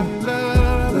share my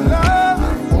love. I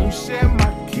won't share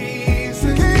my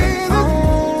kisses.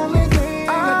 Only thing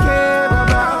I care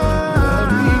about,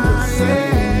 love me the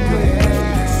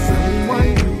same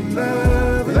way.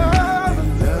 Someone you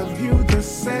love you the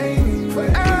same way.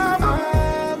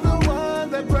 I'm the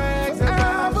one that brags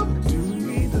about you. Do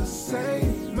me the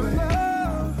same way.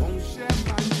 I won't share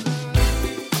my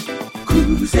love.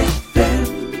 Cruise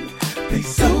FM, play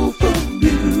soulful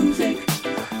music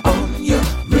on your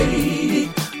radio.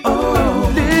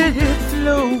 Let it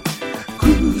flow.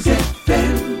 Cruise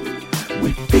FM,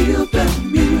 we feel the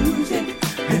music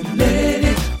and let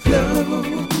it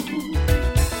flow.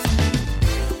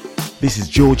 This is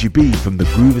Georgie B from the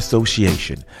Groove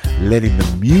Association, letting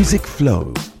the music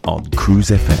flow on Cruise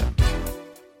FM.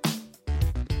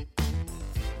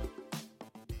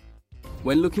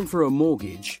 When looking for a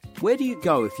mortgage, where do you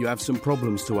go if you have some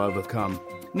problems to overcome?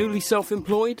 Newly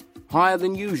self-employed? Higher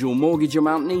than usual mortgage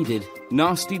amount needed?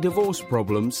 Nasty divorce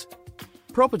problems?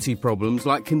 Property problems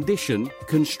like condition,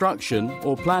 construction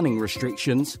or planning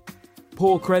restrictions?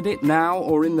 Poor credit now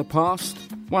or in the past?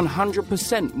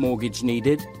 100% mortgage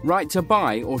needed? Right to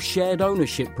buy or shared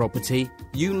ownership property?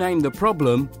 You name the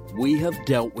problem, we have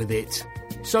dealt with it.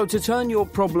 So to turn your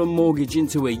problem mortgage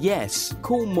into a yes,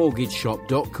 call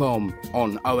mortgageshop.com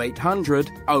on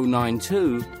 0800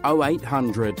 092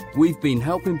 0800. We've been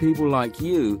helping people like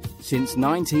you since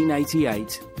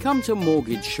 1988. Come to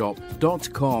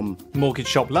mortgageshop.com. Mortgage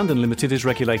Shop London Limited is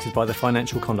regulated by the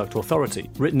Financial Conduct Authority.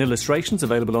 Written illustrations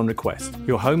available on request.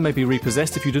 Your home may be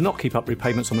repossessed if you do not keep up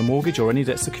repayments on the mortgage or any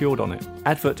debt secured on it.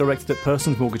 Advert directed at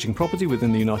persons mortgaging property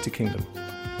within the United Kingdom.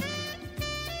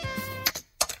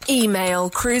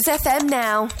 Email Cruise FM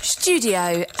now,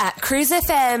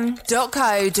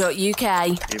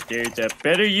 studio@cruisefm.co.uk. If there's a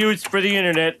better use for the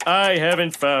internet, I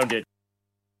haven't found it.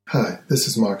 Hi, this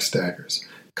is Mark Staggers.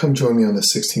 Come join me on the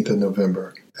 16th of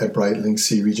November at Brightling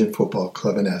Sea Region Football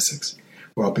Club in Essex,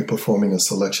 where I'll be performing a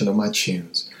selection of my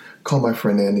tunes. Call my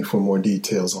friend Andy for more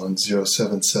details on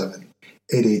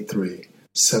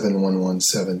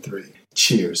 077-883-71173.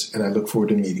 Cheers, and I look forward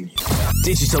to meeting you.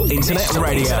 Digital Internet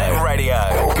Radio.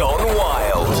 Gone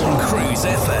wild on Cruise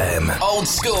FM. Old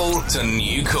school to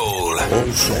new cool.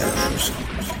 All Sam's.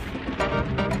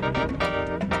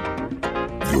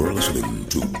 You're listening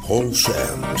to Paul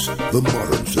Sam's The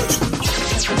Modern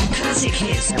Sessions. Classic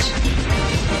hits.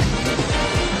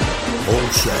 Paul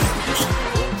Sam's.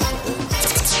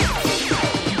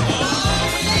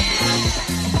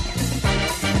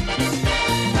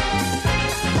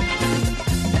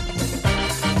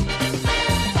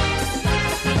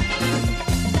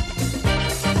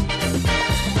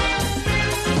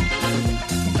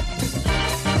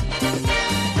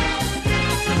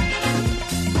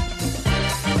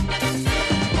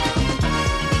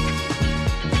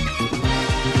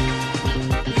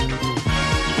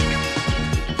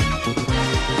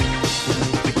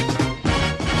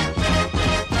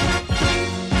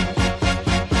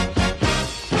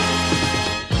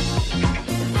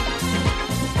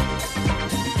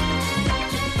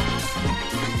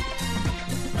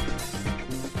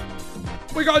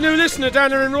 We got a new listener down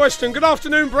there in Royston. Good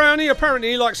afternoon, Brownie. Apparently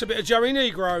he likes a bit of Joey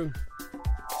Negro.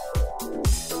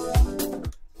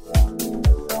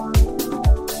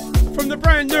 From the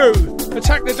brand new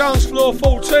Attack the Dance Floor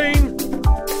 14,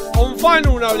 on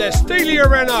vinyl no less, Dellia,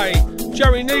 Renee,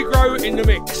 Joey Negro in the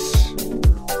mix.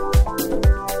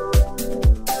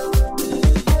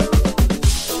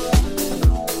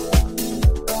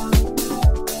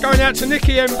 Going out to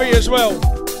Nikki MB as well.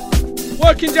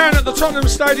 Working down at the Tottenham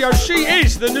Stadium, she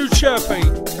is the new Chirpy.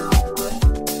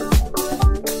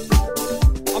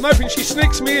 I'm hoping she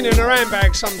sneaks me in her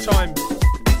handbag sometime.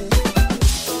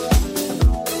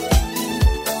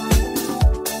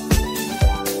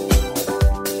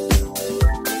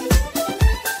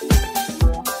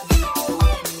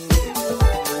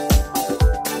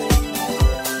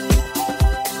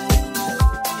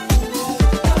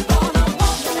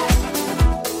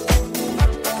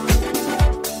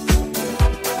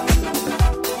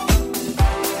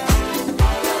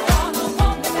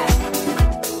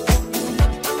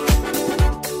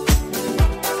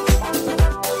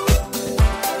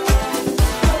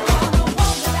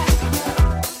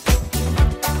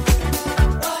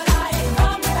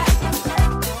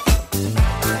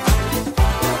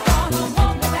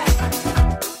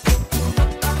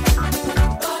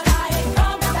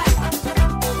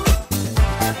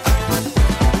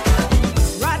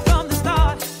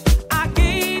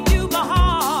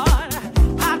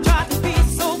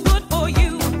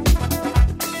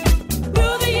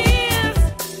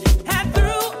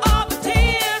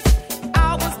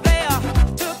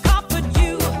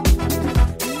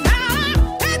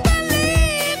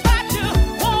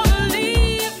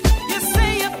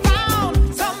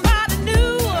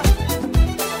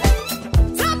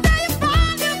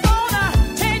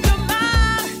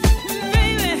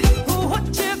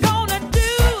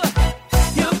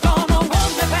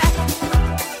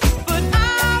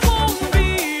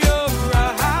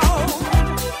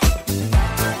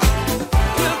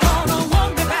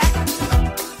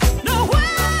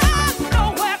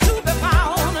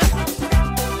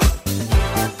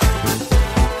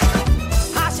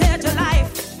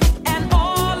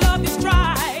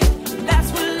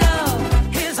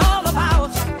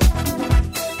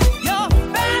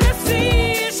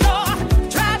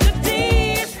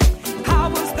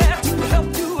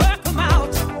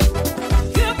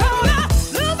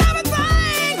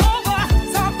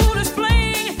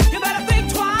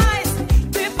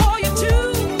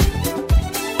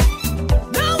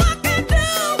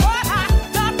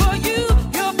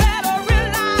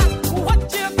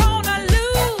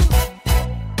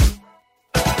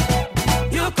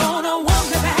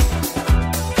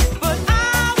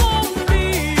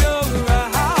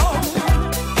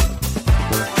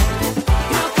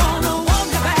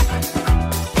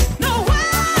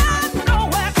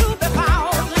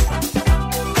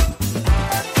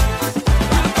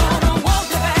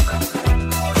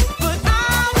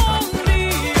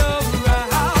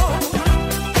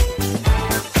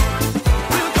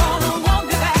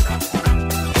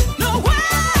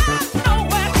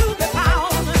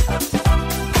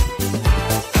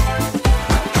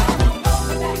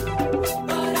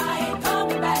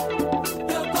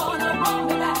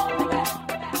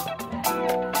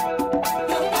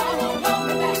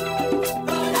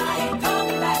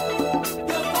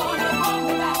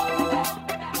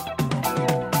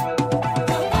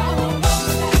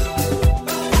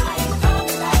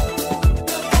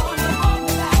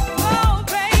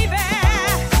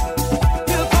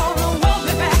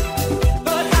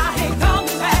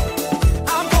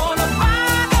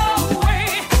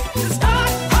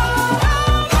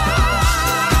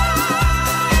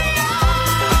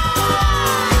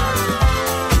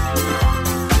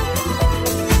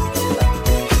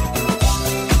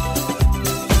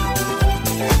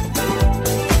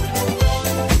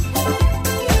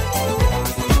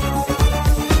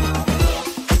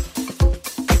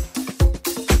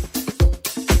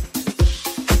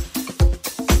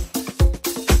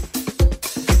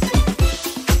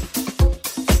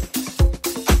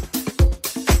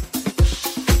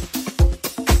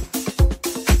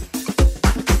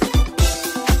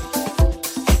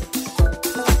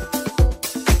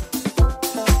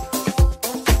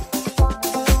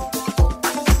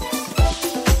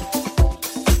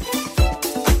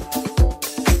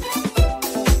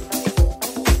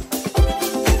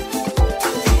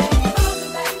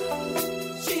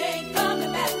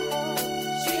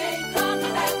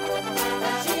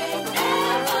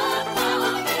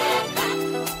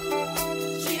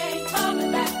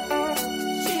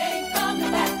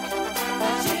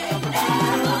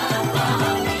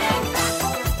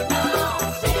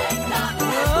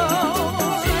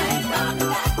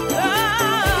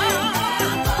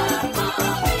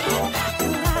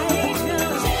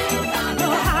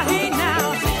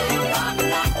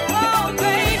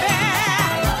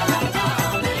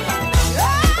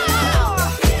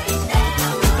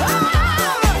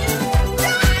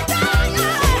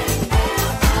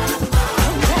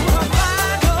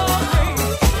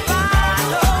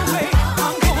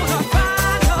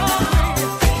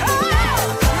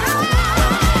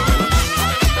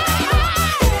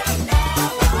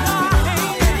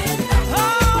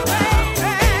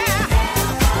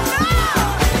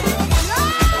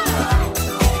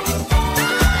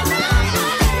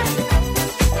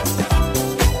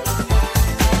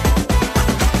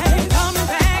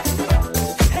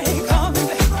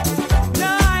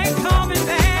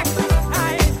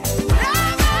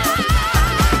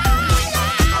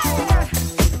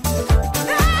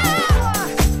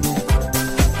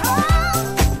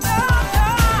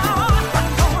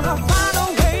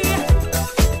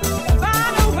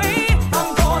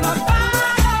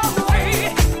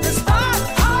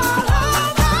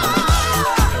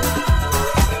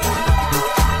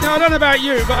 don't know about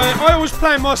you, but I always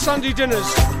plan my Sunday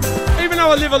dinners. Even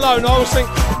though I live alone, I always think,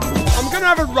 I'm going to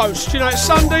have a roast. You know, it's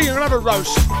Sunday, I'm going to have a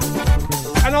roast.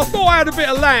 And I thought I had a bit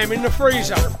of lamb in the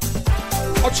freezer.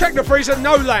 I checked the freezer,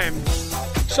 no lamb.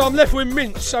 So I'm left with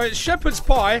mince. So it's shepherd's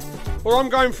pie or I'm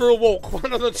going for a walk,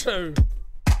 one of the two.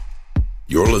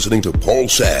 You're listening to Paul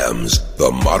Sam's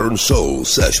The Modern Soul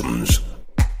Sessions.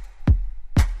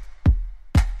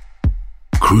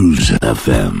 Cruise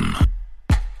FM.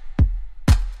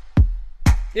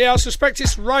 Yeah, I suspect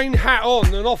it's rain hat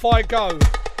on and off I go.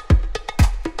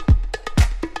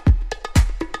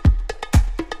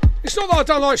 It's not that I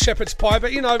don't like shepherd's pie,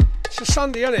 but you know, it's a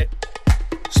Sunday, isn't it?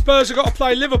 Spurs have got to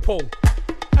play Liverpool.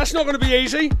 That's not going to be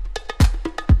easy.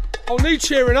 I'll need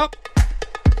cheering up.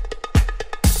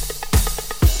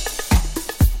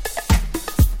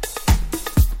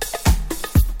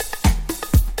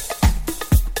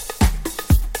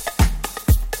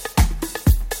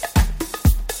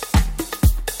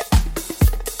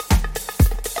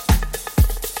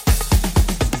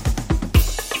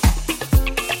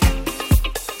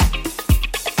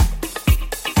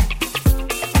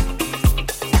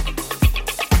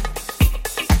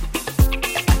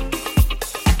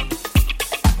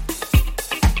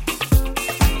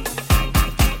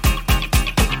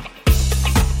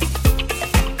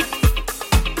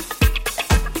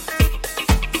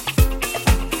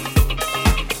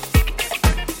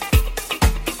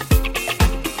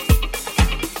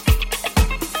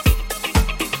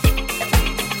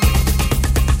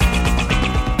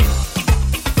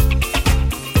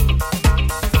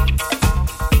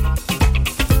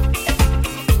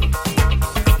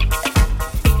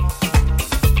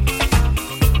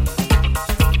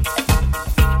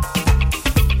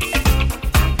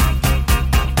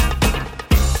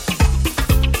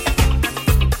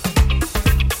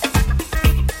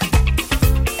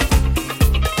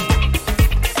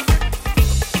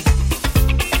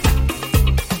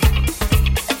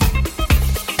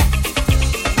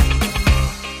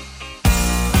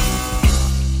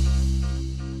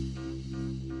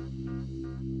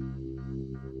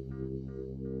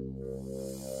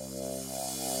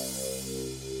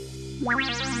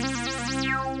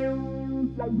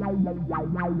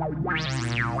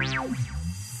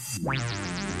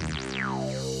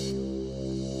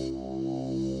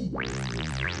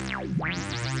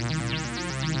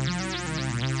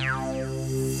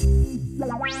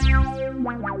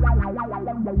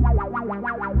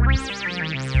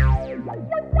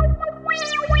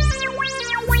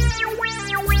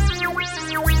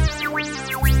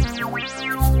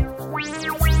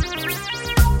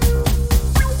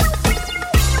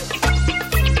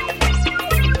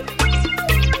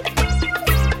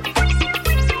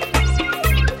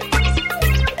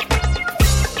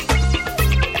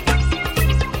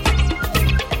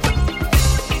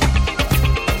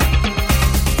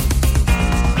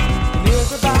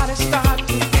 Everybody start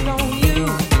to hit on you.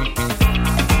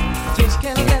 Just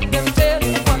can't let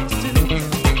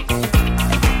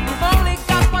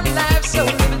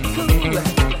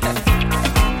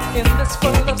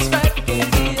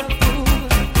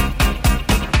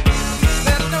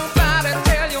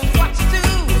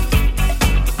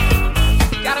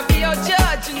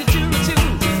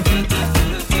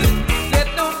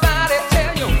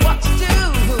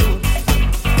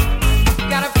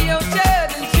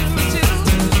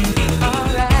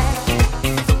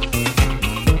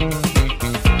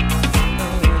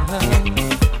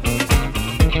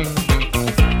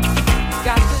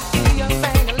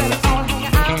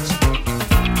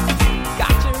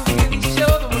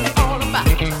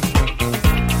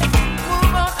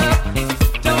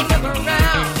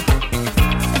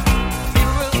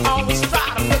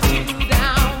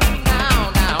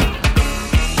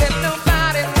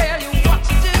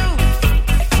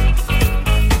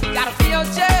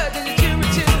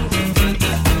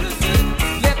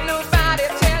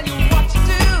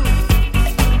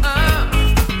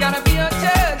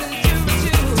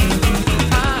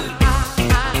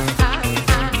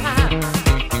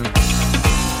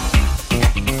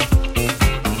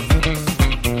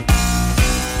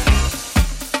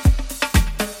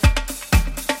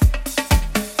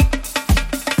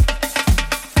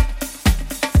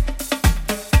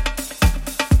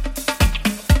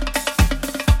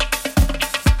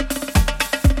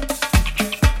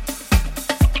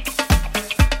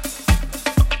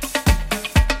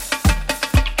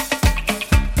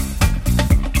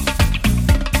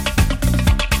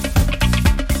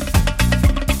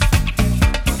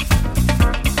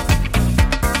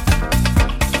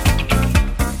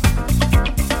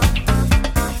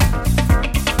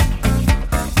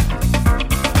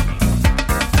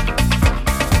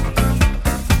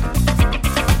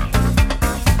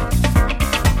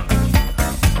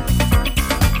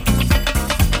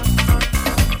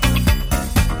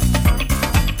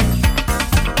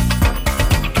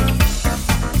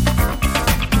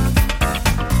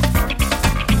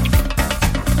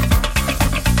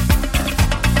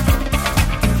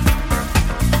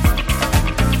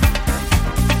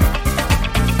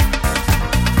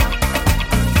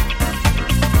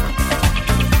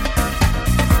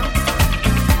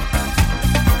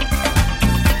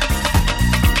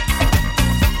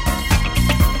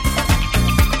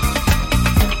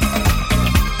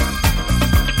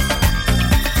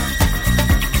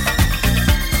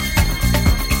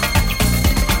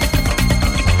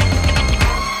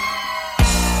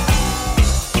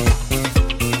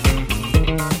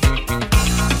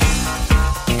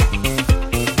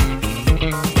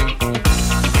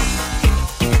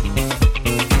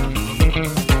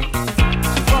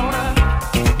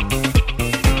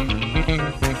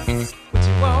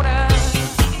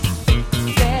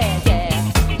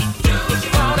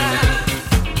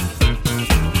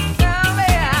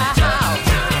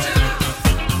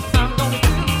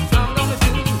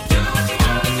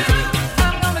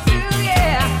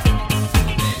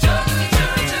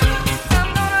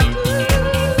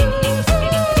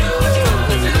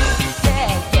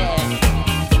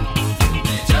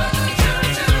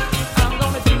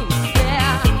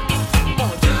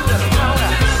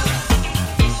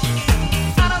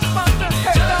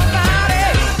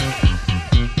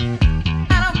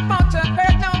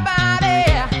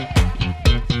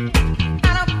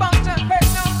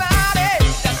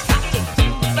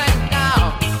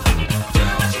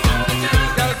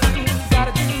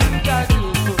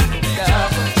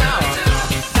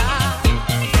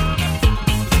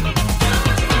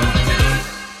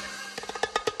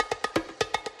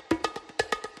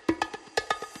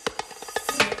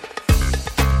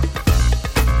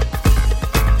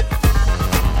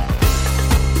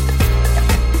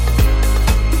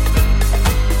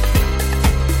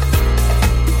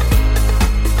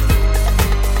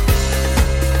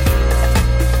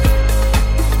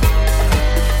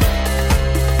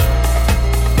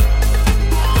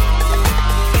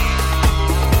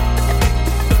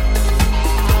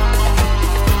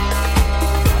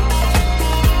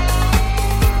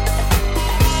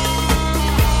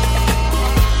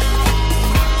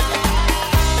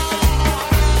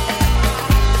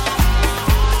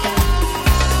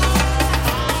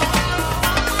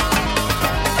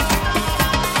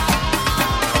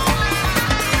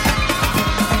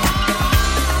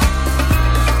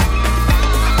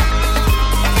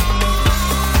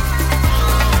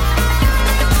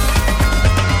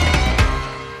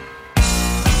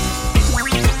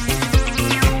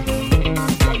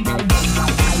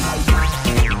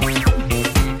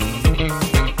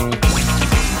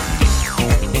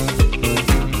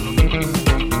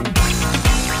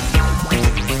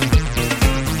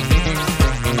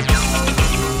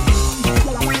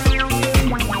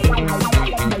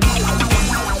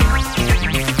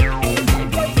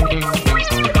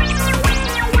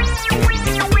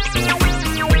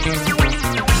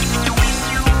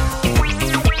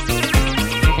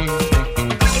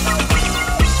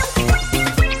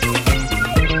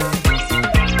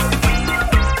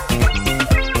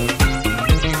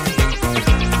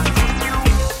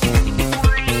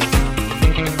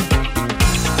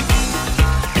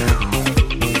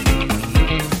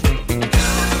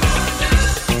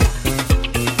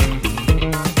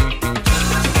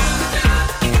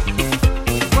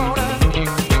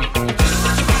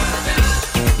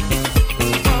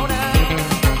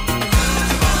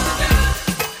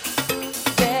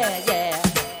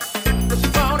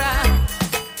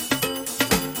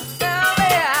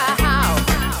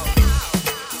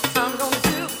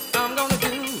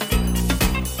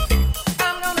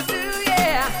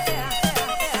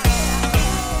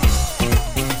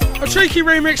cheeky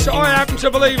remix that I happen to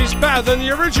believe is better than the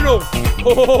original.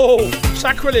 Oh,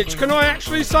 sacrilege. Can I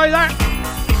actually say that?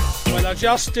 Well, I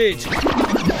just did.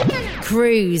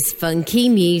 Cruise funky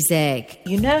music.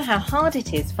 You know how hard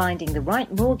it is finding the right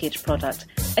mortgage product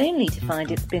only to find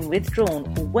it's been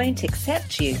withdrawn or won't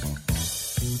accept you?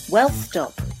 Well,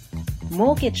 stop.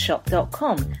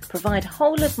 MortgageShop.com provide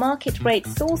whole of market rate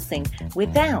sourcing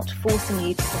without forcing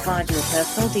you to provide your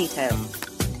personal details.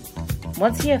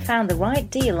 Once you have found the right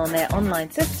deal on their online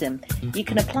system, you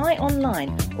can apply online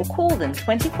or call them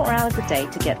 24 hours a day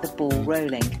to get the ball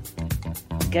rolling.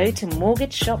 Go to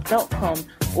MortgageShop.com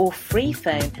or free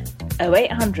phone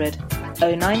 0800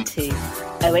 092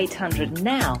 0800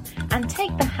 now and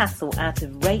take the hassle out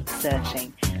of rate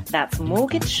searching. That's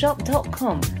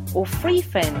MortgageShop.com or free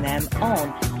phone them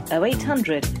on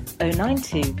 0800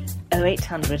 092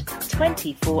 0800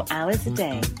 24 hours a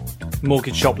day.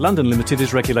 Mortgage Shop London Limited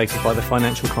is regulated by the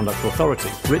Financial Conduct Authority.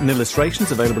 Written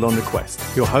illustrations available on request.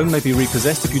 Your home may be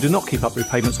repossessed if you do not keep up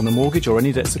repayments on the mortgage or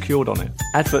any debt secured on it.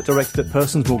 Advert directed at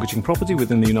persons mortgaging property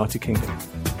within the United Kingdom.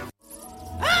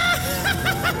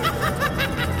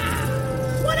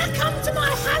 Wanna come to my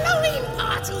Halloween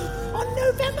party on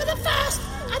November the 1st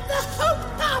at the Hope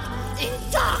Pub in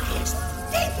darkest,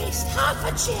 deepest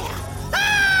Hertfordshire?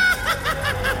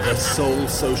 The Soul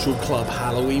Social Club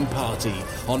Halloween Party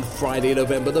on Friday,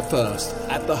 November the 1st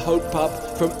at the Hope Pub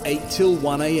from 8 till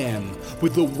 1 a.m.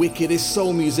 with the wickedest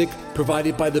soul music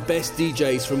provided by the best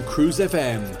DJs from Cruise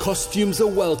FM. Costumes are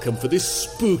welcome for this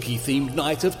spooky themed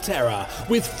night of terror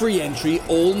with free entry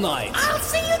all night. I'll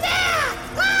see you there!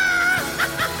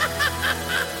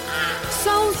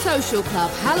 Soul Social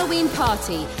Club Halloween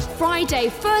Party, Friday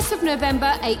 1st of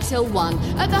November 8 till 1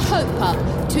 at the Hope Pub,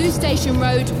 2 Station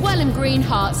Road, Welham Green,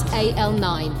 Hearts,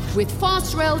 AL9, with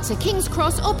fast rail to King's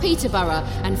Cross or Peterborough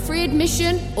and free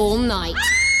admission all night.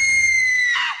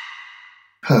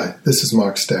 Hi, this is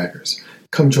Mark Staggers.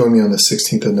 Come join me on the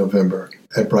 16th of November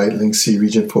at Brightling Sea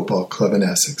Region Football Club in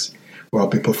Essex, where I'll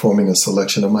be performing a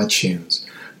selection of my tunes.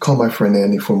 Call my friend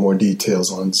Andy for more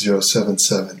details on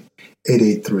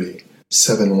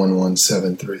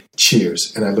 077-883-71173.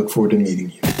 Cheers, and I look forward to meeting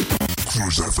you.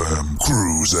 Cruise FM,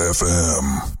 Cruise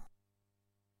FM.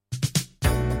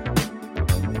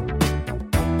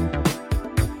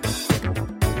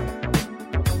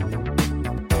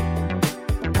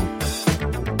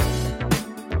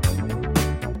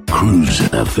 Cruise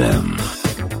FM.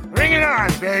 Bring it on,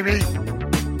 baby.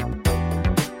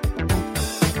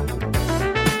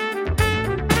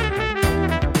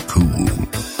 Cool.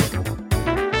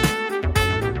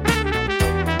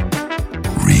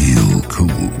 Real cool.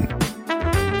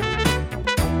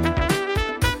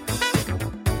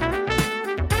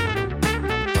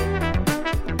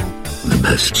 The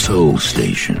best soul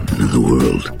station in the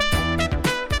world.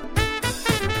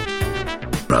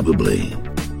 Probably.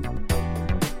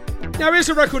 Now, here's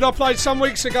a record I played some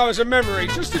weeks ago as a memory,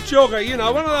 just a jogger, you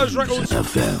know, one of those records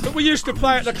that we used to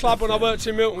play at the club when I worked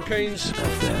in Milton Keynes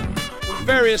and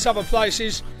various other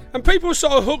places, and people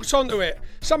sort of hooked onto it.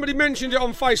 Somebody mentioned it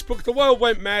on Facebook, the world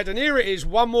went mad, and here it is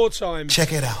one more time.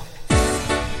 Check it out.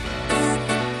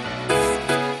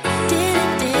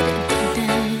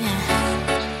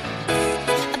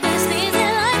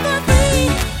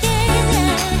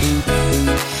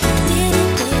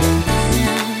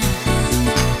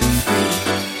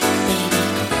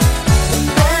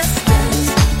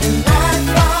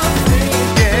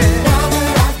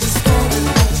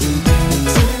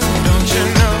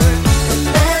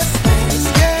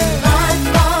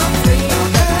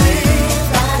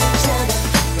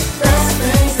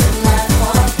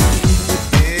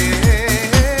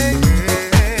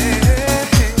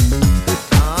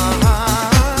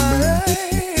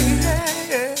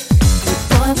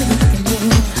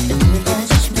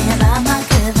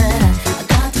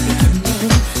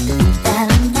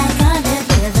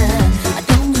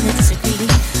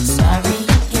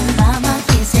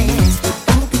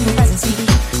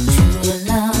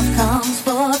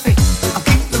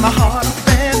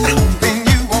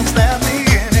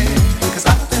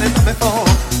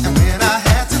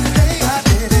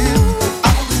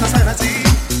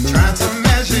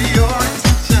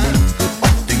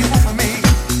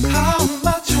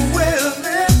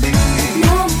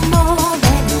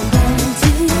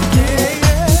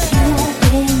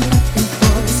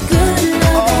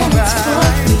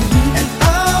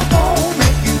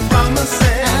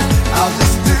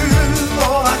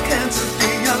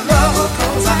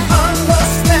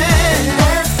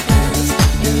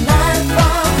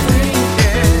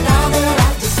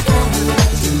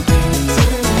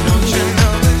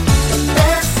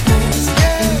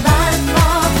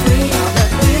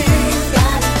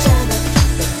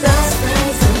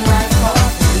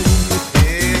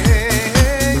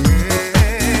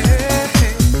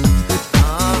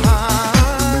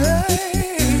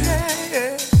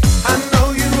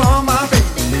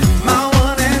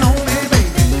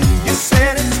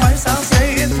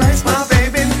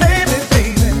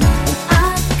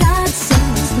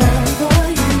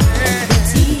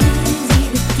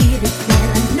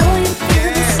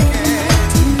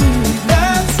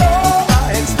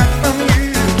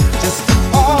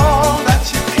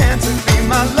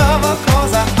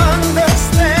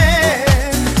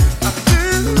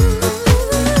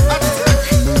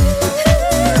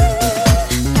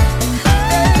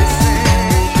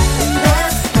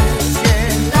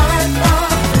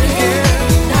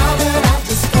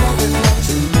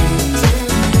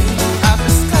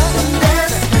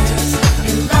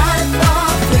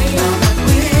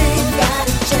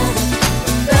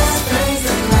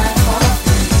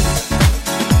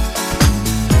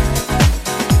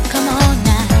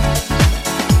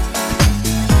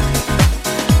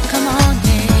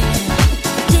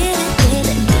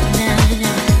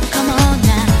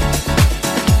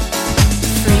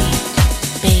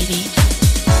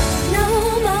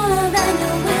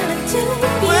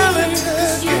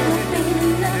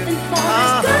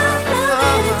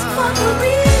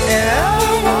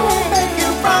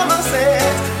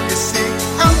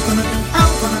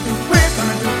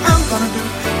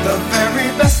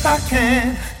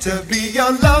 can to be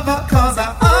your lover, cause I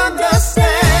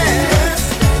understand.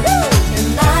 And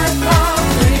life for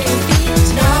free.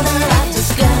 Now that I've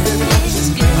discovered it's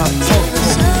good.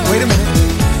 Wait a minute.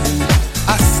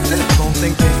 I still don't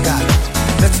think they got it.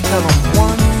 Let's tell them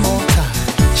one more time.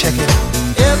 Check it out.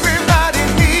 Everybody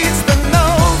needs to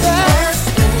know that.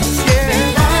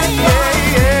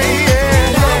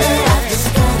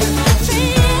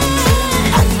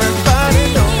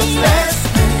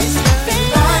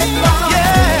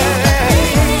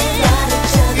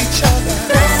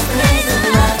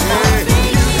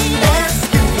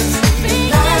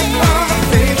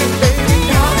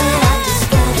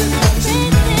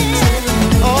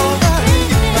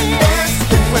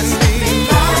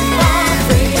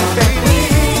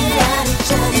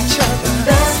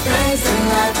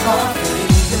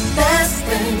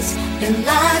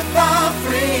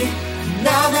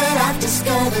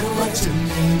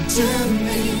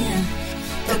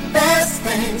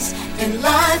 In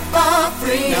life are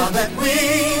free. Now that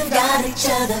we've got each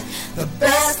other, the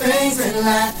best things in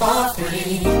life are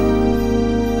free.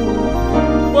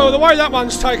 Well, the way that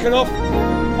one's taken off,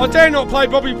 I dare not play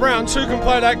Bobby Brown, Two Can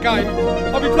Play That Game.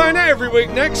 I'll be playing that every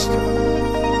week next.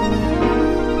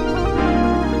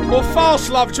 Or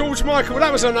Fast Love, George Michael,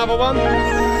 that was another one.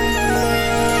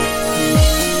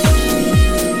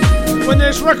 When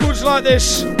there's records like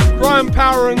this, Brian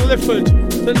Power and Lifford,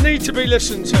 that need to be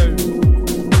listened to.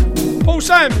 Paul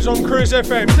Sams on Cruise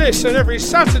FM, this and every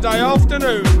Saturday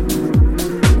afternoon.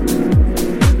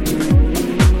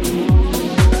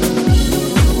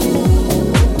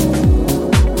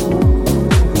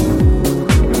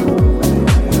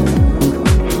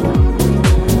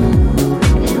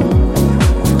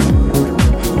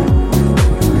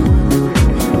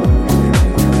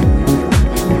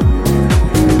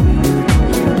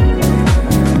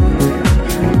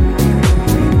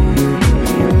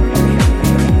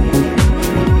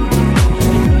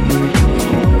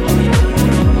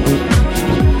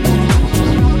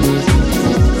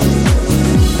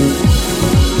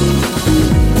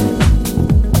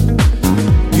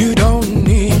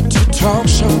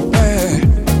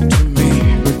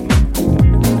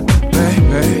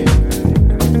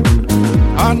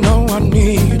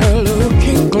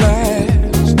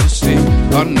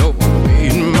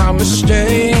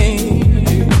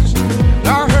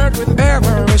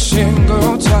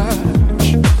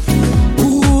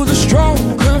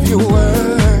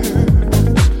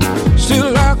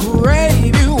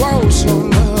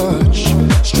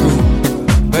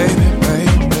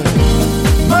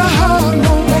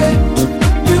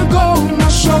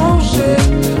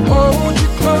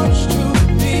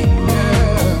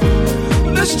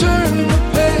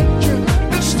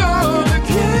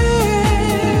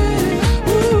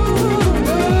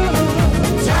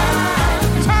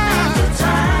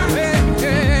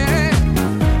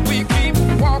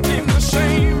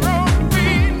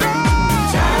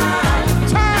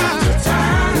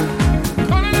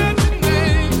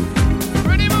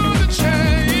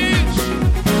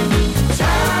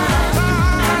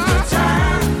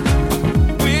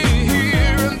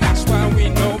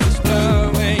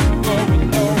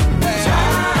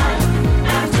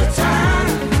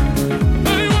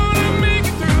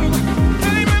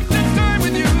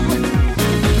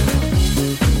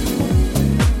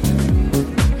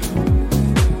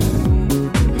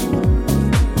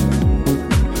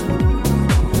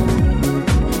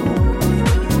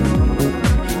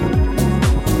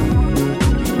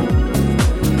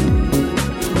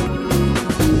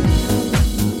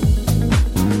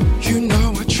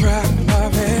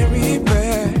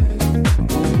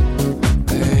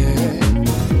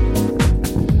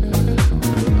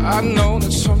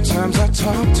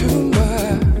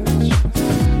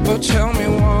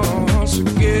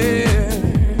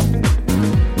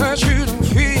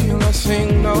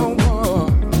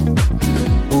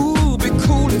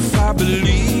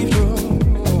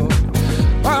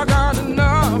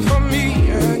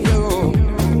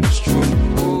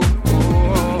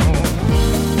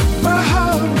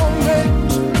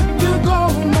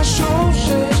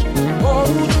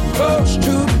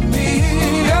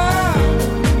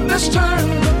 Let's turn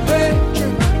the page,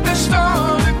 let's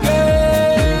start again.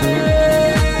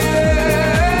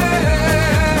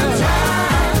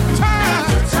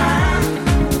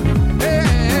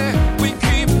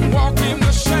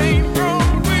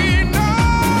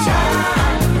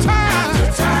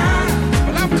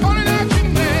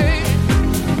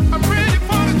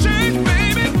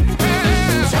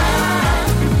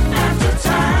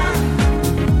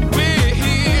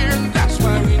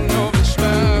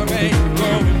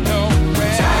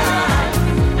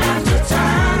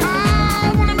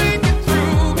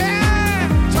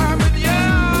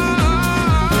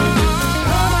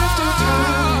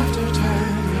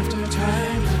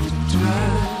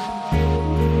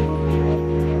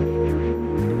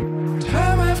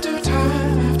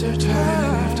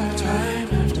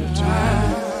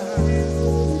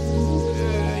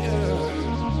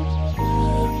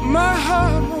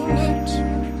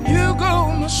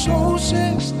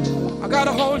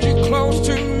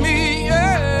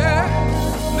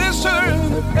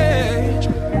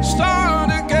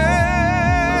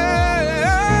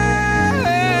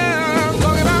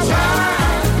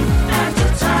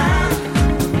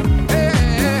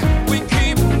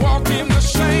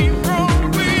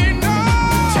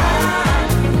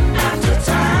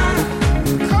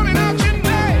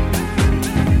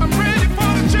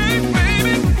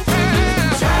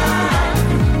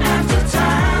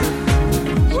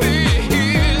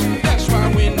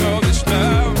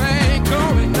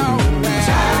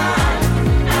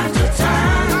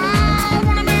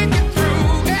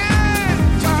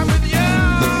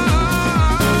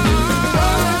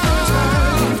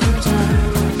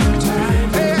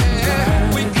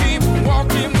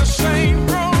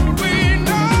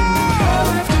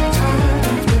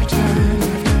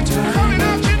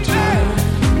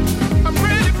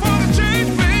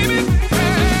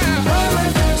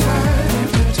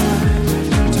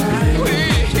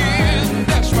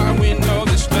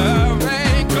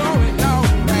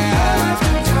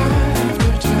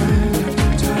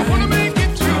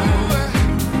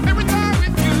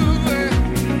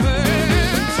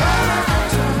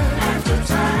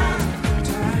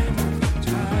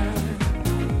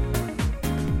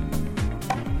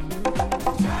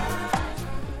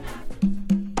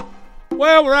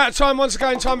 Well, we're out of time once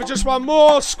again. Time for just one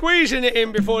more. Squeezing it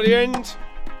in before the end.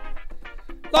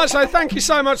 Like I say, thank you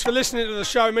so much for listening to the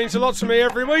show. It means a lot to me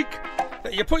every week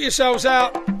that you put yourselves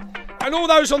out. And all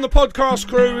those on the podcast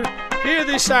crew, hear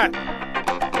this at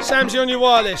Samsy on your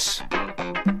wireless.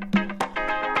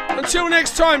 Until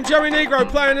next time, Joey Negro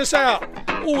playing us out.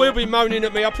 Oh, he'll be moaning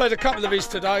at me. I played a couple of his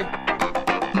today.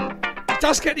 He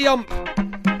does get the ump.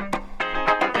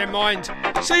 Never mind.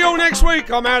 See you all next week.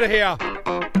 I'm out of here.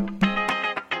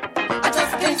 I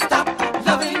just can't stop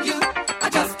loving you. I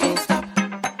just can't stop.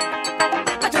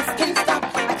 I just can't stop.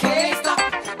 I can't stop.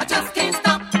 I just can't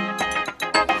stop.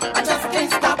 I just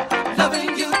can't stop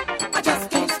loving you. I just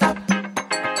can't stop.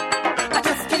 I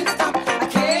just can't stop. I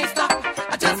can't stop.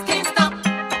 I just can't stop.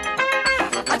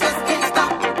 I just can't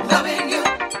stop loving you.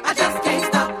 I just can't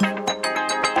stop.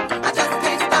 I just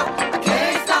can't stop. I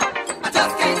can't stop. I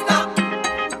just can't stop.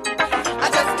 I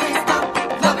just can't stop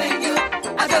loving you.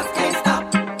 I just can't stop.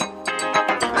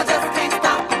 I just can't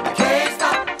stop. I can't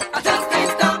stop. I just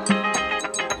can't stop.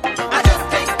 I just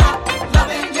can't stop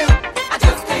loving you. I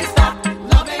just can't stop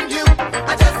loving you.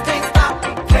 I just can't stop.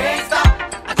 Can't stop.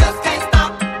 I just can't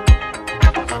stop.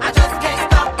 I just can't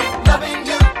stop loving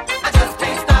you. I just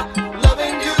can't stop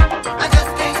loving you. I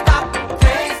just can't stop.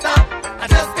 Can't stop. I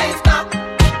just can't stop.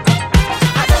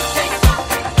 I just can't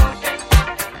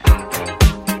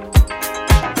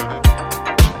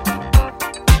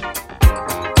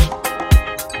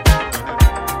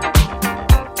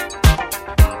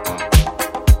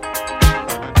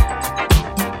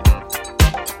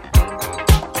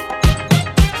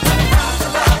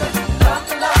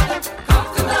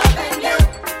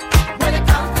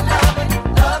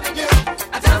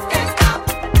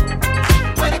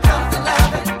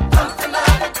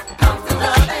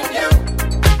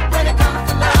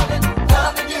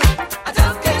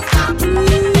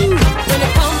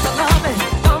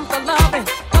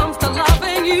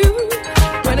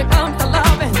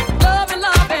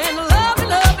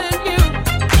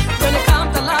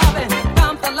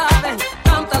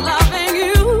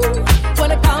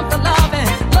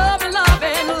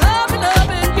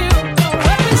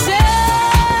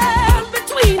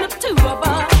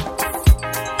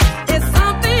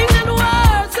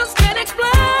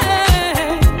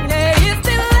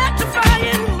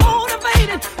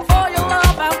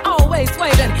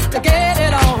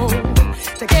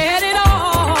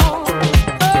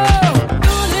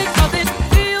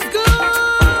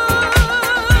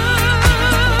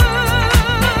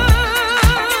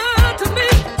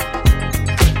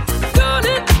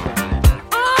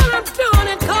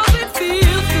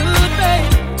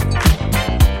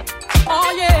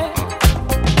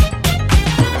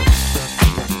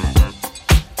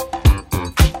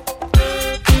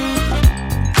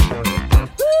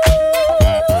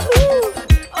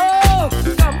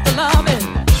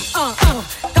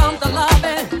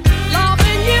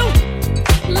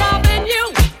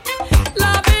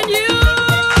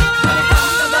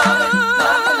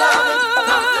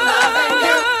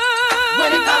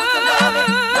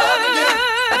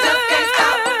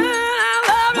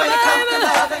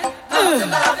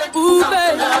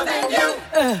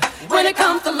When it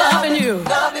comes to loving you,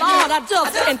 Lord, I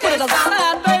just can't put it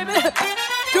aside, baby.